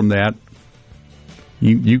exempt from that.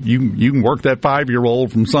 You can work that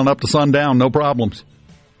 5-year-old from sun up to sundown, no problems.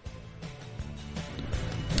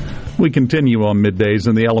 We continue on Middays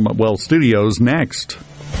in the Element Wealth Studios next.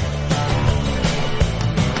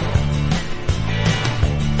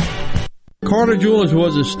 Carter Jewelers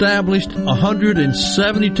was established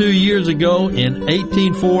 172 years ago in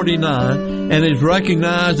 1849 and is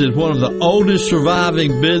recognized as one of the oldest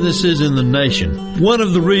surviving businesses in the nation. One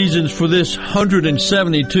of the reasons for this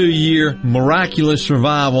 172-year miraculous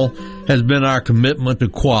survival has been our commitment to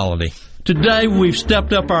quality. Today, we've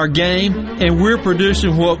stepped up our game, and we're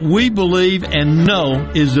producing what we believe and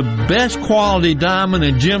know is the best quality diamond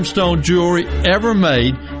and gemstone jewelry ever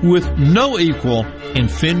made, with no equal in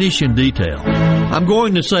finish and detail. I'm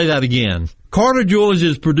going to say that again. Carter Jewelers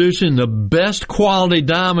is producing the best quality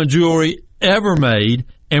diamond jewelry ever made,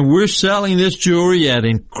 and we're selling this jewelry at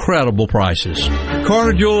incredible prices.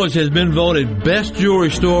 Carter Jewelers has been voted best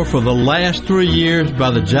jewelry store for the last 3 years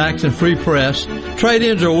by the Jackson Free Press.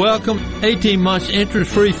 Trade-ins are welcome, 18 months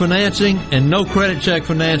interest-free financing, and no credit check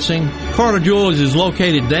financing. Carter Jewelers is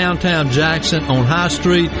located downtown Jackson on High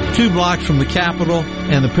Street, 2 blocks from the Capitol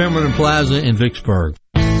and the Pemberton Plaza in Vicksburg.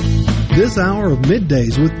 This hour of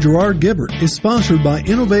Middays with Gerard Gibert is sponsored by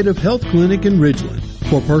Innovative Health Clinic in Ridgeland.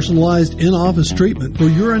 For personalized in-office treatment for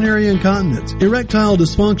urinary incontinence, erectile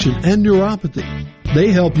dysfunction, and neuropathy,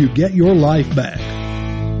 they help you get your life back.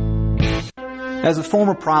 As a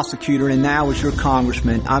former prosecutor and now as your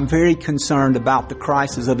congressman, I'm very concerned about the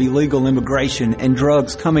crisis of illegal immigration and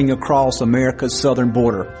drugs coming across America's southern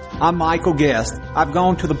border. I'm Michael Guest. I've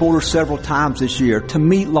gone to the border several times this year to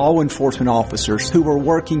meet law enforcement officers who are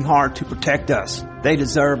working hard to protect us. They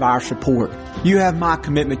deserve our support. You have my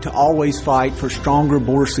commitment to always fight for stronger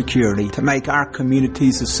border security to make our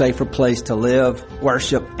communities a safer place to live,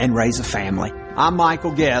 worship, and raise a family. I'm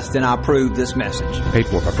Michael Guest, and I approve this message. Paid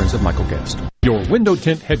for by Friends of Michael Guest. Your window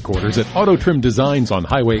tint headquarters at Auto Trim Designs on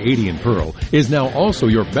Highway 80 in Pearl is now also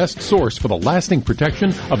your best source for the lasting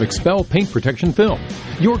protection of Expel paint protection film.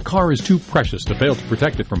 Your car is too precious to fail to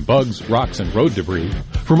protect it from bugs, rocks, and road debris.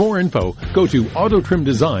 For more info, go to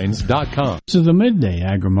autotrimdesigns.com. This is the Midday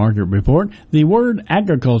Agri-Market Report. The word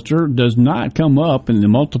agriculture does not come up in the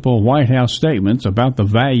multiple White House statements about the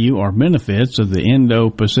value or benefits of the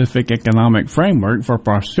Indo-Pacific Economic Framework for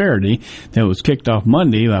Prosperity that was kicked off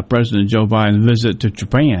Monday by President Joe Biden's visit to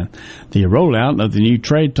Japan. The rollout of the new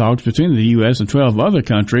trade talks between the U.S. and 12 other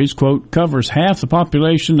countries, quote, covers half the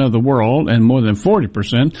population of the world and more than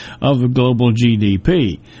 40% of the global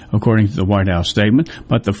GDP, according to the White House statement.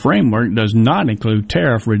 But the framework does not include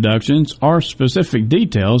tariff reductions or specific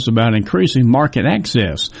details about increasing market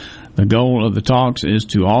access. The goal of the talks is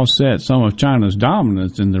to offset some of China's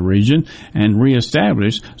dominance in the region and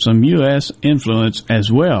reestablish some U.S. influence as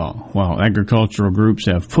well. While agricultural groups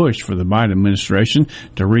have pushed for the Biden administration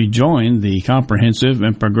to rejoin the Comprehensive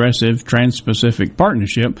and Progressive Trans-Pacific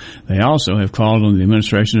Partnership, they also have called on the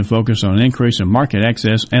administration to focus on increasing market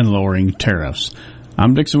access and lowering tariffs.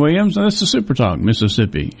 I'm Dixon Williams, and this is Super Talk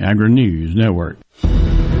Mississippi Agri-News Network.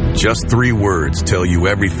 Just 3 words tell you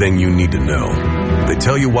everything you need to know. They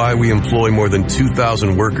tell you why we employ more than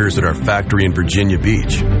 2,000 workers at our factory in Virginia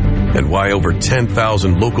Beach, and why over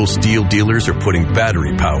 10,000 local steel dealers are putting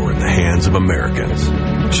battery power in the hands of Americans.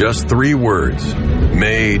 Just 3 words.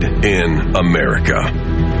 Made in America.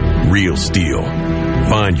 Real steel.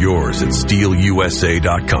 Find yours at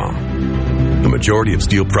steelusa.com. The majority of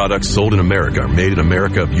steel products sold in America are made in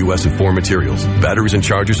America of U.S. and foreign materials. Batteries and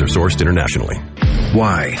chargers are sourced internationally.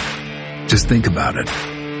 Why? Just think about it.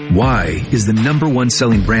 Why is the #1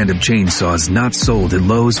 selling brand of chainsaws not sold at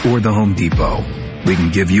Lowe's or the Home Depot? We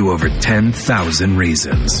can give you over 10,000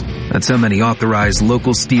 reasons. That's how many authorized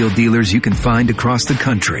local steel dealers you can find across the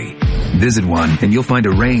country. Visit one and you'll find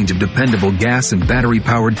a range of dependable gas and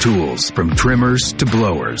battery-powered tools, from trimmers to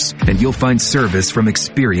blowers. And you'll find service from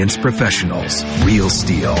experienced professionals. Real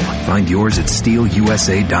steel. Find yours at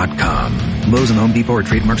steelusa.com. Lowe's and Home Depot are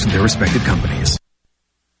trademarks of their respective companies.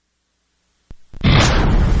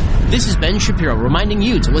 This is Ben Shapiro reminding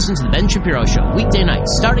you to listen to The Ben Shapiro Show weekday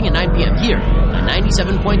nights starting at 9 p.m. here on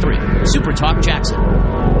 97.3 Super Talk Jackson.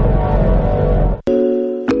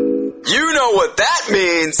 You know what that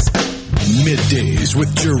means. Middays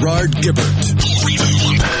with Gerard Gibert.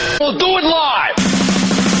 We'll do it live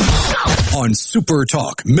on Super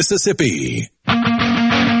Talk Mississippi.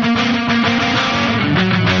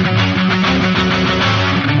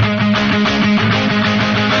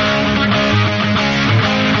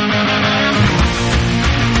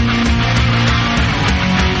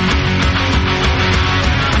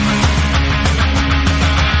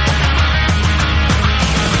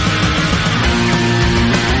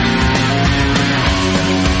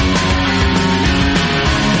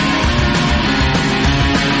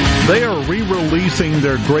 They are re-releasing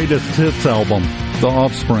their greatest hits album, The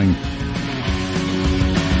Offspring.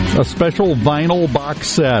 A special vinyl box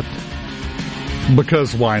set.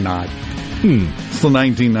 Because why not? It's the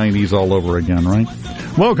 1990s all over again, right?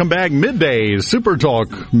 Welcome back, Middays, Super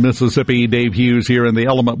Talk, Mississippi. Dave Hughes here in the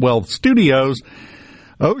Element Wealth Studios.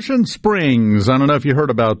 Ocean Springs, I don't know if you heard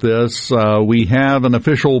about this. We have an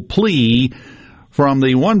official plea from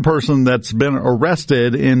the one person that's been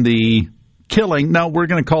arrested in the killing. Now, we're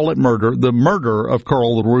going to call it murder. The murder of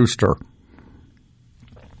Carl the Rooster.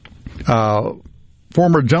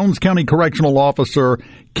 Former Jones County Correctional Officer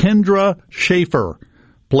Kendra Schaefer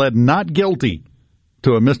pled not guilty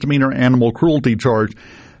to a misdemeanor animal cruelty charge.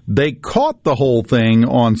 They caught the whole thing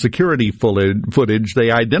on security footage.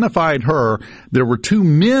 They identified her. There were two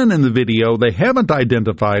men in the video. They haven't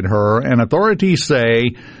identified her, and authorities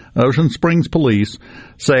say, Ocean Springs police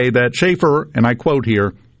say that Schaefer, and I quote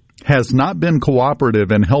here, has not been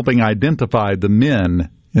cooperative in helping identify the men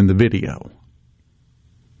in the video.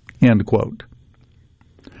 End quote.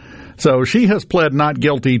 So she has pled not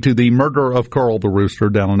guilty to the murder of Carl the Rooster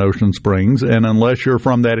down in Ocean Springs, and unless you're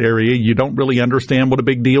from that area, you don't really understand what a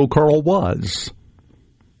big deal Carl was.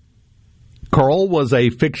 Carl was a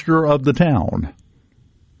fixture of the town.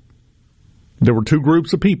 There were two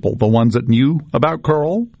groups of people, the ones that knew about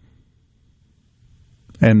Carl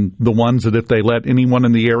and the ones that if they let anyone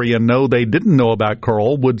in the area know they didn't know about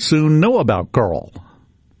Carl would soon know about Carl.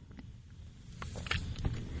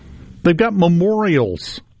 They've got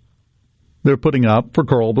memorials they're putting up for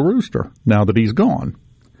Carl the Rooster now that he's gone.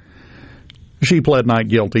 She pled not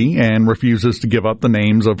guilty and refuses to give up the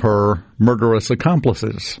names of her murderous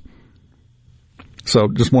accomplices. So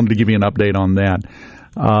just wanted to give you an update on that.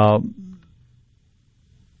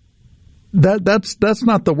 That's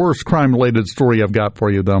not the worst crime-related story I've got for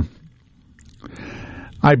you, though.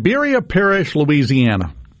 Iberia Parish,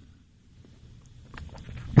 Louisiana.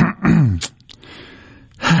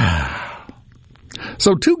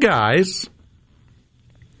 So two guys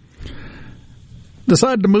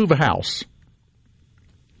decided to move a house.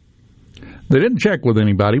 They didn't check with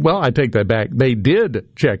anybody. Well, I take that back. They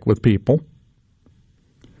did check with people.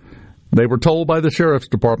 They were told by the sheriff's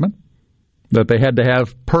department that they had to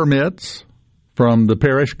have permits from the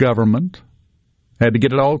parish government, had to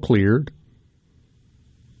get it all cleared.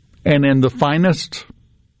 And in the finest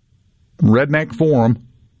redneck form,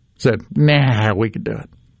 said, nah, we could do it.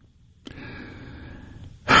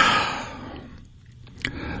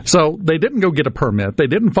 So they didn't go get a permit. They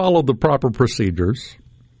didn't follow the proper procedures.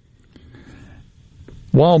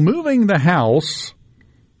 While moving the house,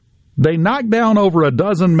 they knocked down over a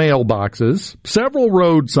dozen mailboxes, several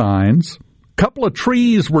road signs, a couple of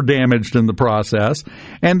trees were damaged in the process,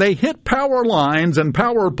 and they hit power lines and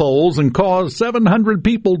power poles and caused 700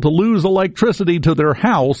 people to lose electricity to their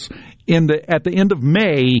house at the end of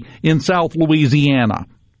May in South Louisiana.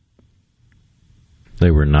 They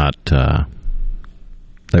were not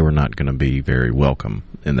going to be very welcome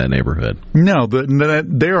in that neighborhood. No,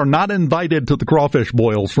 they are not invited to the crawfish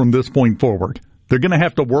boils from this point forward. They're going to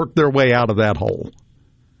have to work their way out of that hole.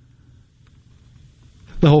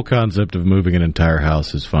 The whole concept of moving an entire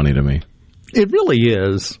house is funny to me. It really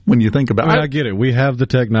is when you think about it. I get it. We have the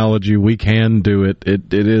technology. We can do it.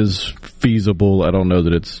 It is feasible. I don't know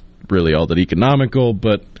that it's really all that economical,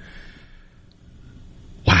 but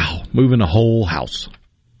wow, moving a whole house.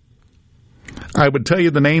 I would tell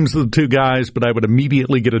you the names of the two guys, but I would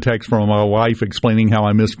immediately get a text from my wife explaining how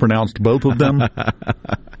I mispronounced both of them.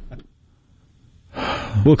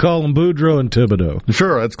 We'll call them Boudreaux and Thibodeau.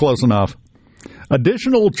 Sure, that's close enough.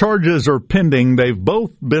 Additional charges are pending. They've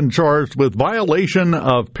both been charged with violation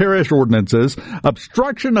of parish ordinances,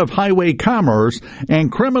 obstruction of highway commerce, and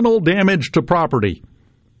criminal damage to property.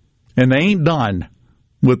 And they ain't done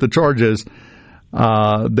with the charges.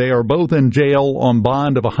 They are both in jail on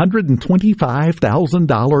bond of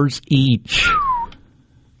 $125,000 each.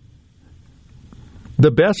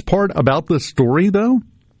 The best part about this story, though,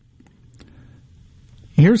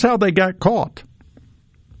 here's how they got caught.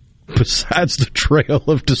 Besides the trail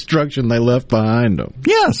of destruction they left behind them.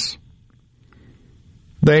 Yes.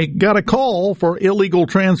 They got a call for illegal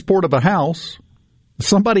transport of a house.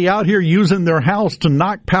 Somebody out here using their house to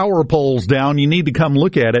knock power poles down. You need to come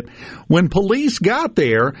look at it. When police got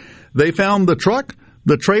there, they found the truck,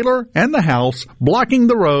 the trailer, and the house blocking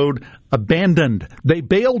the road, abandoned. They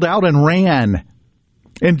bailed out and ran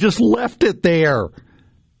and just left it there.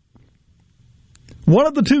 One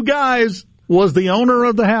of the two guys was the owner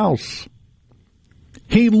of the house.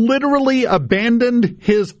 He literally abandoned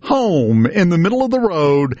his home in the middle of the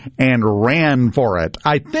road and ran for it.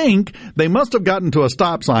 I think they must have gotten to a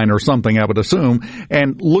stop sign or something, I would assume,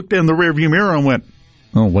 and looked in the rearview mirror and went,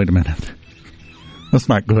 oh, wait a minute. That's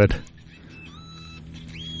not good.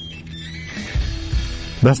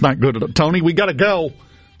 That's not good. Tony, we got to go.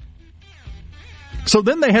 So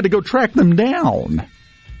then they had to go track them down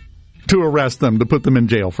to arrest them, to put them in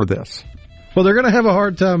jail for this. Well, they're going to have a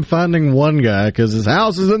hard time finding one guy because his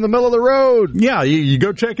house is in the middle of the road. Yeah, you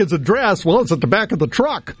go check his address. Well, it's at the back of the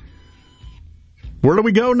truck. Where do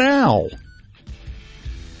we go now?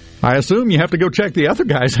 I assume you have to go check the other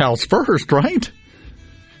guy's house first, right?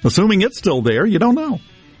 Assuming it's still there, you don't know.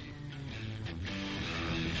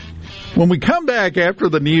 When we come back after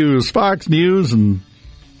the news, Fox News and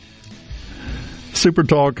Super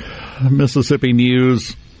Talk Mississippi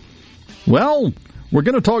News, well, we're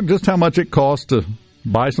going to talk just how much it costs to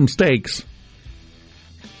buy some steaks.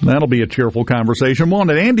 That'll be a cheerful conversation. One,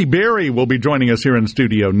 and Andy Berry will be joining us here in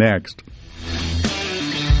studio next.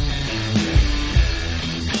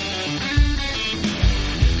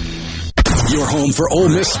 Your home for Ole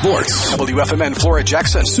Miss sports. WFMN Flora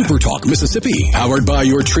Jackson. Super Talk Mississippi. Powered by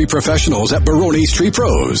your tree professionals at Barone's Tree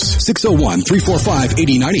Pros.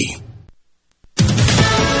 601-345-8090.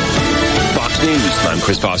 Fox News. I'm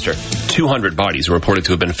Chris Foster. 200 bodies are reported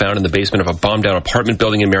to have been found in the basement of a bombed-down apartment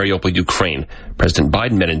building in Mariupol, Ukraine. President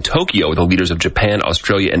Biden met in Tokyo with the leaders of Japan,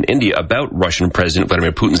 Australia, and India about Russian President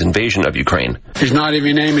Vladimir Putin's invasion of Ukraine. He's not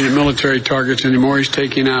even aiming at military targets anymore. He's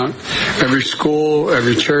taking out every school,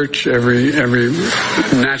 every church, every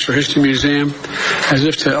natural history museum, as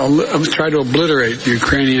if to try to obliterate the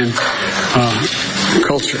Ukrainian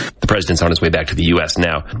culture. The president's on his way back to the U.S.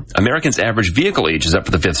 now. Americans' average vehicle age is up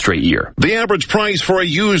for the 5th straight year. The average price for a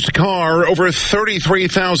used car over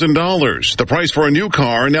 $33,000. The price for a new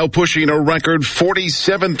car now pushing a record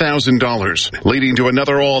 $47,000, leading to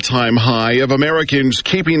another all-time high of Americans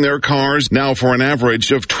keeping their cars now for an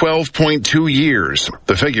average of 12.2 years.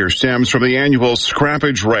 The figure stems from the annual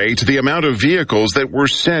scrappage rate, the amount of vehicles that were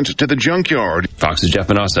sent to the junkyard. Fox's Jeff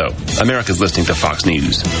Manasso. America's listening to Fox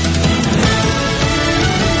News.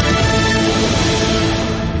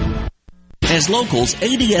 As locals,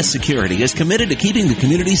 ADS Security is committed to keeping the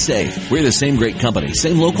community safe. We're the same great company,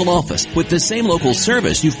 same local office, with the same local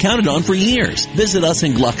service you've counted on for years. Visit us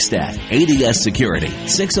in Gluckstadt. ADS Security,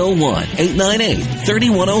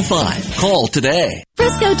 601-898-3105. Call today.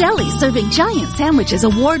 Frisco Deli, serving giant sandwiches,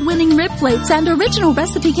 award-winning rib plates, and original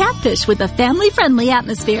recipe catfish with a family-friendly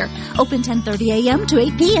atmosphere. Open 10:30 a.m. to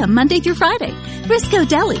 8 p.m. Monday through Friday. Frisco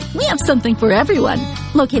Deli, we have something for everyone.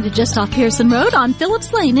 Located just off Pearson Road on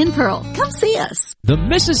Phillips Lane in Pearl. Come see us. The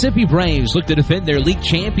Mississippi Braves look to defend their league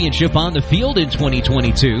championship on the field in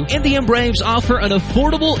 2022, and the Braves offer an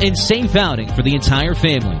affordable and safe outing for the entire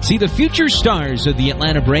family. See the future stars of the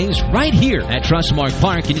Atlanta Braves right here at Trustmark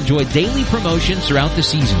Park and enjoy daily promotions throughout the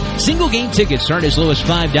season. Single game tickets start as low as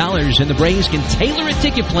 $5, and the Braves can tailor a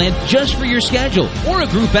ticket plan just for your schedule or a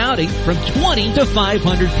group outing from 20 to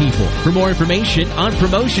 500 people. For more information on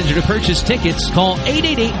promotions or to purchase tickets, call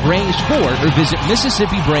 888-BRAVES-4 or visit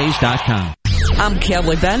MississippiBraves.com. I'm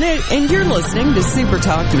Kelly Bennett, and you're listening to Super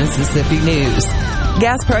Talk Mississippi News.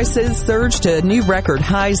 Gas prices surged to new record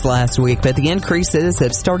highs last week, but the increases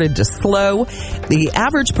have started to slow. The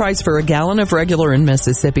average price for a gallon of regular in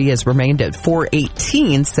Mississippi has remained at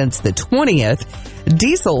 $4.18 since the 20th.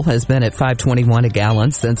 Diesel has been at $5.21 a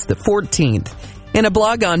gallon since the 14th. In a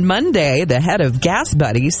blog on Monday, the head of Gas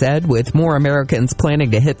Buddy said with more Americans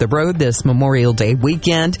planning to hit the road this Memorial Day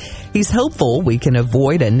weekend, he's hopeful we can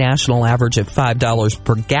avoid a national average of $5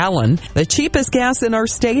 per gallon. The cheapest gas in our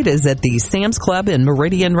state is at the Sam's Club in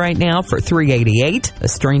Meridian right now for $3.88. A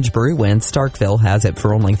Strange Brew in Starkville has it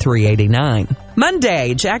for only $3.89.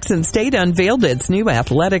 Monday, Jackson State unveiled its new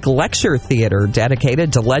athletic lecture theater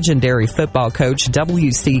dedicated to legendary football coach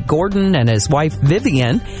W.C. Gordon and his wife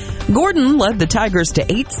Vivian. Gordon led the Tigers to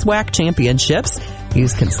 8 SWAC championships.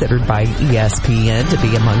 He's considered by ESPN to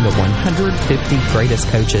be among the 150 greatest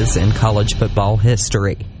coaches in college football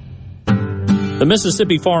history. The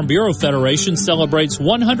Mississippi Farm Bureau Federation celebrates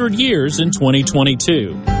 100 years in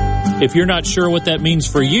 2022. If you're not sure what that means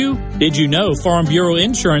for you, did you know Farm Bureau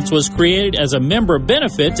Insurance was created as a member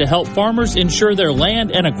benefit to help farmers insure their land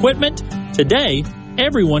and equipment? Today,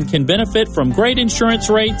 everyone can benefit from great insurance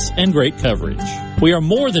rates and great coverage. We are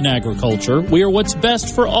more than agriculture. We are what's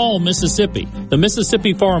best for all Mississippi. The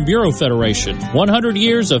Mississippi Farm Bureau Federation. 100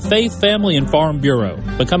 years of faith, family, and Farm Bureau.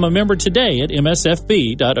 Become a member today at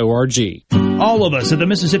msfb.org. All of us at the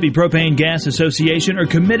Mississippi Propane Gas Association are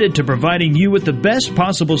committed to providing you with the best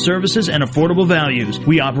possible services and affordable values.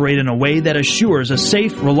 We operate in a way that assures a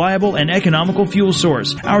safe, reliable, and economical fuel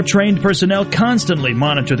source. Our trained personnel constantly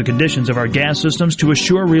monitor the conditions of our gas systems to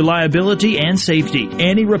assure reliability and safety.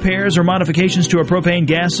 Any repairs or modifications to a propane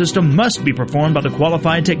gas system must be performed by the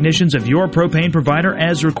qualified technicians of your propane provider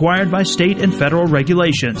as required by state and federal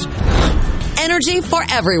regulations. Energy for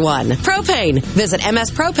everyone. Propane. Visit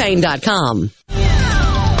mspropane.com.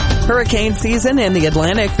 Hurricane season in the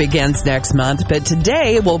Atlantic begins next month, but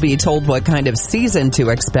today we'll be told what kind of season to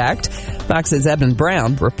expect. Fox's Evan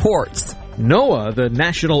Brown reports. NOAA, the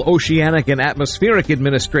National Oceanic and Atmospheric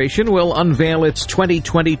Administration, will unveil its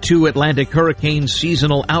 2022 Atlantic hurricane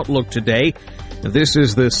seasonal outlook today. This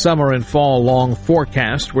is the summer and fall long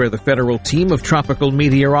forecast where the federal team of tropical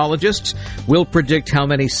meteorologists will predict how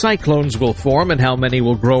many cyclones will form and how many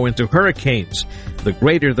will grow into hurricanes. The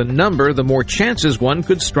greater the number, the more chances one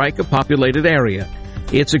could strike a populated area.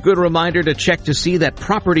 It's a good reminder to check to see that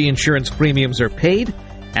property insurance premiums are paid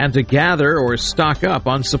and to gather or stock up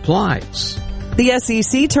on supplies. The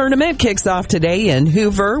SEC tournament kicks off today in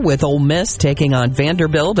Hoover with Ole Miss taking on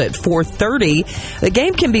Vanderbilt at 4:30. The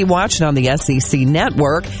game can be watched on the SEC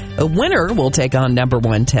network. A winner will take on number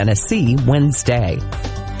 1 Tennessee Wednesday.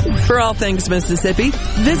 For all things Mississippi,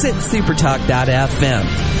 visit supertalk.fm.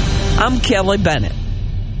 I'm Kelly Bennett.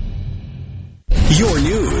 Your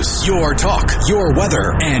news, your talk, your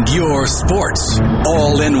weather, and your sports.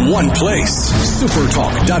 All in one place.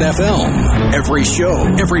 Supertalk.fm. Every show,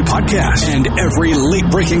 every podcast, and every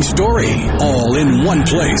late-breaking story. All in one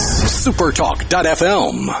place.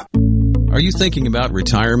 Supertalk.fm. Are you thinking about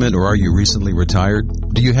retirement, or are you recently retired?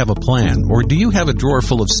 Do you have a plan, or do you have a drawer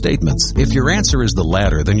full of statements? If your answer is the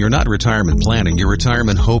latter, then you're not retirement planning, you're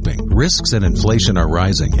retirement hoping. Risks and inflation are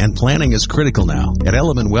rising, and planning is critical now. At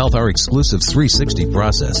Element Wealth, our exclusive 360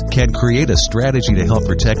 process can create a strategy to help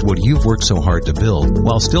protect what you've worked so hard to build,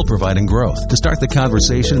 while still providing growth. To start the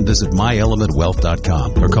conversation, visit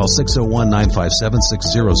myelementwealth.com or call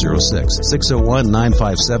 601-957-6006.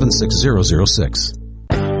 601-957-6006.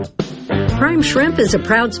 Prime Shrimp is a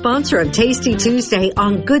proud sponsor of Tasty Tuesday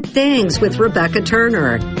on Good Things with Rebecca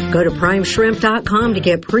Turner. Go to primeshrimp.com to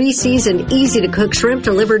get pre-seasoned, easy-to-cook shrimp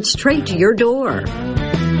delivered straight to your door. To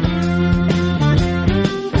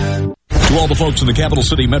all the folks in the Capital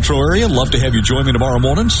City metro area, love to have you join me tomorrow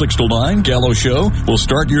morning, 6 till 9, Gallo Show. We'll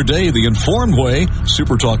start your day the informed way.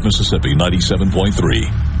 Super Talk Mississippi 97.3.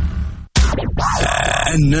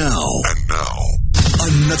 And now,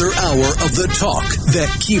 another hour of the talk that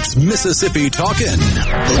keeps Mississippi talking.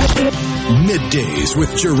 Middays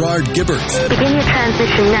with Gerard Gibert. Begin your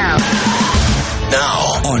transition now.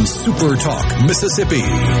 Now on Super Talk Mississippi.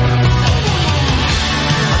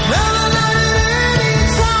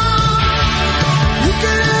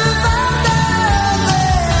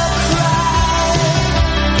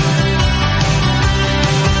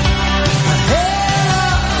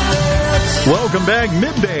 Welcome back,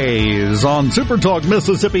 Middays on Super Talk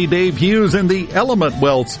Mississippi. Dave Hughes in the Element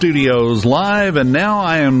Wealth Studios live, and now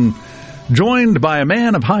I am joined by a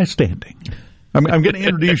man of high standing. I'm going to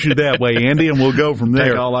introduce you that way, Andy, and we'll go from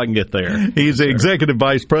there. Take all I can get there. He's the Executive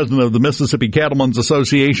Vice President of the Mississippi Cattlemen's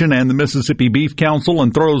Association and the Mississippi Beef Council,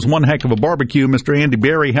 and throws one heck of a barbecue. Mr. Andy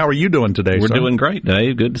Berry, how are you doing today, We're sir? doing great,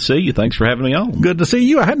 Dave. Good to see you. Thanks for having me on. Good to see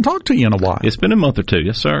you. I hadn't talked to you in a while. It's been a month or two,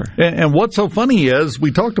 yes, sir. And what's so funny is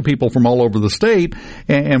we talk to people from all over the state,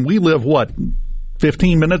 and we live,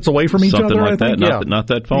 15 minutes away from each Something other, like I think? that. Not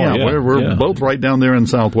that far. Yeah, we're both right down there in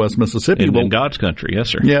southwest Mississippi. In God's country, yes,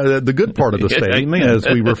 sir. Yeah, the good part of the state, Amen. as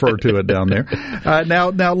we refer to it down there.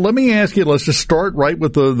 Now, let me ask you, let's just start right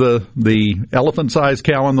with the elephant-sized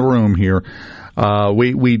cow in the room here.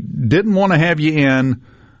 We didn't want to have you in,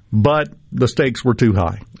 but the stakes were too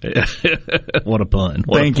high. What a pun.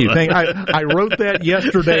 Thank you. I wrote that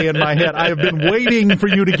yesterday in my head. I have been waiting for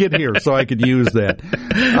you to get here so I could use that.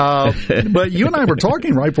 But you and I were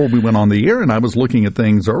talking right before we went on the air, and I was looking at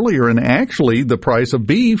things earlier, and actually the price of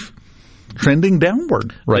beef trending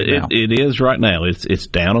downward now. It is right now. It's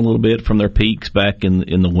down a little bit from their peaks back in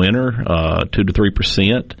the winter, 2 to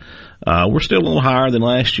 3%. We're still a little higher than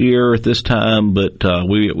last year at this time, but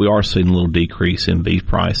we are seeing a little decrease in beef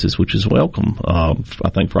prices, which is welcome. I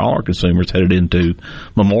think for all our consumers headed into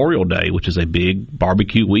Memorial Day, which is a big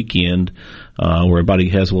barbecue weekend where everybody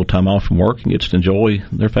has a little time off from work and gets to enjoy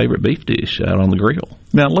their favorite beef dish out on the grill.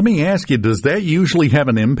 Now, let me ask you, does that usually have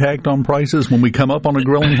an impact on prices when we come up on a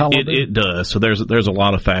grilling holiday? It does. So there's a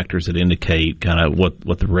lot of factors that indicate kind of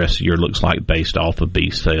what the rest of the year looks like based off of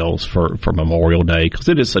beef sales for Memorial Day, because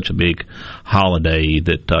it is such a big holiday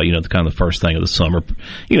that, it's kind of the first thing of the summer.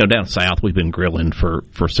 Down south, we've been grilling for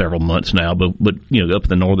several months now, but up in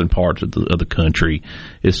the northern parts of the country,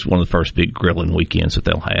 it's one of the first big grilling weekends that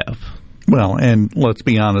they'll have. Well, and let's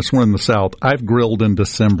be honest, we're in the South. I've grilled in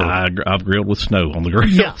December. I've grilled with snow on the grill.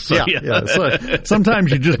 Yeah. So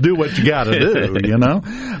sometimes you just do what you got to do,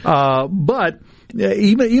 But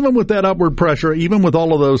even with that upward pressure, even with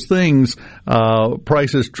all of those things,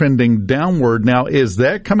 prices trending downward. Now, is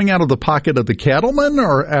that coming out of the pocket of the cattlemen,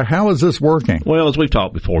 or how is this working? Well, as we've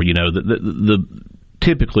talked before, the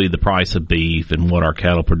typically the price of beef and what our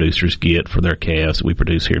cattle producers get for their calves that we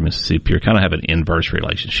produce here in Mississippi are kind of have an inverse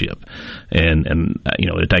relationship. And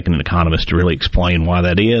it's taken an economist to really explain why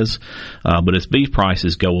that is. But as beef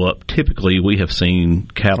prices go up, typically we have seen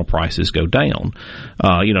cattle prices go down.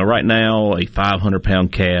 Right now a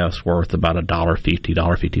 500-pound calf's worth about $1.50,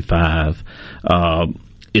 $1.55.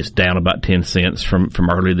 It's down about 10 cents from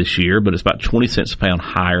earlier this year, but it's about 20 cents a pound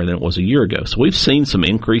higher than it was a year ago. So we've seen some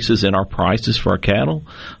increases in our prices for our cattle,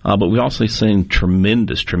 but we've also seen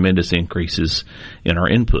tremendous increases in our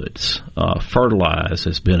inputs. Fertilize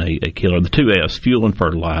has been a killer. The two F's, fuel and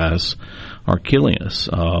fertilize, are killing us.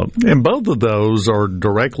 And both of those are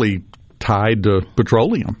directly tied to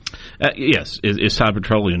petroleum. Yes, it's tied to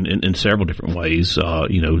petroleum in several different ways.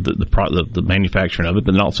 The manufacturing of it,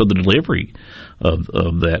 but then also the delivery of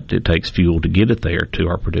that. It takes fuel to get it there to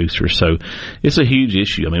our producers. So it's a huge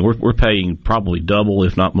issue. I mean, we're paying probably double,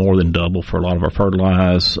 if not more than double, for a lot of our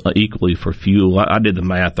fertilize, equally for fuel. I did the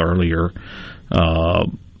math earlier.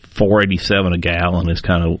 $4.87 a gallon is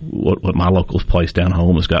kind of what my local place down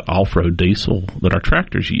home has got off-road diesel that our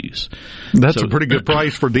tractors use. That's a pretty good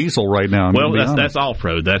price for diesel right now. Well, that's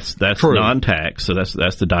off-road. That's non-tax, so that's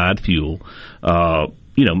the dyed fuel.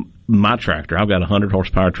 My tractor, I've got a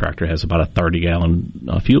 100-horsepower tractor, has about a 30-gallon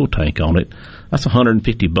fuel tank on it. That's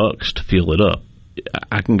 $150 to fill it up.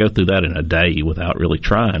 I can go through that in a day without really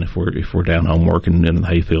trying if we're down home working in the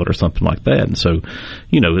hayfield or something like that. And so,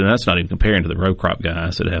 and that's not even comparing to the row crop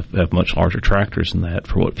guys that have much larger tractors than that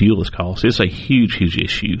for what fuel is cost. It's a huge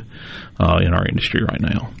issue in our industry right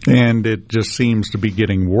now. And it just seems to be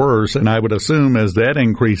getting worse. And I would assume as that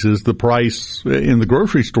increases, the price in the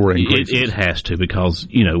grocery store increases. It has to, because,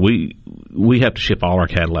 we have to ship all our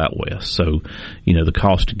cattle out west. So, the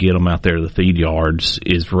cost to get them out there to the feed yards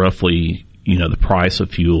is roughly the price of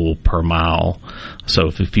fuel per mile. So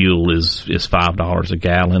if the fuel is $5 a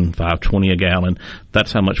gallon, $5.20 a gallon,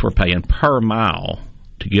 that's how much we're paying per mile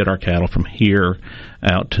to get our cattle from here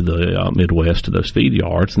out to the Midwest to those feed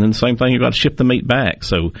yards. And then the same thing, you've got to ship the meat back.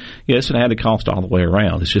 So it's an added cost all the way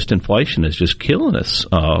around. It's just inflation is just killing us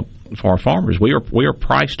for our farmers. We are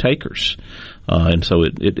price takers. And so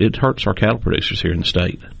it hurts our cattle producers here in the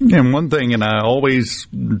state. And one thing, and I always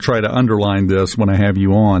try to underline this when I have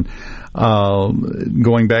you on,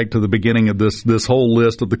 going back to the beginning of this whole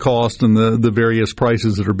list of the cost and the various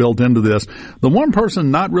prices that are built into this, the one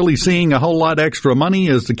person not really seeing a whole lot extra money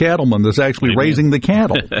is the cattleman that's actually raising the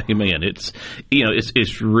cattle. Amen. It's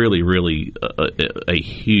really a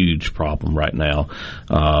huge problem right now.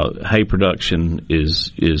 Hay production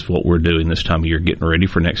is what we're doing this time of year, getting ready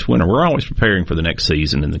for next winter. We're always preparing for the next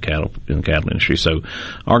season in the cattle industry. So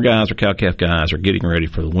our cow-calf guys are getting ready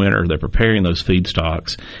for the winter. They're preparing those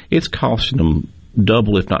feedstocks. It's costing them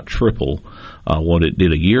double, if not triple, what it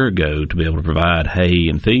did a year ago to be able to provide hay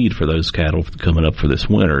and feed for those cattle coming up for this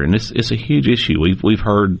winter. And it's a huge issue. We've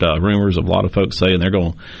heard rumors of a lot of folks saying they're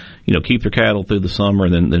going to keep their cattle through the summer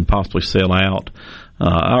and then possibly sell out.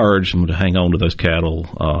 I urge them to hang on to those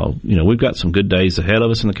cattle. We've got some good days ahead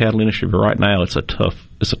of us in the cattle industry, but right now it's a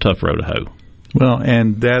tough road to hoe. Well,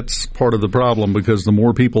 and that's part of the problem, because the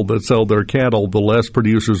more people that sell their cattle, the less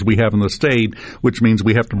producers we have in the state, which means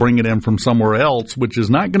we have to bring it in from somewhere else, which is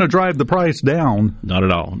not going to drive the price down. Not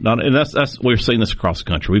at all. And that's we're seeing this across the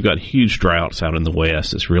country. We've got huge droughts out in the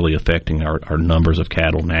West that's really affecting our numbers of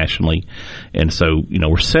cattle nationally. And so,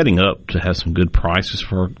 we're setting up to have some good prices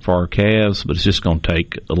for our calves, but it's just going to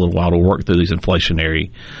take a little while to work through these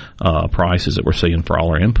inflationary prices that we're seeing for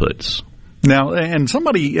all our inputs. Now, and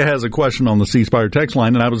somebody has a question on the C Spire text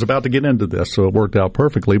line, and I was about to get into this, so it worked out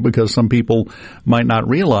perfectly, because some people might not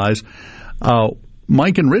realize.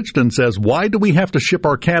 Mike in Richton says, why do we have to ship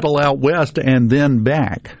our cattle out west and then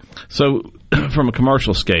back? So from a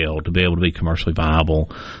commercial scale, to be able to be commercially viable,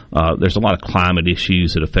 there's a lot of climate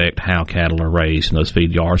issues that affect how cattle are raised in those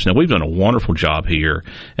feed yards. Now, we've done a wonderful job here,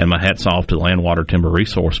 and my hat's off to the Land, Water, Timber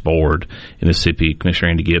Resource Board in Mississippi.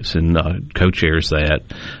 Commissioner Andy Gibson co-chairs that,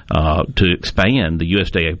 to expand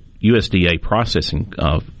the USDA processing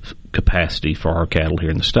capacity for our cattle here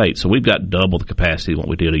in the state. So we've got double the capacity of what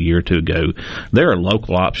we did a year or two ago. There are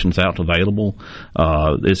local options out available.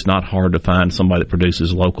 It's not hard to find somebody that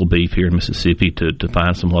produces local beef here in Mississippi to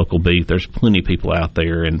find some local beef. There's plenty of people out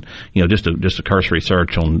there, and just a cursory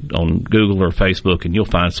search on Google or Facebook, and you'll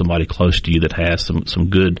find somebody close to you that has some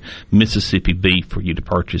good Mississippi beef for you to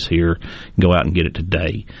purchase here. Go out and get it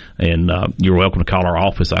today. And you're welcome to call our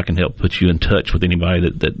office. I can help put you in touch with anybody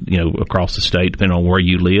that across the state, depending on where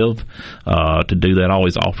you live. have to do that.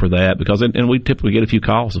 Always offer that because, and we typically get a few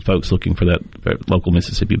calls of folks looking for that local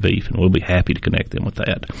Mississippi beef, and we'll be happy to connect them with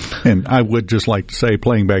that. And I would just like to say,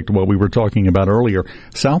 playing back to what we were talking about earlier,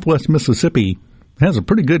 Southwest Mississippi has a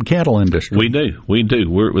pretty good cattle industry. We do.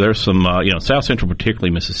 There's some, South Central,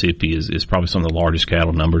 particularly Mississippi, is probably some of the largest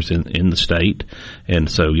cattle numbers in the state. And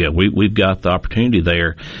so, we've got the opportunity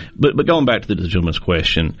there. But going back to the gentleman's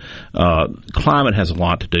question, climate has a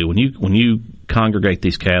lot to do. When you congregate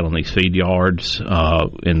these cattle in these feed yards,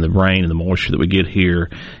 in the rain and the moisture that we get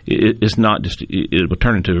here, it's not just, it will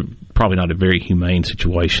turn into probably not a very humane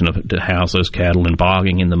situation to house those cattle and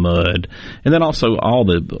bogging in the mud. And then also all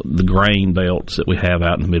the grain belts that we have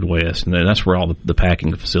out in the Midwest, and that's where all the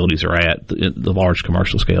packing facilities are at. The large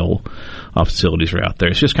commercial scale facilities are out there.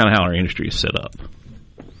 It's just kind of how our industry is set up.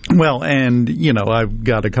 Well, and, I've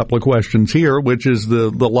got a couple of questions here, which is the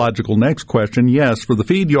logical next question. Yes, for the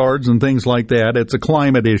feed yards and things like that, it's a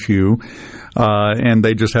climate issue, and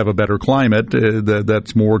they just have a better climate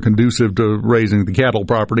that's more conducive to raising the cattle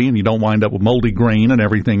property, and you don't wind up with moldy grain and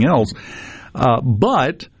everything else.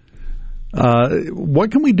 But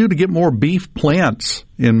what can we do to get more beef plants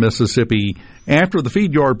in Mississippi after the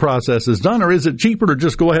feed yard process is done, or is it cheaper to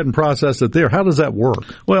just go ahead and process it there? How does that work?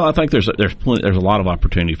 Well, I think there's a lot of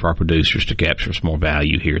opportunity for our producers to capture some more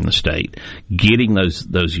value here in the state. Getting those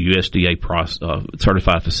USDA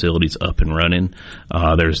certified facilities up and running.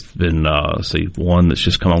 There's been one that's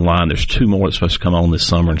just come online. There's two more that's supposed to come on this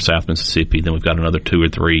summer in South Mississippi. Then we've got another 2 or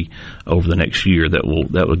 3 over the next year that will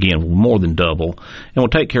more than double and will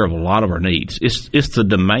take care of a lot of our needs. It's the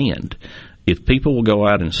demand. If people will go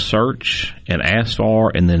out and search and ask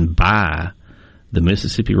for and then buy the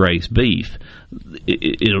Mississippi raised beef,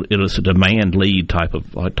 it's a demand lead type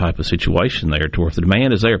of situation there. To where if the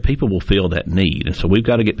demand is there, people will feel that need, and so we've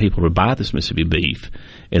got to get people to buy this Mississippi beef,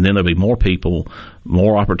 and then there'll be more people,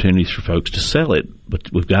 more opportunities for folks to sell it.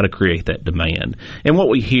 But we've got to create that demand. And what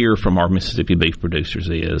we hear from our Mississippi beef producers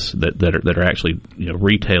is that are actually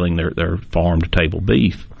retailing their farm to table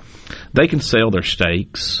beef. They can sell their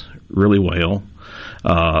steaks really well.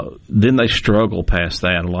 Then they struggle past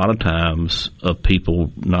that a lot of times of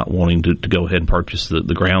people not wanting to go ahead and purchase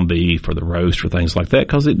the ground beef or the roast or things like that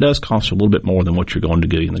because it does cost a little bit more than what you're going to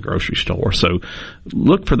get in the grocery store. So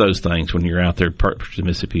look for those things when you're out there purchasing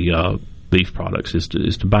Mississippi beef products is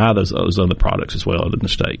to buy those other products as well, other than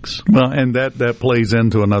steaks. Well, and that plays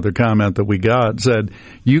into another comment that we got. Said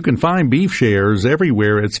you can find beef shares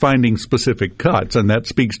everywhere. It's finding specific cuts, and that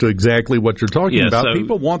speaks to exactly what you're talking about. So,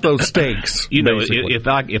 people want those steaks. If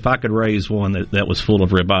I could raise one that was full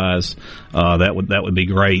of ribeyes, that would be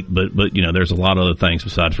great. But there's a lot of other things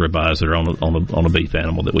besides ribeyes that are on a beef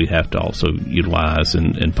animal that we have to also utilize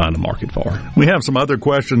and find a market for. We have some other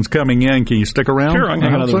questions coming in. Can you stick around? Sure, I can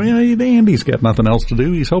hang on. Andy's got nothing else to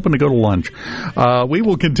do. He's hoping to go to lunch. We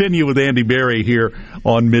will continue with Andy Berry here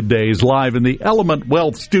on Middays live in the Element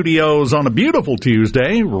Wealth Studios on a beautiful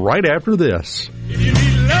Tuesday right after this. If you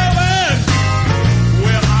need loving,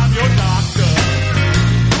 well, I'm your doctor.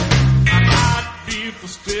 I might be for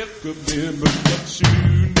stiff, but what you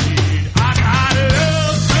need, I gotta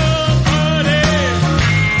love somebody.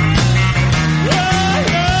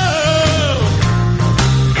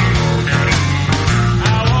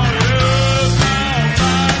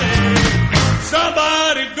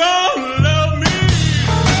 Somebody gonna love me.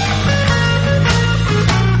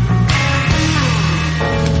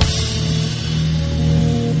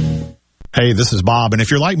 Hey, this is Bob, and if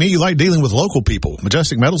you're like me, you like dealing with local people.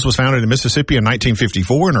 Majestic Metals was founded in Mississippi in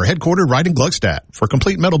 1954 and are headquartered right in Gluckstadt. For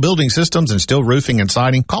complete metal building systems and steel roofing and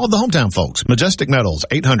siding, call the hometown folks. Majestic Metals,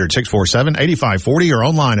 800-647-8540 or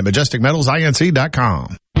online at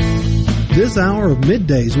majesticmetalsinc.com. This hour of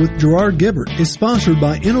Middays with Gerard Gibert is sponsored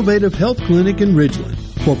by Innovative Health Clinic in Ridgeland.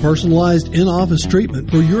 For personalized in-office treatment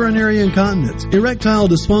for urinary incontinence, erectile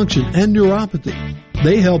dysfunction, and neuropathy,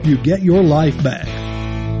 they help you get your life back.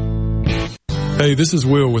 Hey, this is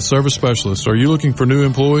Will with Service Specialists. Are you looking for new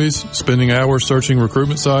employees, spending hours searching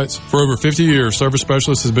recruitment sites? For over 50 years, Service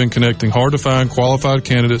Specialists has been connecting hard-to-find qualified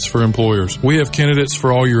candidates for employers. We have candidates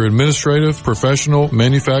for all your administrative, professional,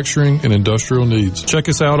 manufacturing, and industrial needs. Check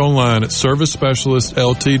us out online at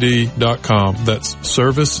ServiceSpecialistLTD.com. That's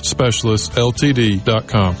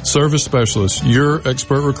ServiceSpecialistLTD.com. Service Specialists, your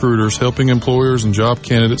expert recruiters helping employers and job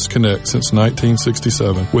candidates connect since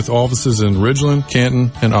 1967 with offices in Ridgeland,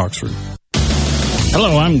 Canton, and Oxford.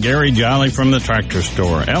 Hello, I'm Gary Jolly from the Tractor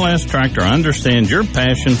Store. LS Tractor understands your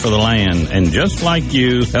passion for the land, and just like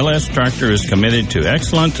you, LS Tractor is committed to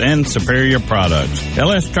excellence and superior products.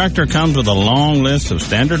 LS Tractor comes with a long list of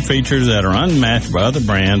standard features that are unmatched by other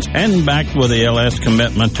brands and backed with the LS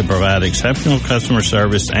commitment to provide exceptional customer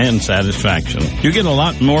service and satisfaction. You get a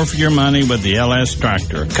lot more for your money with the LS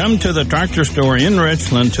Tractor. Come to the Tractor Store in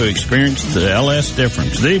Richland to experience the LS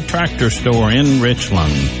difference. The Tractor Store in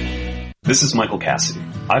Richland. This is Michael Cassidy.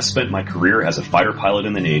 I've spent my career as a fighter pilot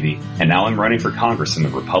in the Navy, and now I'm running for Congress in the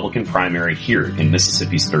Republican primary here in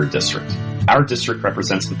Mississippi's 3rd District. Our district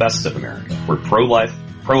represents the best of America. We're pro-life,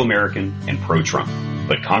 pro-American, and pro-Trump.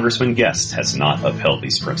 But Congressman Guest has not upheld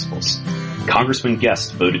these principles. Congressman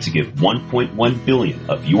Guest voted to give $1.1 billion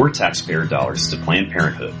of your taxpayer dollars to Planned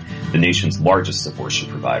Parenthood, the nation's largest abortion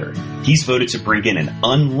provider. He's voted to bring in an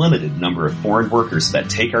unlimited number of foreign workers that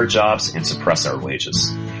take our jobs and suppress our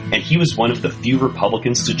wages. And he was one of the few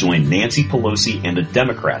Republicans to join Nancy Pelosi and the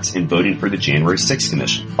Democrats in voting for the January 6th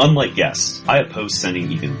Commission. Unlike Guest, I oppose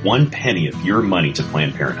sending even 1 penny of your money to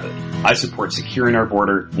Planned Parenthood. I support securing our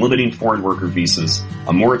border, limiting foreign worker visas,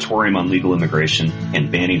 a moratorium on legal immigration,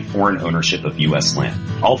 and banning foreign ownership of U.S. land.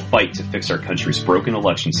 I'll fight to fix our country's broken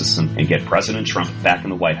election system and get President Trump back in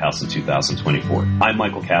the White House in 2024. I'm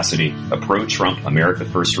Michael Cassidy, a pro-Trump, America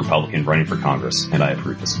First Republican running for Congress, and I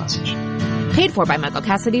approve this message. Paid for by Michael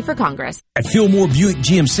Cassidy for Congress. At Fillmore Buick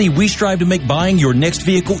GMC, we strive to make buying your next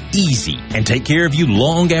vehicle easy and take care of you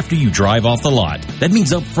long after you drive off the lot. That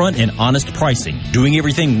means upfront and honest pricing, doing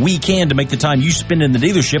everything we can to make the time you spend in the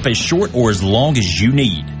dealership as short or as long as you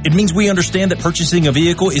need. It means we understand that purchasing a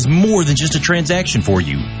vehicle is more than just a transaction for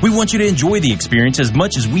you. We want you to enjoy the experience as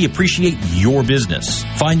much as we appreciate your business.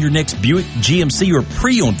 Find your next Buick, GMC, or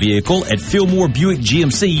pre-owned vehicle at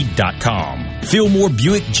FillmoreBuickGMC.com. Fillmore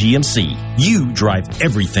Buick GMC. You drive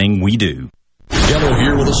everything we do. Gallo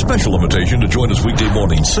here with a special invitation to join us weekday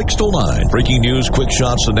morning, 6 to 9. Breaking news, quick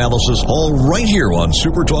shots, analysis, all right here on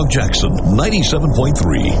Super Talk Jackson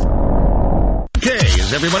 97.3. Okay,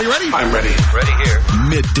 is everybody ready? I'm ready. Ready here.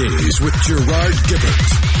 Middays with Gerard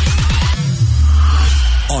Gibert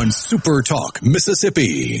on Super Talk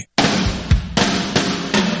Mississippi.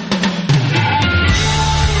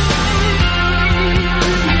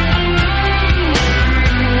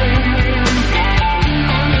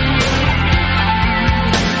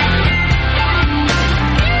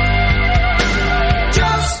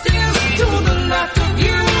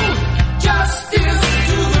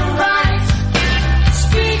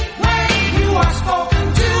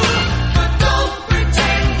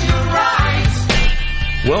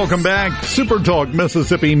 Welcome back. Super Talk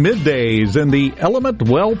Mississippi Middays in the Element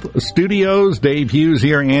Wealth Studios. Dave Hughes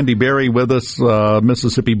here, Andy Berry with us,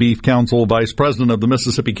 Mississippi Beef Council Vice President of the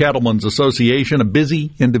Mississippi Cattlemen's Association. A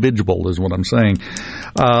busy individual is what I'm saying.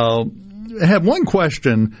 I have one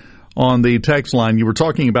question on the text line. You were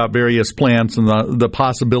talking about various plants and the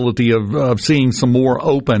possibility of seeing some more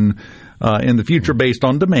open in the future based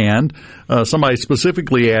on demand. Somebody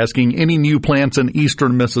specifically asking, any new plants in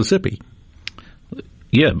eastern Mississippi?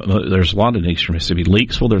 Yeah, there's a lot in eastern Mississippi.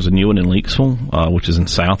 Leakesville, there's a new one in Leakesville, which is in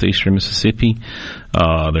southeastern Mississippi.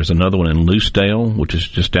 There's another one in Loosedale, which is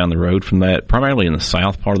just down the road from that. Primarily in the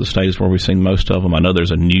south part of the state is where we've seen most of them. I know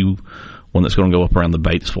there's a new one that's going to go up around the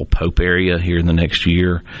Batesville-Pope area here in the next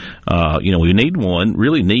year. We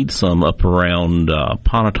really need some up around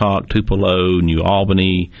Pontotoc, Tupelo, New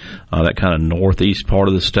Albany, that kind of northeast part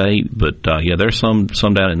of the state. But there's some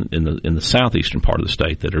down in the southeastern part of the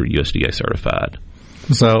state that are USDA certified.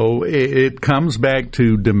 So it comes back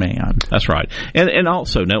to demand. That's right. And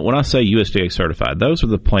also, now, when I say USDA certified, those are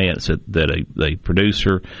the plants that a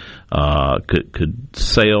producer could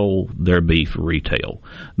sell their beef retail.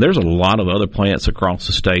 There's a lot of other plants across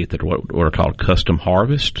the state that are what are called custom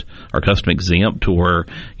harvest or custom exempt, to where,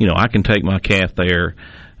 I can take my calf there,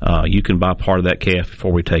 you can buy part of that calf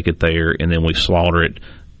before we take it there, and then we slaughter it,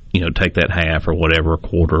 take that half or whatever, a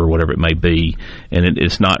quarter or whatever it may be, and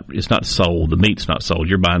it's not sold. The meat's not sold.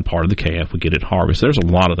 You're buying part of the calf. We get it harvested. There's a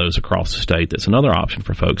lot of those across the state. That's another option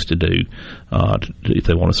for folks to do if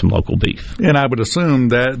they wanted some local beef. And I would assume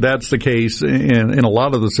that that's the case in a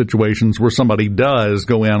lot of the situations where somebody does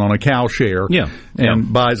go in on a cow share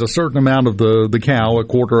and buys a certain amount of the cow, a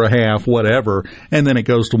quarter, a half, whatever, and then it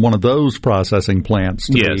goes to one of those processing plants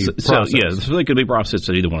to be processed. So they could be processed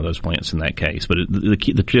at either one of those plants in that case. But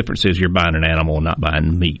the difference is you're buying an animal and not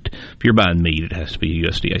buying meat. If you're buying meat, it has to be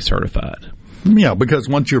USDA certified. Yeah, because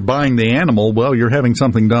once you're buying the animal, well, you're having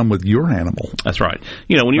something done with your animal. That's right.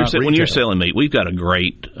 When you're selling meat, we've got a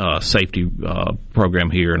great safety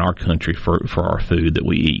program here in our country for our food that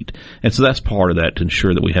we eat, and so that's part of that to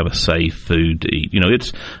ensure that we have a safe food to eat.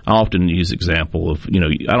 I often use example of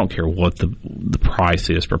I don't care what the price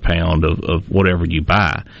is per pound of whatever you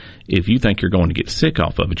buy. If you think you're going to get sick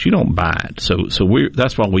off of it, you don't buy it. So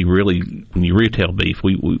that's why we really, when you retail beef,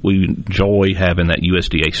 we enjoy having that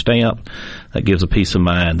USDA stamp. That gives a peace of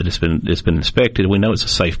mind that it's been inspected. We know it's a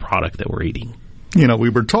safe product that we're eating. We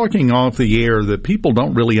were talking off the air that people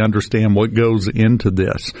don't really understand what goes into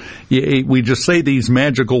this. We just say these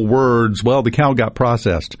magical words, well, the cow got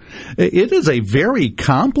processed. It is a very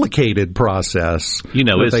complicated process. From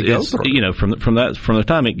the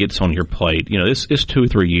time it gets on your plate, it's 2 or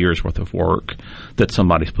 3 years worth of work that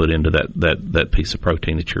somebody's put into that piece of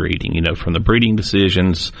protein that you're eating. From the breeding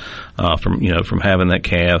decisions, from having that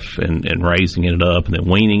calf and raising it up and then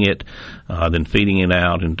weaning it, then feeding it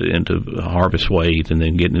out into harvest weight, and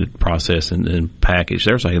then getting it processed and packaged.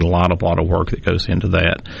 There's a lot of work that goes into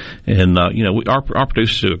that, and our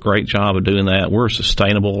producers do a great job of doing that. We're a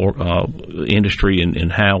sustainable industry in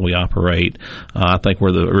how we operate. I think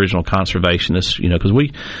we're the original conservationists, because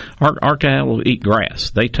our cattle eat grass.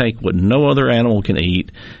 They take what no other animal can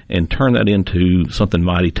eat and turn that into something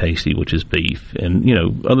mighty tasty, which is beef. And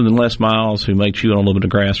other than Les Miles, who may chew on a little bit of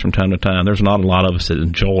grass from time to time, there's not a lot of us that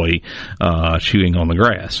enjoy chewing on the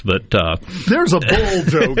grass. But there's a bull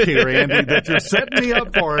joke here, Andy, that you're setting me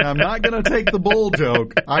up for, and I'm not going to take the bull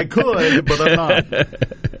joke. I could, but I'm not.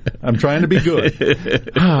 I'm trying to be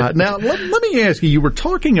good. Now, let me ask you, you were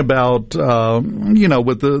talking about,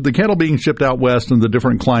 with the cattle being shipped out west and the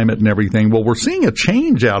different climate and everything. Well, we're seeing a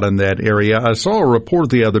change out in that area. I saw a report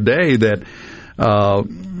the other day that,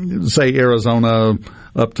 say, Arizona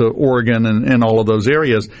up to Oregon and all of those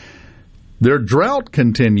areas, their drought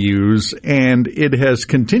continues, and it has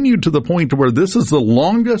continued to the point to where this is the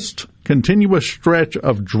longest continuous stretch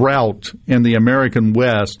of drought in the American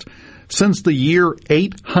West since the year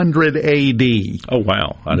 800 A.D. Oh,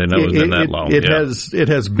 wow. I didn't know it was been that long. It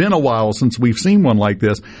has been a while since we've seen one like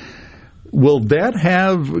this. Will that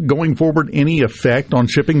have, going forward, any effect on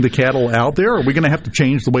shipping the cattle out there? Are we going to have to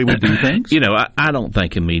change the way we do things? I don't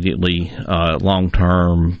think immediately, long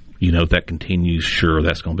term, if that continues, sure,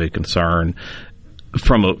 that's going to be a concern.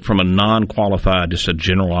 From a non-qualified, just a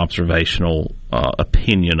general observational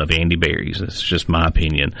opinion of Andy Berry's, it's just my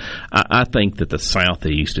opinion, I think that the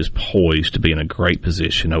Southeast is poised to be in a great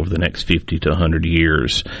position over the next 50 to 100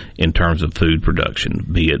 years in terms of food production,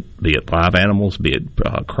 be it live animals, be it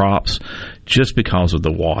crops, just because of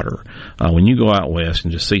the water. When you go out west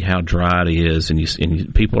and just see how dry it is,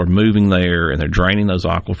 and people are moving there and they're draining those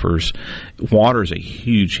aquifers, water is a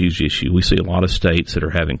huge, huge issue. We see a lot of states that are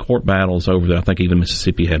having court battles over there. I think even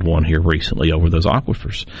Mississippi had one here recently over those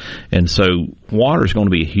aquifers. And so water is going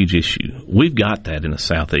to be a huge issue. We've got that in the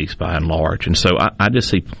Southeast by and large. And so I just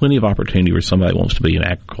see plenty of opportunity where somebody wants to be in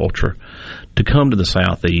agriculture to come to the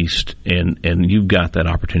Southeast, and you've got that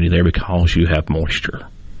opportunity there because you have moisture.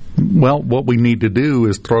 Well, what we need to do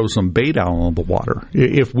is throw some bait out on the water.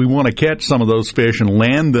 If we want to catch some of those fish and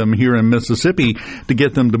land them here in Mississippi to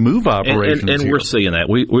get them to move operations and we're seeing that.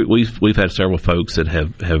 We've had several folks that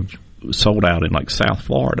have sold out in like South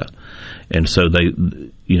Florida. And so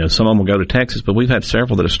some of them will go to Texas, but we've had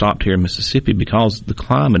several that have stopped here in Mississippi because the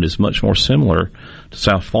climate is much more similar to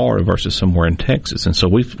South Florida versus somewhere in Texas. And so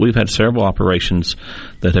we've had several operations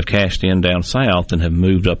that have cashed in down south and have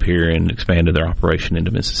moved up here and expanded their operation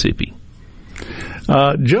into Mississippi.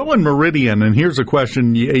 Joe in Meridian, and here's a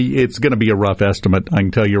question. It's going to be a rough estimate, I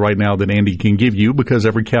can tell you right now, that Andy can give you because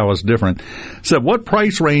every cow is different. So what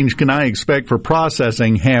price range can I expect for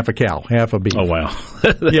processing half a cow, half a beef? Oh, wow.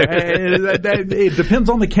 It depends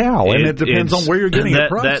on the cow, and it depends on where you're getting it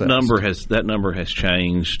processed. That number has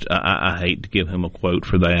changed. I hate to give him a quote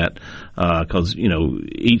for that because,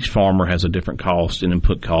 each farmer has a different cost and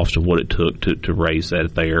input cost of what it took to raise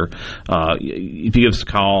that there. If you give us a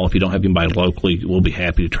call, if you don't have anybody locally, we'll be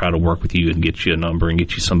happy to try to work with you and get you a number and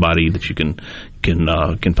get you somebody that you can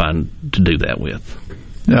find to do that with.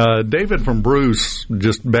 David from Bruce,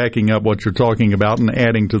 just backing up what you're talking about and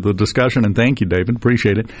adding to the discussion, and thank you, David,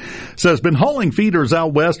 appreciate it, says, been hauling feeders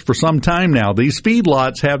out west for some time now. These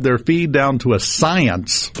feedlots have their feed down to a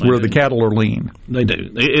science where the cattle are lean. They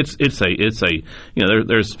do. It's a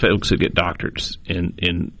there's folks that get doctorates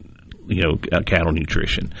in cattle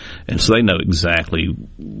nutrition, and so they know exactly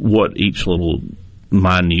what each little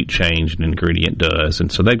minute change an ingredient does,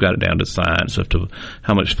 and so they've got it down to science of to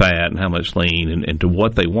how much fat and how much lean and to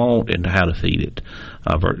what they want and to how to feed it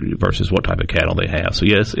versus what type of cattle they have. So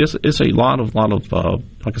yes, it's a lot of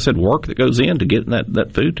like I said, work that goes into getting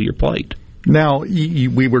that food to your plate. Now,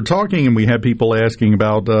 we were talking, and we had people asking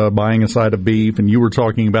about buying a side of beef, and you were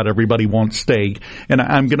talking about everybody wants steak. And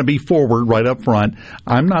I'm going to be forward right up front.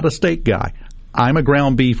 I'm not a steak guy. I'm a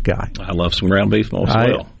ground beef guy. I love some ground beef as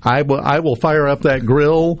well. I will fire up that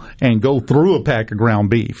grill and go through a pack of ground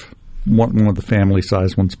beef. One of the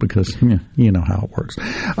family-sized ones because you know how it works.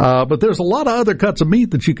 But there's a lot of other cuts of meat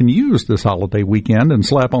that you can use this holiday weekend and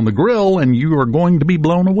slap on the grill, and you are going to be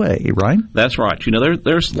blown away, right? That's right. You know,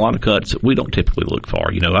 there's a lot of cuts that we don't typically look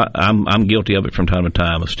for. You know, I'm guilty of it from time to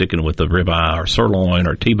time of sticking with the ribeye or sirloin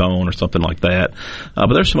or T-bone or something like that.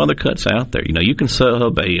 But there's some other cuts out there. You know, you can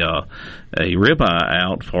sub a ribeye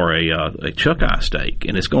out for a chuck eye steak,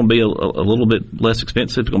 and it's going to be a little bit less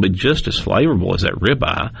expensive. It's going to be just as flavorful as that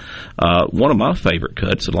ribeye. One of my favorite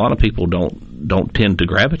cuts that a lot of people don't tend to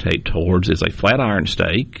gravitate towards is a flat iron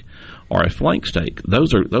steak or a flank steak.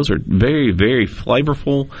 Those are very, very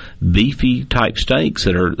flavorful, beefy type steaks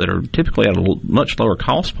that are typically at a much lower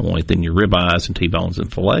cost point than your ribeyes and T-bones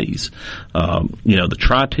and fillets. You know, the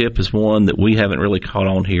tri-tip is one that we haven't really caught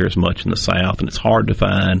on here as much in the South, and it's hard to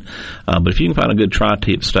find. But if you can find a good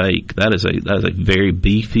tri-tip steak, that is a very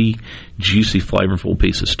beefy, juicy, flavorful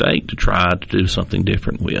piece of steak to try to do something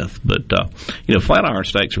different with. But you know, flat iron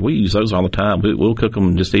steaks, we use those all the time. We'll cook them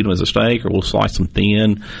and just eat them as a steak, or we'll slice them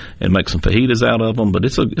thin and make some fajitas out of them. But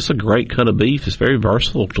it's a great cut of beef. It's very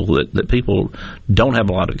versatile that people don't have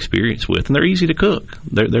a lot of experience with, and they're easy to cook.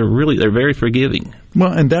 They're very forgiving.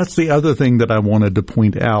 Well, and that's the other thing that I wanted to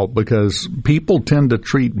point out, because people tend to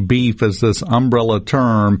treat beef as this umbrella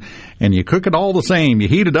term, and you cook it all the same. You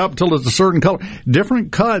heat it up till it's a certain color.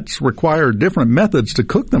 Different cuts require different methods to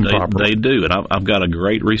cook them properly. They do, and I've got a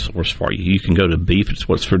great resource for you. You can go to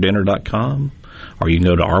beefitswhatsfordinner.com, or you can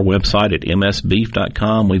go to our website at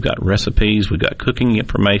msbeef.com. We've got recipes, we've got cooking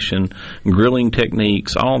information, grilling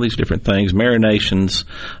techniques, all these different things, marinations.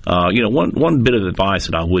 You know, one bit of advice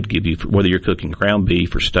that I would give you, whether you're cooking ground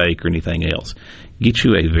beef or steak or anything else, get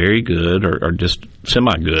you a very good or just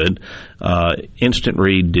semi-good instant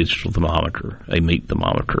read digital thermometer, a meat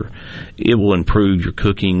thermometer. It will improve your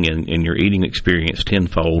cooking and your eating experience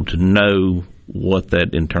tenfold to know what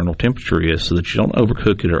that internal temperature is, so that you don't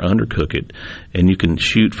overcook it or undercook it, and you can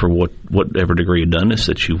shoot for whatever degree of doneness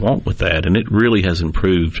that you want with that. And it really has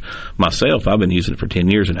improved. Myself, I've been using it for 10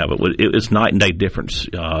 years now, but it's night and day difference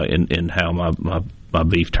in how my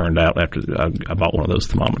beef turned out after I bought one of those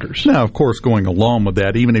thermometers. Now, of course, going along with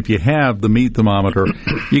that, even if you have the meat thermometer,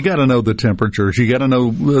 you got to know the temperatures. You got to know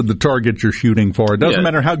the target you're shooting for. It doesn't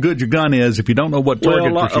matter how good your gun is if you don't know what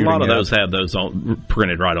target you're shooting a lot of those have those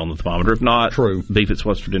printed right on the thermometer. If not,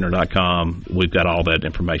 beefitswhatsfordinner.com. We've got all that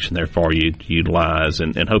information there for you to utilize,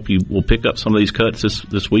 and hope you will pick up some of these cuts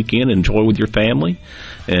this weekend, enjoy with your family,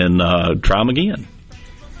 and try them again.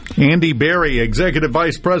 Andy Berry, Executive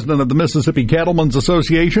Vice President of the Mississippi Cattlemen's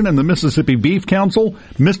Association and the Mississippi Beef Council.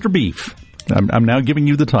 Mr. Beef. I'm now giving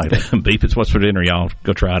you the title. Beef, it's what's for dinner, y'all.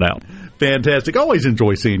 Go try it out. Fantastic. Always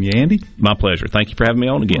enjoy seeing you, Andy. My pleasure. Thank you for having me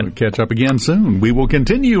on again. We'll catch up again soon. We will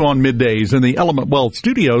continue on Middays in the Element Wealth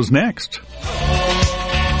Studios next.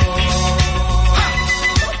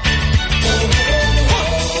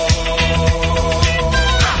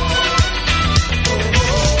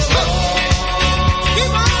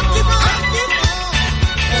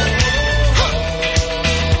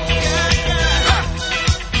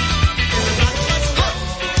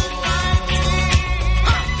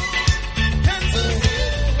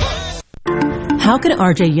 How can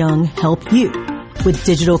RJ Young help you? With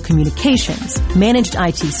digital communications, managed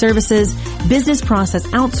IT services, business process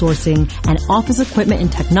outsourcing, and office equipment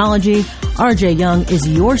and technology, RJ Young is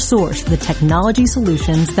your source for the technology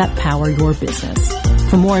solutions that power your business.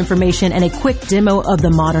 For more information and a quick demo of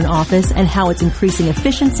the modern office and how it's increasing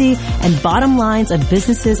efficiency and bottom lines of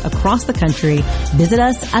businesses across the country, visit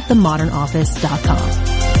us at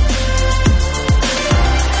themodernoffice.com.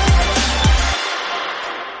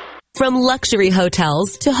 From luxury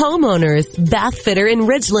hotels to homeowners, Bath Fitter in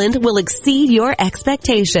Ridgeland will exceed your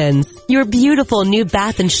expectations. Your beautiful new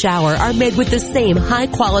bath and shower are made with the same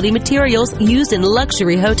high-quality materials used in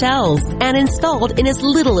luxury hotels and installed in as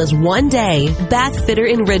little as 1 day. Bath Fitter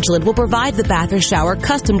in Ridgeland will provide the bath or shower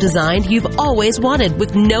custom designed you've always wanted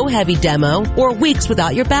with no heavy demo or weeks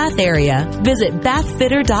without your bath area. Visit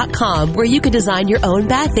bathfitter.com where you can design your own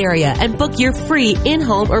bath area and book your free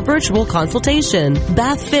in-home or virtual consultation.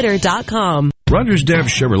 Bathfitter.com. Rogers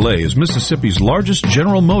Dabbs Chevrolet is Mississippi's largest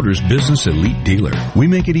General Motors business elite dealer. We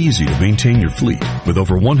make it easy to maintain your fleet with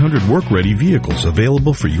over 100 work-ready vehicles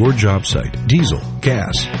available for your job site. Diesel,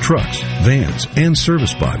 gas, trucks, vans, and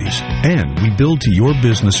service bodies. And we build to your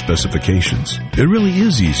business specifications. It really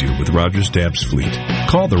is easier with Rogers Dabbs Fleet.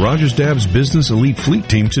 Call the Rogers Dabbs Business Elite Fleet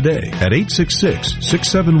Team today at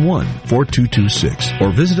 866-671-4226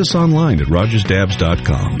 or visit us online at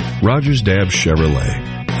rogersdabbs.com. Rogers Dabbs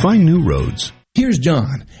Chevrolet. Find new roads. Here's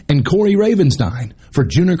John and Corey Ravenstein for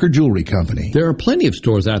Juniker Jewelry Company. There are plenty of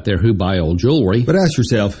stores out there who buy old jewelry. But ask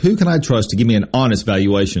yourself, who can I trust to give me an honest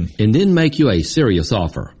valuation? And then make you a serious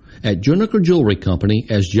offer. At Juniker Jewelry Company,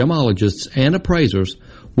 as gemologists and appraisers,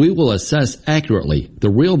 we will assess accurately the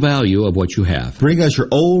real value of what you have. Bring us your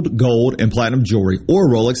old gold and platinum jewelry or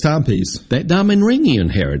Rolex timepiece. That diamond ring you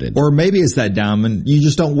inherited. Or maybe it's that diamond you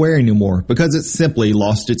just don't wear anymore because it's simply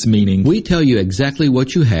lost its meaning. We tell you exactly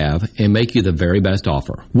what you have and make you the very best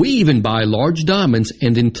offer. We even buy large diamonds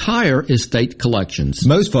and entire estate collections.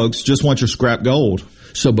 Most folks just want your scrap gold.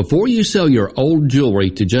 So before you sell your old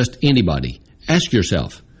jewelry to just anybody, ask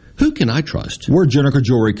yourself, who can I trust? We're Juniker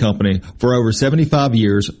Jewelry Company. For over 75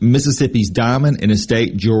 years, Mississippi's diamond and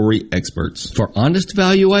estate jewelry experts. For honest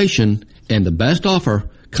valuation and the best offer,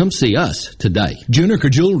 come see us today.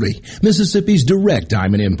 Juniker Jewelry, Mississippi's direct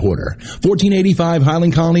diamond importer. 1485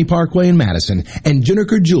 Highland Colony Parkway in Madison and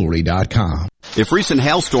JunikerJewelry.com. If recent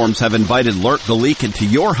hailstorms have invited Lurk the Leak into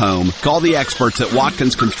your home, call the experts at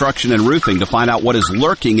Watkins Construction and Roofing to find out what is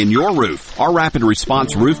lurking in your roof. Our rapid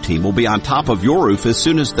response roof team will be on top of your roof as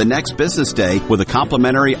soon as the next business day with a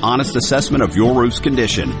complimentary, honest assessment of your roof's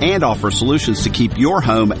condition and offer solutions to keep your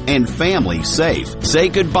home and family safe. Say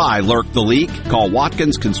goodbye, Lurk the Leak. Call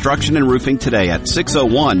Watkins Construction and Roofing today at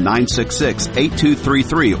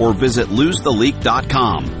 601-966-8233 or visit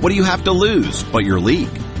losetheleak.com. What do you have to lose but your leak?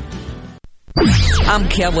 I'm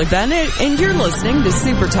Kelly Bennett, and you're listening to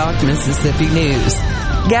Super Talk Mississippi News.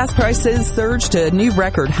 Gas prices surged to new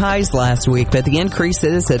record highs last week, but the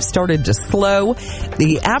increases have started to slow.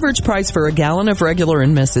 The average price for a gallon of regular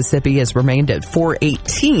in Mississippi has remained at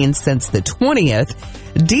 $4.18 since the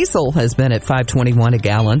 20th. Diesel has been at $5.21 a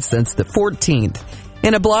gallon since the 14th.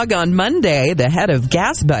 In a blog on Monday, the head of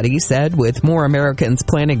Gas Buddy said with more Americans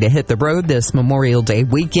planning to hit the road this Memorial Day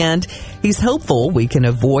weekend, he's hopeful we can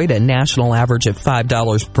avoid a national average of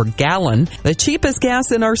 $5 per gallon. The cheapest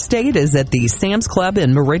gas in our state is at the Sam's Club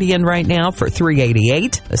in Meridian right now for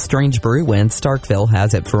 $3.88. A Strange Brew in Starkville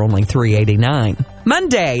has it for only $3.89.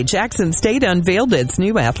 Monday, Jackson State unveiled its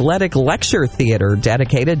new athletic lecture theater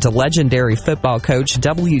dedicated to legendary football coach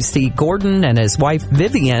W.C. Gordon and his wife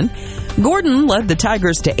Vivian. Gordon led the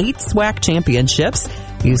Tigers to 8 SWAC championships.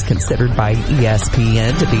 He's considered by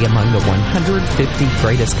ESPN to be among the 150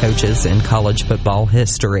 greatest coaches in college football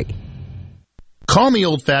history. Call me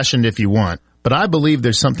old-fashioned if you want, but I believe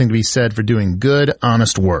there's something to be said for doing good,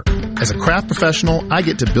 honest work. As a craft professional, I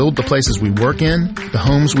get to build the places we work in, the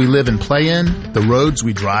homes we live and play in, the roads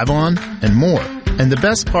we drive on, and more. And the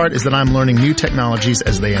best part is that I'm learning new technologies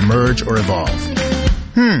as they emerge or evolve.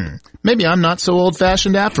 Maybe I'm not so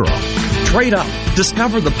old-fashioned after all. Trade up.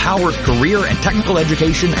 Discover the power of career and technical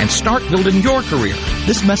education and start building your career.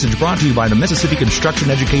 This message brought to you by the Mississippi Construction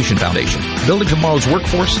Education Foundation. Building tomorrow's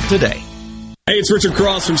workforce today. Hey, it's Richard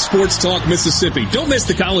Cross from Sports Talk Mississippi. Don't miss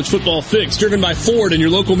the college football fix driven by Ford and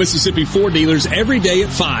your local Mississippi Ford dealers every day at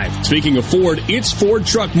 5. Speaking of Ford, it's Ford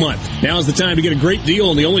Truck Month. Now's the time to get a great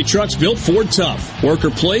deal on the only trucks built Ford tough. Work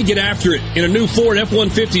or play, get after it in a new Ford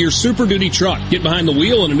F-150 or Super Duty truck. Get behind the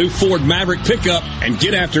wheel in a new Ford Maverick pickup and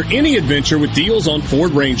get after any adventure with deals on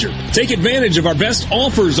Ford Ranger. Take advantage of our best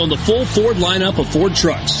offers on the full Ford lineup of Ford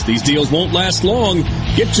trucks. These deals won't last long.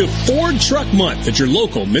 Get to Ford Truck Month at your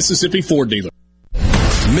local Mississippi Ford dealer.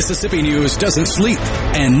 Mississippi news doesn't sleep,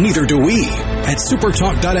 and neither do we. At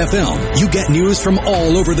supertalk.fm, you get news from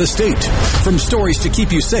all over the state. From stories to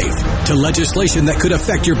keep you safe, to legislation that could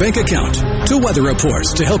affect your bank account, to weather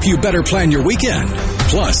reports to help you better plan your weekend.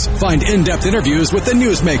 Plus, find in-depth interviews with the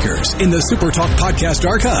newsmakers in the Supertalk podcast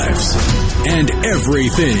archives. And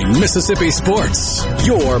everything Mississippi sports.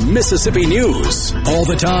 Your Mississippi news. All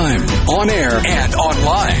the time. On air and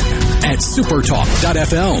online. At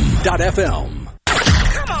supertalk.fm.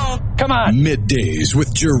 Come on. Middays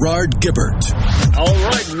with Gerard Gibert. All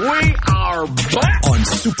right, we are back on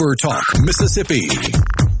Super Talk Mississippi.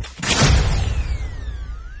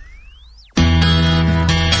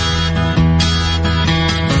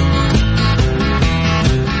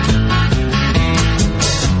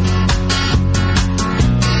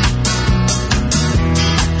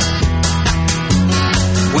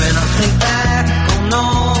 When I think back on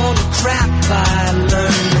all the crap I learned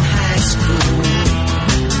in high school,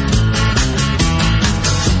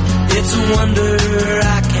 It's a wonder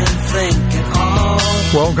I can think at all.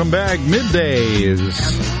 Welcome back, Middays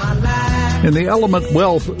in the Element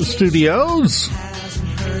Wealth Studios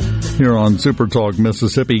here on Super Talk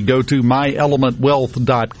Mississippi. Go to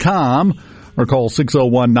myelementwealth.com or call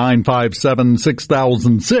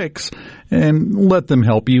 601-957-6006 and let them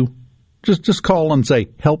help you. Just call and say,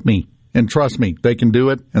 help me. And trust me, they can do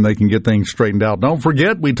it, and they can get things straightened out. Don't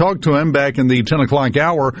forget, we talked to him back in the 10 o'clock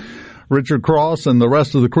hour, Richard Cross and the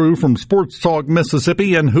rest of the crew from Sports Talk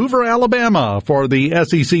Mississippi in Hoover, Alabama for the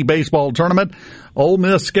SEC baseball tournament. Ole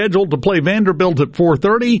Miss scheduled to play Vanderbilt at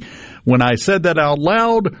 4:30. When I said that out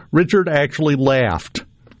loud, Richard actually laughed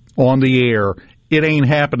on the air. It ain't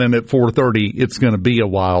happening at 4:30. It's going to be a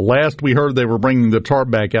while. Last we heard they were bringing the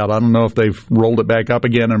tarp back out. I don't know if they've rolled it back up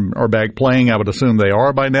again and are back playing. I would assume they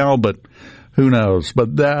are by now, but who knows?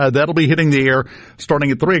 But that'll be hitting the air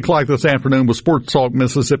starting at 3 o'clock this afternoon with Sports Talk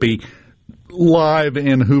Mississippi live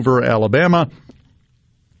in Hoover, Alabama.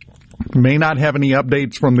 May not have any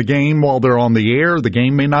updates from the game while they're on the air. The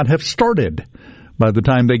game may not have started by the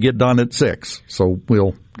time they get done at 6. So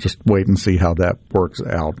we'll just wait and see how that works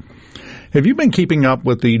out. Have you been keeping up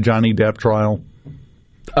with the Johnny Depp trial?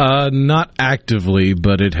 Not actively,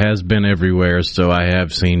 but it has been everywhere, so I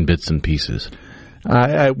have seen bits and pieces.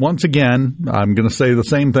 Once again, I'm going to say the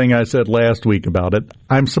same thing I said last week about it.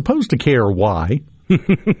 I'm supposed to care why.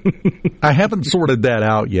 I haven't sorted that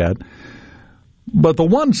out yet. But the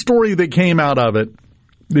one story that came out of it,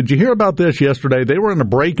 did you hear about this yesterday? They were in a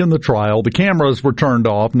break in the trial. The cameras were turned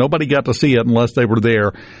off. Nobody got to see it unless they were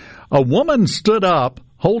there. A woman stood up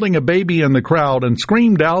holding a baby in the crowd and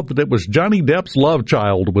screamed out that it was Johnny Depp's love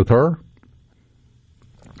child with her.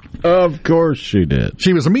 Of course she did.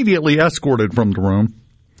 She was immediately escorted from the room,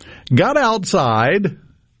 got outside,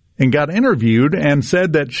 and got interviewed and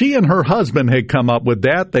said that she and her husband had come up with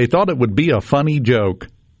that. They thought it would be a funny joke.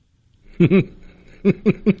 In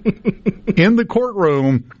the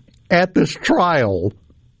courtroom at this trial,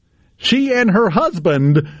 she and her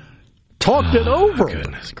husband talked it over.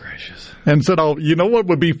 Goodness gracious. And said, oh, you know what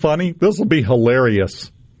would be funny? This will be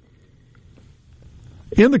hilarious.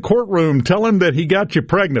 In the courtroom, tell him that he got you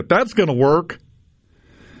pregnant. That's going to work.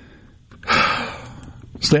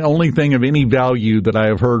 It's the only thing of any value that I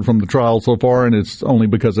have heard from the trial so far, and it's only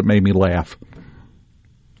because it made me laugh.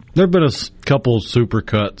 There have been a couple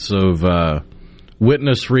supercuts of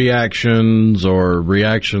witness reactions or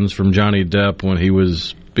reactions from Johnny Depp when he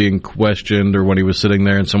was being questioned or when he was sitting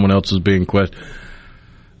there and someone else was being questioned.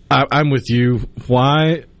 I'm with you.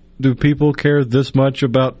 Why do people care this much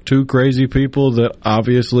about two crazy people that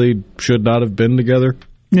obviously should not have been together?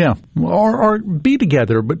 Yeah, or be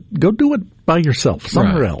together, but go do it by yourself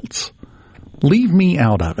somewhere else. Leave me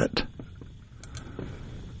out of it.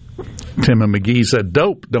 Tim and McGee said,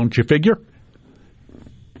 dope, don't you figure?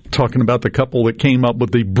 Talking about the couple that came up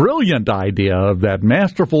with the brilliant idea of that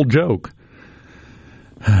masterful joke.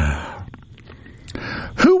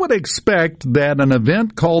 Who would expect that an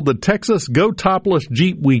event called the Texas Go Topless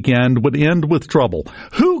Jeep Weekend would end with trouble?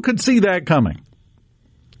 Who could see that coming?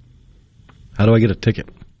 How do I get a ticket?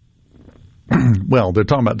 Well, they're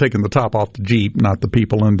talking about taking the top off the Jeep, not the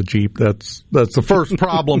people in the Jeep. That's the first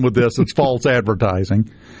problem with this. It's false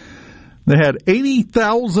advertising. They had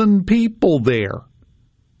 80,000 people there.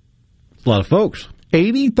 That's a lot of folks.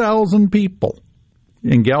 80,000 people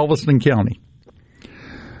in Galveston County.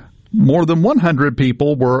 More than 100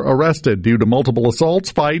 people were arrested due to multiple assaults,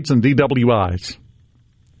 fights, and DWIs.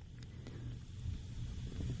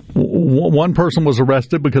 One person was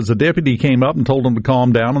arrested because the deputy came up and told him to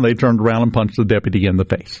calm down, and they turned around and punched the deputy in the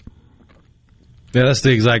face. Yeah, that's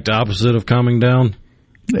the exact opposite of calming down.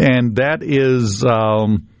 And that is,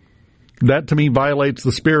 that to me violates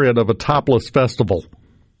the spirit of a topless festival.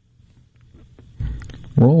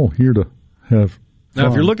 We're all here to have Now,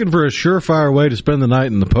 if you're looking for a surefire way to spend the night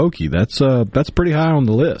in the pokey, that's pretty high on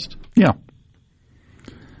the list. Yeah.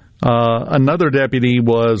 Another deputy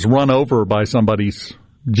was run over by somebody's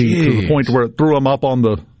Jeep to the point where it threw him up on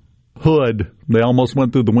the hood. They almost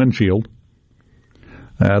went through the windshield.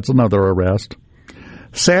 That's another arrest.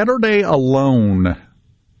 Saturday alone,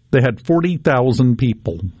 they had 40,000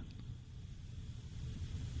 people.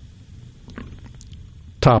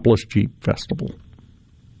 Topless Jeep Festival.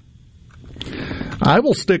 I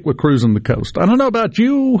will stick with cruising the coast. I don't know about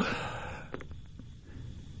you.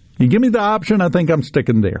 You give me the option, I think I'm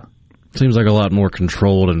sticking there. Seems like a lot more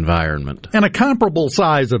controlled environment. And a comparable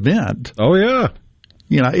size event. Oh, yeah.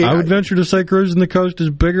 You know, I would venture to say cruising the coast is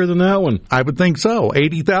bigger than that one. I would think so.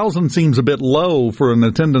 80,000 seems a bit low for an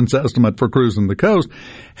attendance estimate for cruising the coast.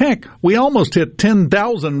 Heck, we almost hit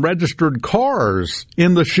 10,000 registered cars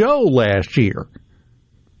in the show last year.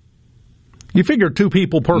 You figure 2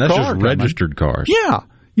 people per car. That's just registered cars. Yeah.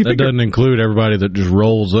 That doesn't include everybody that just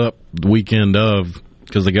rolls up the weekend of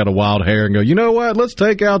because they got a wild hair and go, you know what, let's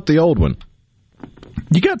take out the old one.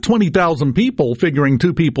 You got 20,000 people, figuring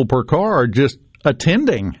 2 people per car just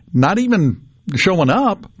attending, not even showing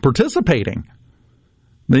up, participating.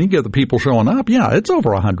 Then you get the people showing up. Yeah, it's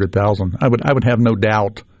over 100,000. I would have no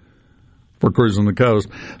doubt for Cruising the Coast.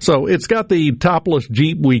 So it's got the topless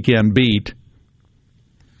Jeep weekend beat.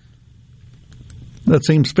 That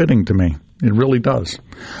seems fitting to me. It really does.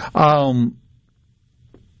 Oh,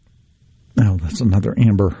 that's another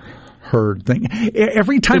Amber Heard thing.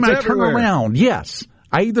 Every time I turn around, yes,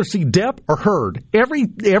 I either see Depp or Heard.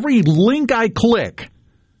 Every link I click.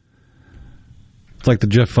 It's like the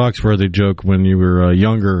Jeff Foxworthy joke when you were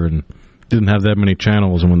younger and didn't have that many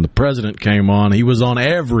channels, and when the president came on, he was on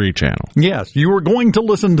every channel. Yes, you were going to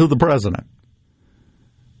listen to the president.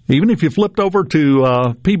 Even if you flipped over to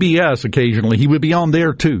PBS occasionally, he would be on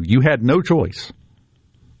there too. You had no choice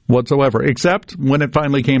whatsoever, except when it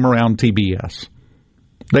finally came around TBS.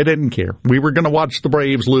 They didn't care. We were going to watch the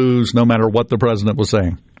Braves lose no matter what the president was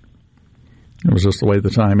saying. It was just the way the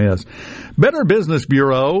time is. Better Business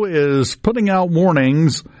Bureau is putting out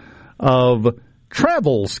warnings of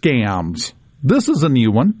travel scams. This is a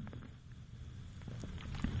new one.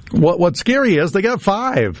 What's scary is they got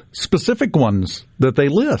 5 specific ones that they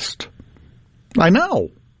list. I know.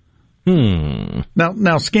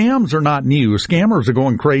 Now, scams are not new. Scammers are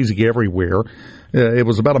going crazy everywhere. It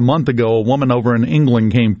was about a month ago, a woman over in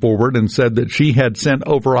England came forward and said that she had sent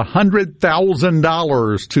over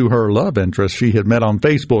 $100,000 to her love interest she had met on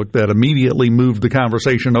Facebook that immediately moved the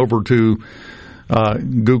conversation over to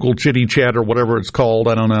Google Chitty Chat or whatever it's called.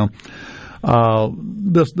 I don't know.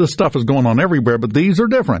 This stuff is going on everywhere, but these are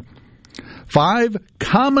different. 5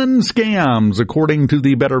 common scams, according to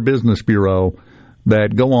the Better Business Bureau,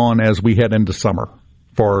 that go on as we head into summer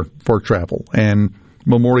for travel. And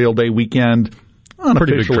Memorial Day weekend,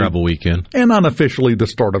 pretty big travel weekend. And unofficially the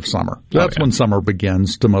start of summer. That's when summer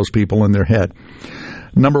begins to most people in their head.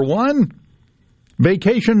 Number 1,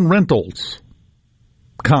 vacation rentals.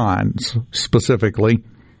 Cons, specifically.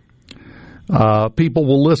 People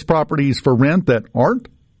will list properties for rent that aren't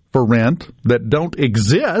for rent, that don't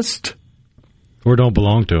exist. Or don't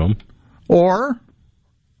belong to them. Or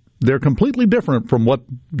they're completely different from what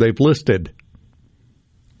they've listed.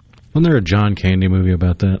 Wasn't there a John Candy movie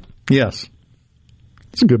about that? Yes.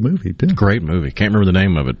 It's a good movie, too. Great movie. Can't remember the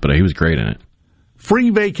name of it, but he was great in it. Free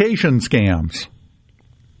vacation scams.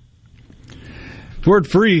 The word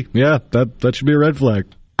free, yeah, that should be a red flag.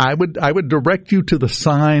 I would direct you to the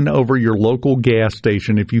sign over your local gas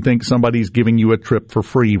station if you think somebody's giving you a trip for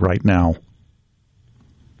free right now.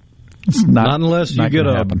 It's not unless you get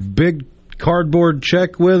a happen. Big cardboard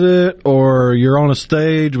check with it, or you're on a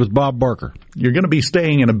stage with Bob Barker. You're going to be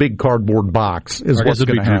staying in a big cardboard box is what's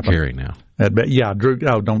going to happen. Drew Carey now. Yeah, Drew.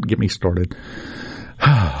 Oh, don't get me started.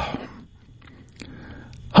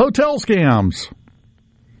 Hotel scams.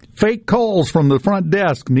 Fake calls from the front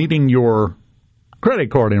desk needing your credit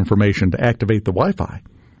card information to activate the Wi-Fi.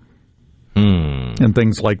 And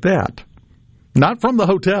things like that. Not from the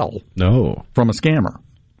hotel. No. From a scammer.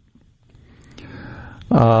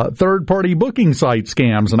 Third-party booking site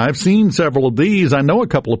scams, and I've seen several of these. I know a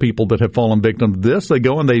couple of people that have fallen victim to this. They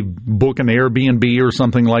go and they book an Airbnb or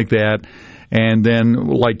something like that, and then,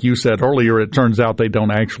 like you said earlier, it turns out they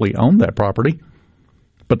don't actually own that property,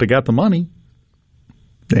 but they got the money,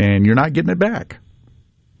 and you're not getting it back.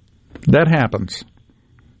 That happens.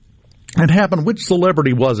 It happened. Which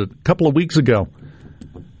celebrity was it? A couple of weeks ago.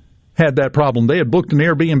 Had that problem. They had booked an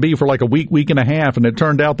Airbnb for like a week and a half, and it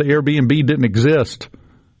turned out the Airbnb didn't exist.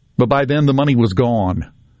 But by then, the money was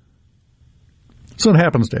gone. So it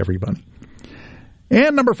happens to everybody.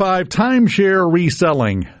 And number 5, timeshare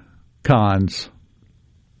reselling cons.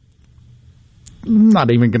 I'm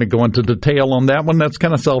not even going to go into detail on that one. That's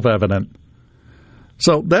kind of self-evident.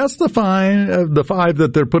 So that's the 5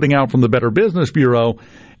 that they're putting out from the Better Business Bureau.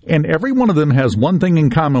 And every one of them has one thing in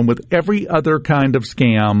common with every other kind of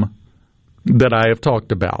scam that I have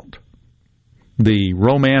talked about. The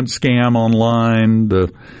romance scam online,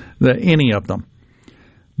 the any of them.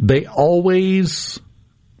 They always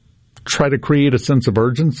try to create a sense of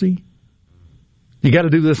urgency. You got to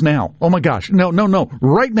do this now. Oh my gosh. No.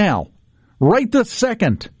 Right now. Right this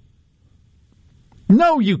second.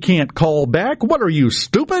 No, you can't call back. What are you,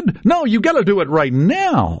 stupid? No, you got to do it right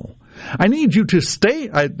now. I need you to stay.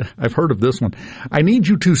 I've heard of this one. I need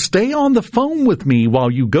you to stay on the phone with me while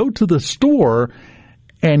you go to the store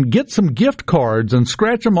and get some gift cards and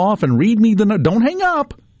scratch them off and read me the note. Don't hang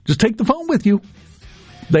up. Just take the phone with you.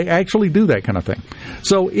 They actually do that kind of thing.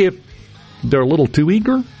 So if they're a little too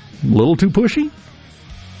eager, a little too pushy,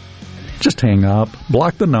 just hang up,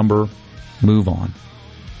 block the number, move on.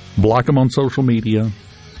 Block them on social media,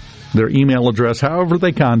 their email address, however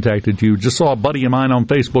they contacted you. Just saw a buddy of mine on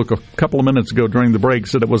Facebook a couple of minutes ago during the break,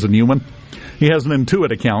 said it was a Hauman. He has an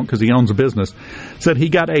Intuit account because he owns a business. Said he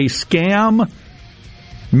got a scam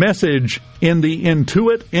message in the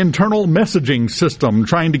Intuit internal messaging system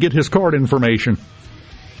trying to get his card information.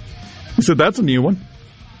 He said, that's a new one.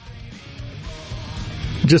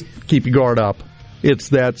 Just keep your guard up. It's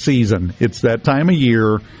that season. It's that time of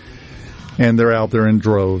year, and they're out there in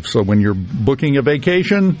droves. So when you're booking a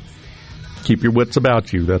vacation, keep your wits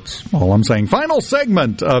about you. That's all I'm saying. Final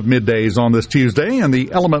segment of Middays on this Tuesday, and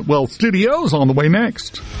the Element Wealth Studios on the way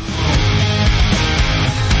next.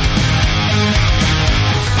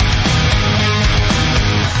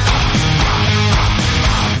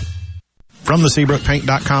 From the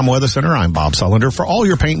SeabrookPaint.com Weather Center, I'm Bob Sullender. For all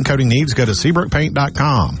your paint and coating needs, go to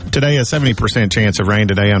SeabrookPaint.com. Today, a 70% chance of rain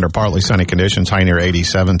today under partly sunny conditions, high near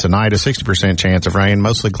 87. Tonight, a 60% chance of rain,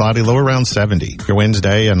 mostly cloudy, low around 70. Your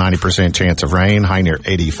Wednesday, a 90% chance of rain, high near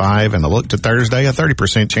 85. And a look to Thursday, a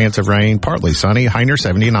 30% chance of rain, partly sunny, high near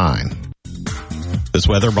 79. This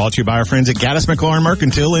weather brought to you by our friends at Gaddis McLaurin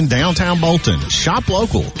Mercantile in downtown Bolton. Shop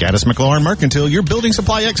local. Gaddis McLaurin Mercantile, your building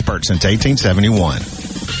supply expert since 1871.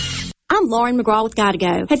 I'm Lauren McGraw with Gotta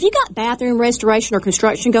Go. Have you got bathroom restoration or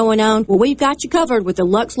construction going on? Well, we've got you covered with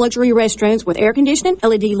deluxe luxury restrooms with air conditioning,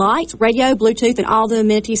 LED lights, radio, Bluetooth, and all the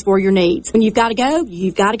amenities for your needs. When you've got to go,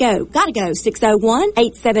 you've got to go. Gotta Go,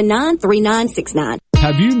 601-879-3969.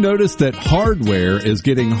 Have you noticed that hardware is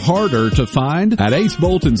getting harder to find? At Ace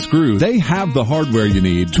Bolt & Screw, they have the hardware you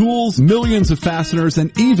need. Tools, millions of fasteners,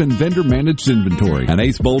 and even vendor-managed inventory. And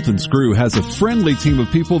Ace Bolt & Screw has a friendly team of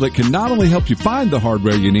people that can not only help you find the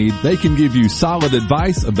hardware you need, they can give you solid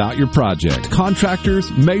advice about your project. Contractors,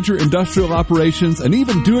 major industrial operations, and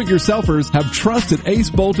even do-it-yourselfers have trusted Ace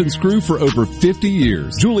Bolt & Screw for over 50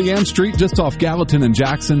 years. Julianne Street, just off Gallatin and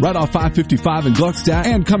Jackson, right off 555 in Gluckstadt,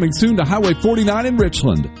 and coming soon to Highway 49 in Richland.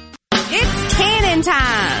 It's cannon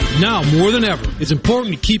time! Now more than ever, it's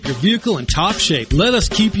important to keep your vehicle in top shape. Let us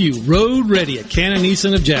keep you road ready at Cannon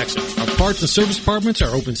Nissan of Jackson. Our parts and service departments are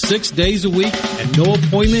open 6 days a week and no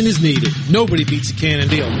appointment is needed. Nobody beats a Cannon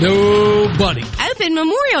deal. Nobody. Open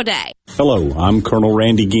Memorial Day. Hello, I'm Colonel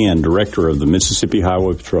Randy Ginn, Director of the Mississippi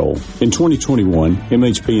Highway Patrol. In 2021,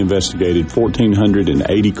 MHP investigated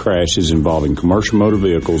 1,480 crashes involving commercial motor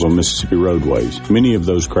vehicles on Mississippi roadways. Many of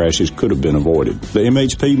those crashes could have been avoided. The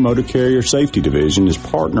MHP Motor Carrier Safety Division is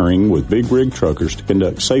partnering with big rig truckers to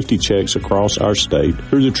conduct safety checks across our state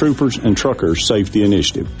through the Troopers and Truckers Safety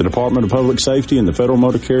Initiative. The Department of Public Safety and the Federal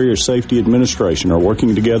Motor Carrier Safety Administration are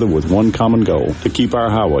working together with one common goal: to keep our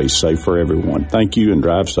highways safe for everyone. Thank you and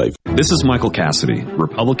drive safe. This is Michael Cassidy,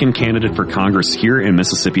 Republican candidate for Congress here in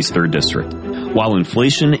Mississippi's 3rd District. While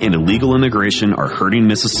inflation and illegal immigration are hurting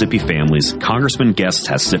Mississippi families, Congressman Guest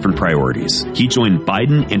has different priorities. He joined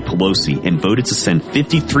Biden and Pelosi and voted to send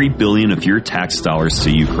 $53 billion of your tax dollars to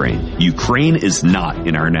Ukraine. Ukraine is not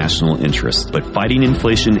in our national interest, but fighting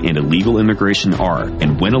inflation and illegal immigration are,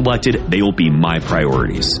 and when elected, they will be my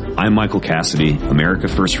priorities. I'm Michael Cassidy, America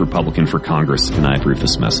First Republican for Congress, and I approve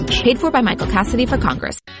this message. Paid for by Michael Cassidy for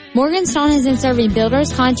Congress. Morganstone has been serving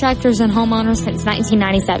builders, contractors, and homeowners since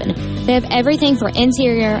 1997. They have everything for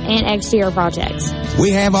interior and exterior projects.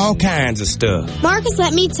 We have all kinds of stuff. Marcus,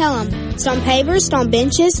 let me tell them. Stone pavers, stone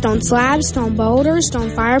benches, stone slabs, stone boulders,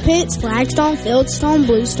 stone fire pits, flagstone, fieldstone,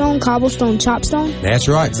 bluestone, cobblestone, chopstone. That's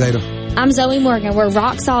right, Zeta. I'm Zoe Morgan. We're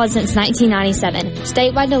rock solid since 1997.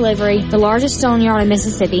 Statewide delivery, the largest stone yard in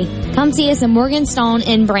Mississippi. Come see us at Morganstone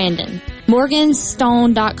in Brandon.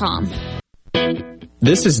 Morganstone.com.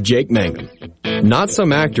 This is Jake Mangum, not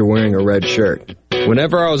some actor wearing a red shirt.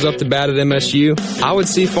 Whenever I was up to bat at MSU, I would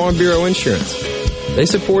see Farm Bureau Insurance. They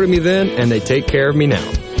supported me then, and they take care of me now.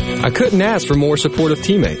 I couldn't ask for more supportive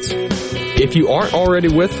teammates. If you aren't already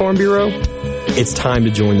with Farm Bureau, it's time to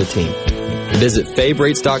join the team. Visit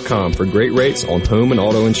favrates.com for great rates on home and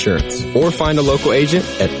auto insurance, or find a local agent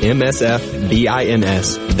at msfbins.com.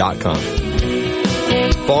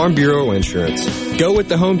 Farm Bureau Insurance. Go with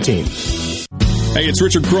the home team. Hey, it's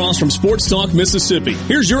Richard Cross from Sports Talk Mississippi.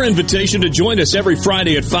 Here's your invitation to join us every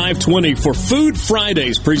Friday at 5:20 for Food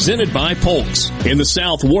Fridays presented by Polk's. In the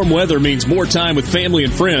South, warm weather means more time with family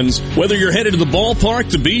and friends. Whether you're headed to the ballpark,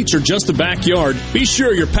 the beach, or just the backyard, be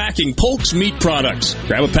sure you're packing Polk's meat products.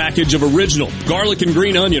 Grab a package of original garlic and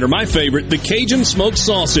green onion, or my favorite, the Cajun smoked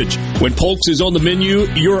sausage. When Polk's is on the menu,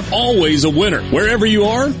 you're always a winner. Wherever you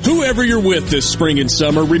are, whoever you're with this spring and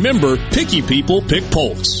summer, remember, picky people pick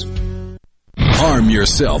Polk's. Arm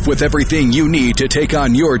yourself with everything you need to take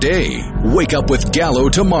on your day. Wake up with Gallo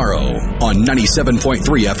tomorrow on 97.3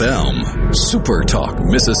 FM. Super Talk,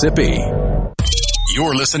 Mississippi.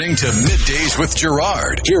 You're listening to Middays with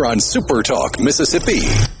Gerard here on Super Talk, Mississippi.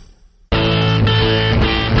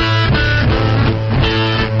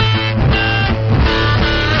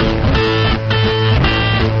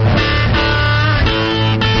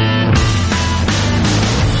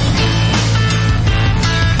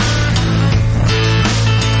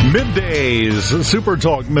 Middays, Super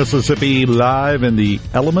Talk Mississippi, live in the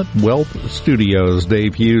Element Wealth Studios.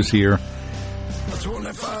 Dave Hughes here.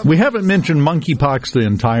 We haven't mentioned monkeypox the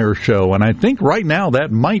entire show, and I think right now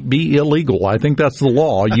that might be illegal. I think that's the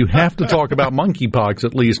law. You have to talk about monkeypox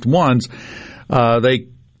at least once. They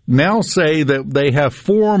now say that they have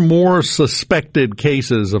 4 more suspected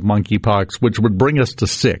cases of monkeypox, which would bring us to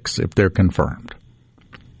 6 if they're confirmed.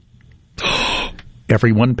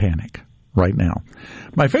 Everyone panic right now.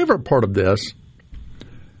 My favorite part of this,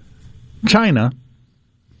 China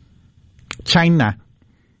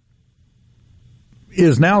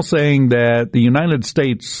is now saying that the United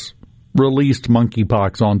States released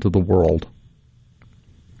monkeypox onto the world.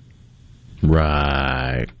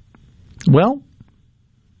 Right. Well,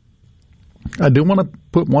 I do want to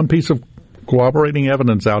put one piece of corroborating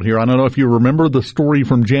evidence out here. I don't know if you remember the story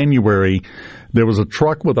from January. There was a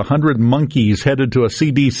truck with 100 monkeys headed to a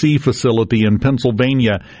CDC facility in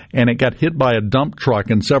Pennsylvania, and it got hit by a dump truck,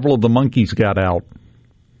 and several of the monkeys got out.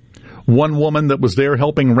 One woman that was there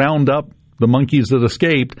helping round up the monkeys that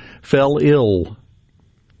escaped fell ill.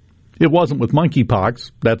 It wasn't with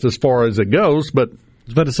monkeypox. That's as far as it goes, but... I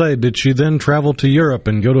was about to say, did she then travel to Europe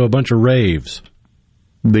and go to a bunch of raves?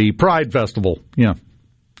 The Pride Festival, yeah.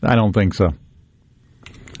 I don't think so.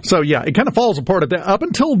 So, yeah, it kind of falls apart at that. Up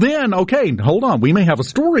until then, okay, hold on. We may have a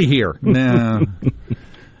story here. Nah,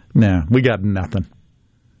 we got nothing.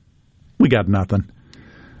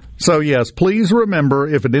 So, yes, please remember,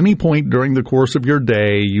 if at any point during the course of your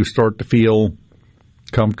day you start to feel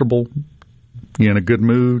comfortable, you're in a good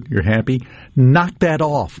mood, you're happy, knock that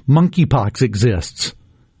off. Monkeypox exists.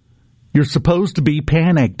 You're supposed to be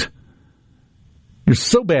panicked. You're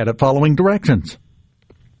so bad at following directions.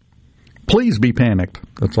 Please be panicked.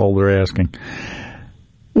 That's all they're asking.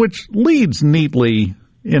 Which leads neatly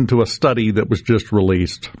into a study that was just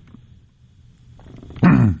released.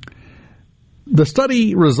 The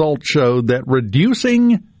study results showed that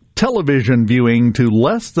reducing television viewing to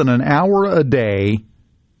less than an hour a day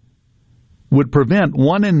would prevent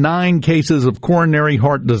 1 in 9 cases of coronary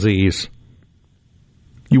heart disease.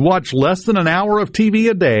 You watch less than an hour of TV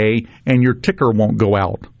a day, and your ticker won't go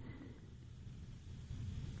out.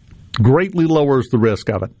 Greatly lowers the risk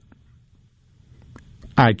of it.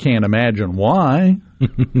 I can't imagine why.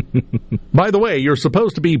 By the way, you're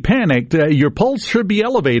supposed to be panicked. Your pulse should be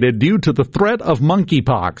elevated due to the threat of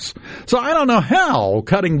monkeypox. So I don't know how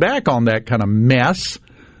cutting back on that kind of mess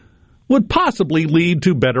would possibly lead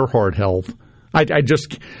to better heart health.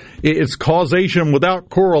 It's causation without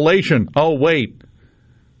correlation. Oh, wait.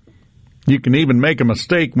 You can even make a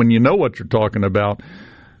mistake when you know what you're talking about.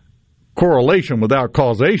 Correlation without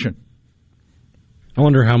causation. I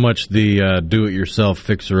wonder how much the do-it-yourself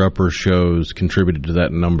fixer-upper shows contributed to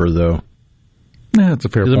that number, though. Yeah, that's a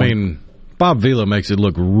fair point. I mean, Bob Vila makes it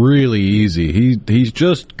look really easy. He's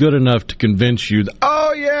just good enough to convince you that,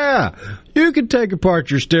 oh, yeah, you can take apart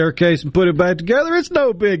your staircase and put it back together. It's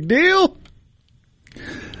no big deal.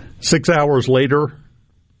 6 hours later,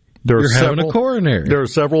 you're having a coronary. There are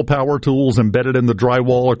several power tools embedded in the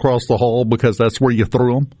drywall across the hall because that's where you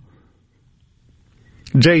threw them.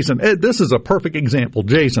 Jason, this is a perfect example.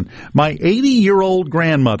 Jason, my 80-year-old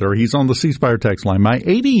grandmother, he's on the C Spire text line, my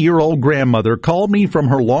 80-year-old grandmother called me from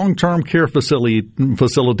her long-term care facility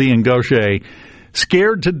in Gaucher,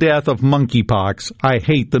 scared to death of monkeypox. I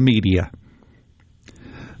hate the media.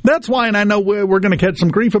 That's why, and I know we're going to catch some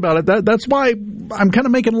grief about it, that's why I'm kind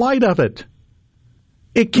of making light of it.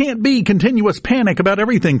 It can't be continuous panic about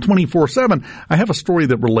everything 24/7. I have a story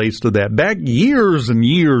that relates to that. Back years and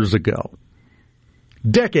years ago,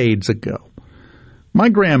 decades ago, my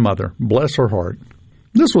grandmother, bless her heart,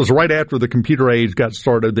 this was right after the computer age got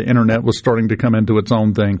started, the internet was starting to come into its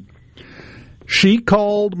own thing. She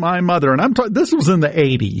called my mother, and this was in the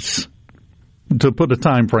 80s, to put a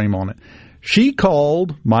time frame on it. She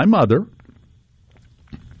called my mother,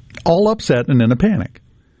 all upset and in a panic,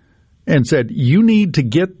 and said, you need to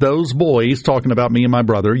get those boys, talking about me and my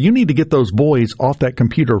brother, you need to get those boys off that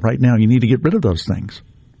computer right now. You need to get rid of those things.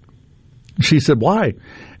 She said, why?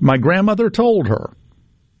 My grandmother told her,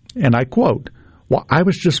 and I quote, well, I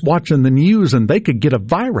was just watching the news and they could get a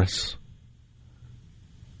virus.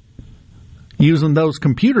 using those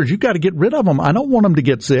computers. You've got to get rid of them. I don't want them to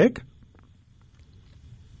get sick.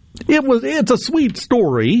 It's a sweet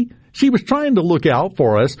story. She was trying to look out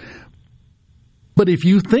for us. But if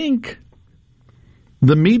you think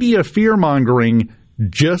the media fear-mongering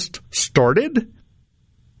just started,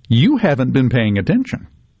 you haven't been paying attention.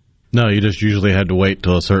 No, you just usually had to wait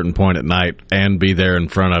till a certain point at night and be there in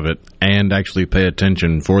front of it and actually pay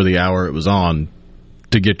attention for the hour it was on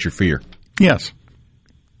to get your fear. Yes.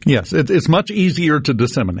 Yes, it's much easier to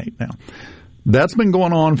disseminate now. That's been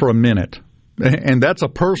going on for a minute, and that's a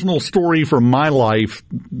personal story from my life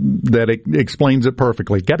that explains it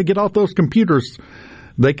perfectly. Got to get off those computers.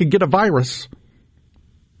 They could get a virus.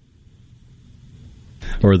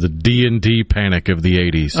 Or the D&D panic of the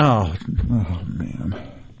 80s. Oh man.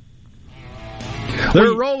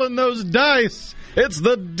 They're rolling those dice. It's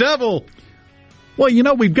the devil. Well,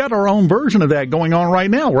 we've got our own version of that going on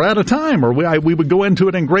right now. We're out of time, or we would go into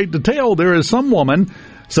it in great detail. There is some woman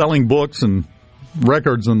selling books and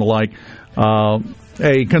records and the like,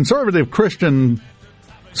 a conservative Christian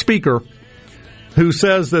speaker who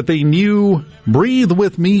says that the new Breathe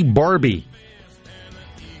With Me Barbie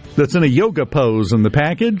that's in a yoga pose in the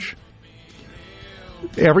package,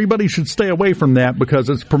 everybody should stay away from that because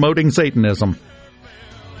it's promoting Satanism.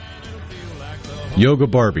 Yoga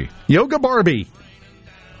Barbie. Yoga Barbie.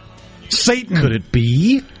 Satan. Could it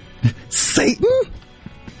be? Satan?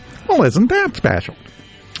 Well, isn't that special?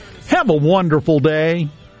 Have a wonderful day.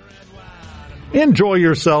 Enjoy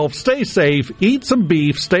yourself. Stay safe. Eat some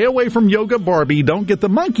beef. Stay away from Yoga Barbie. Don't get the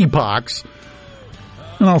monkeypox.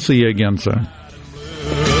 And I'll see you again soon.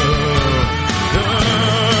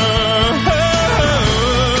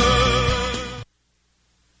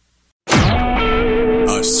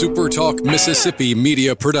 A SuperTalk Mississippi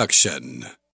media production.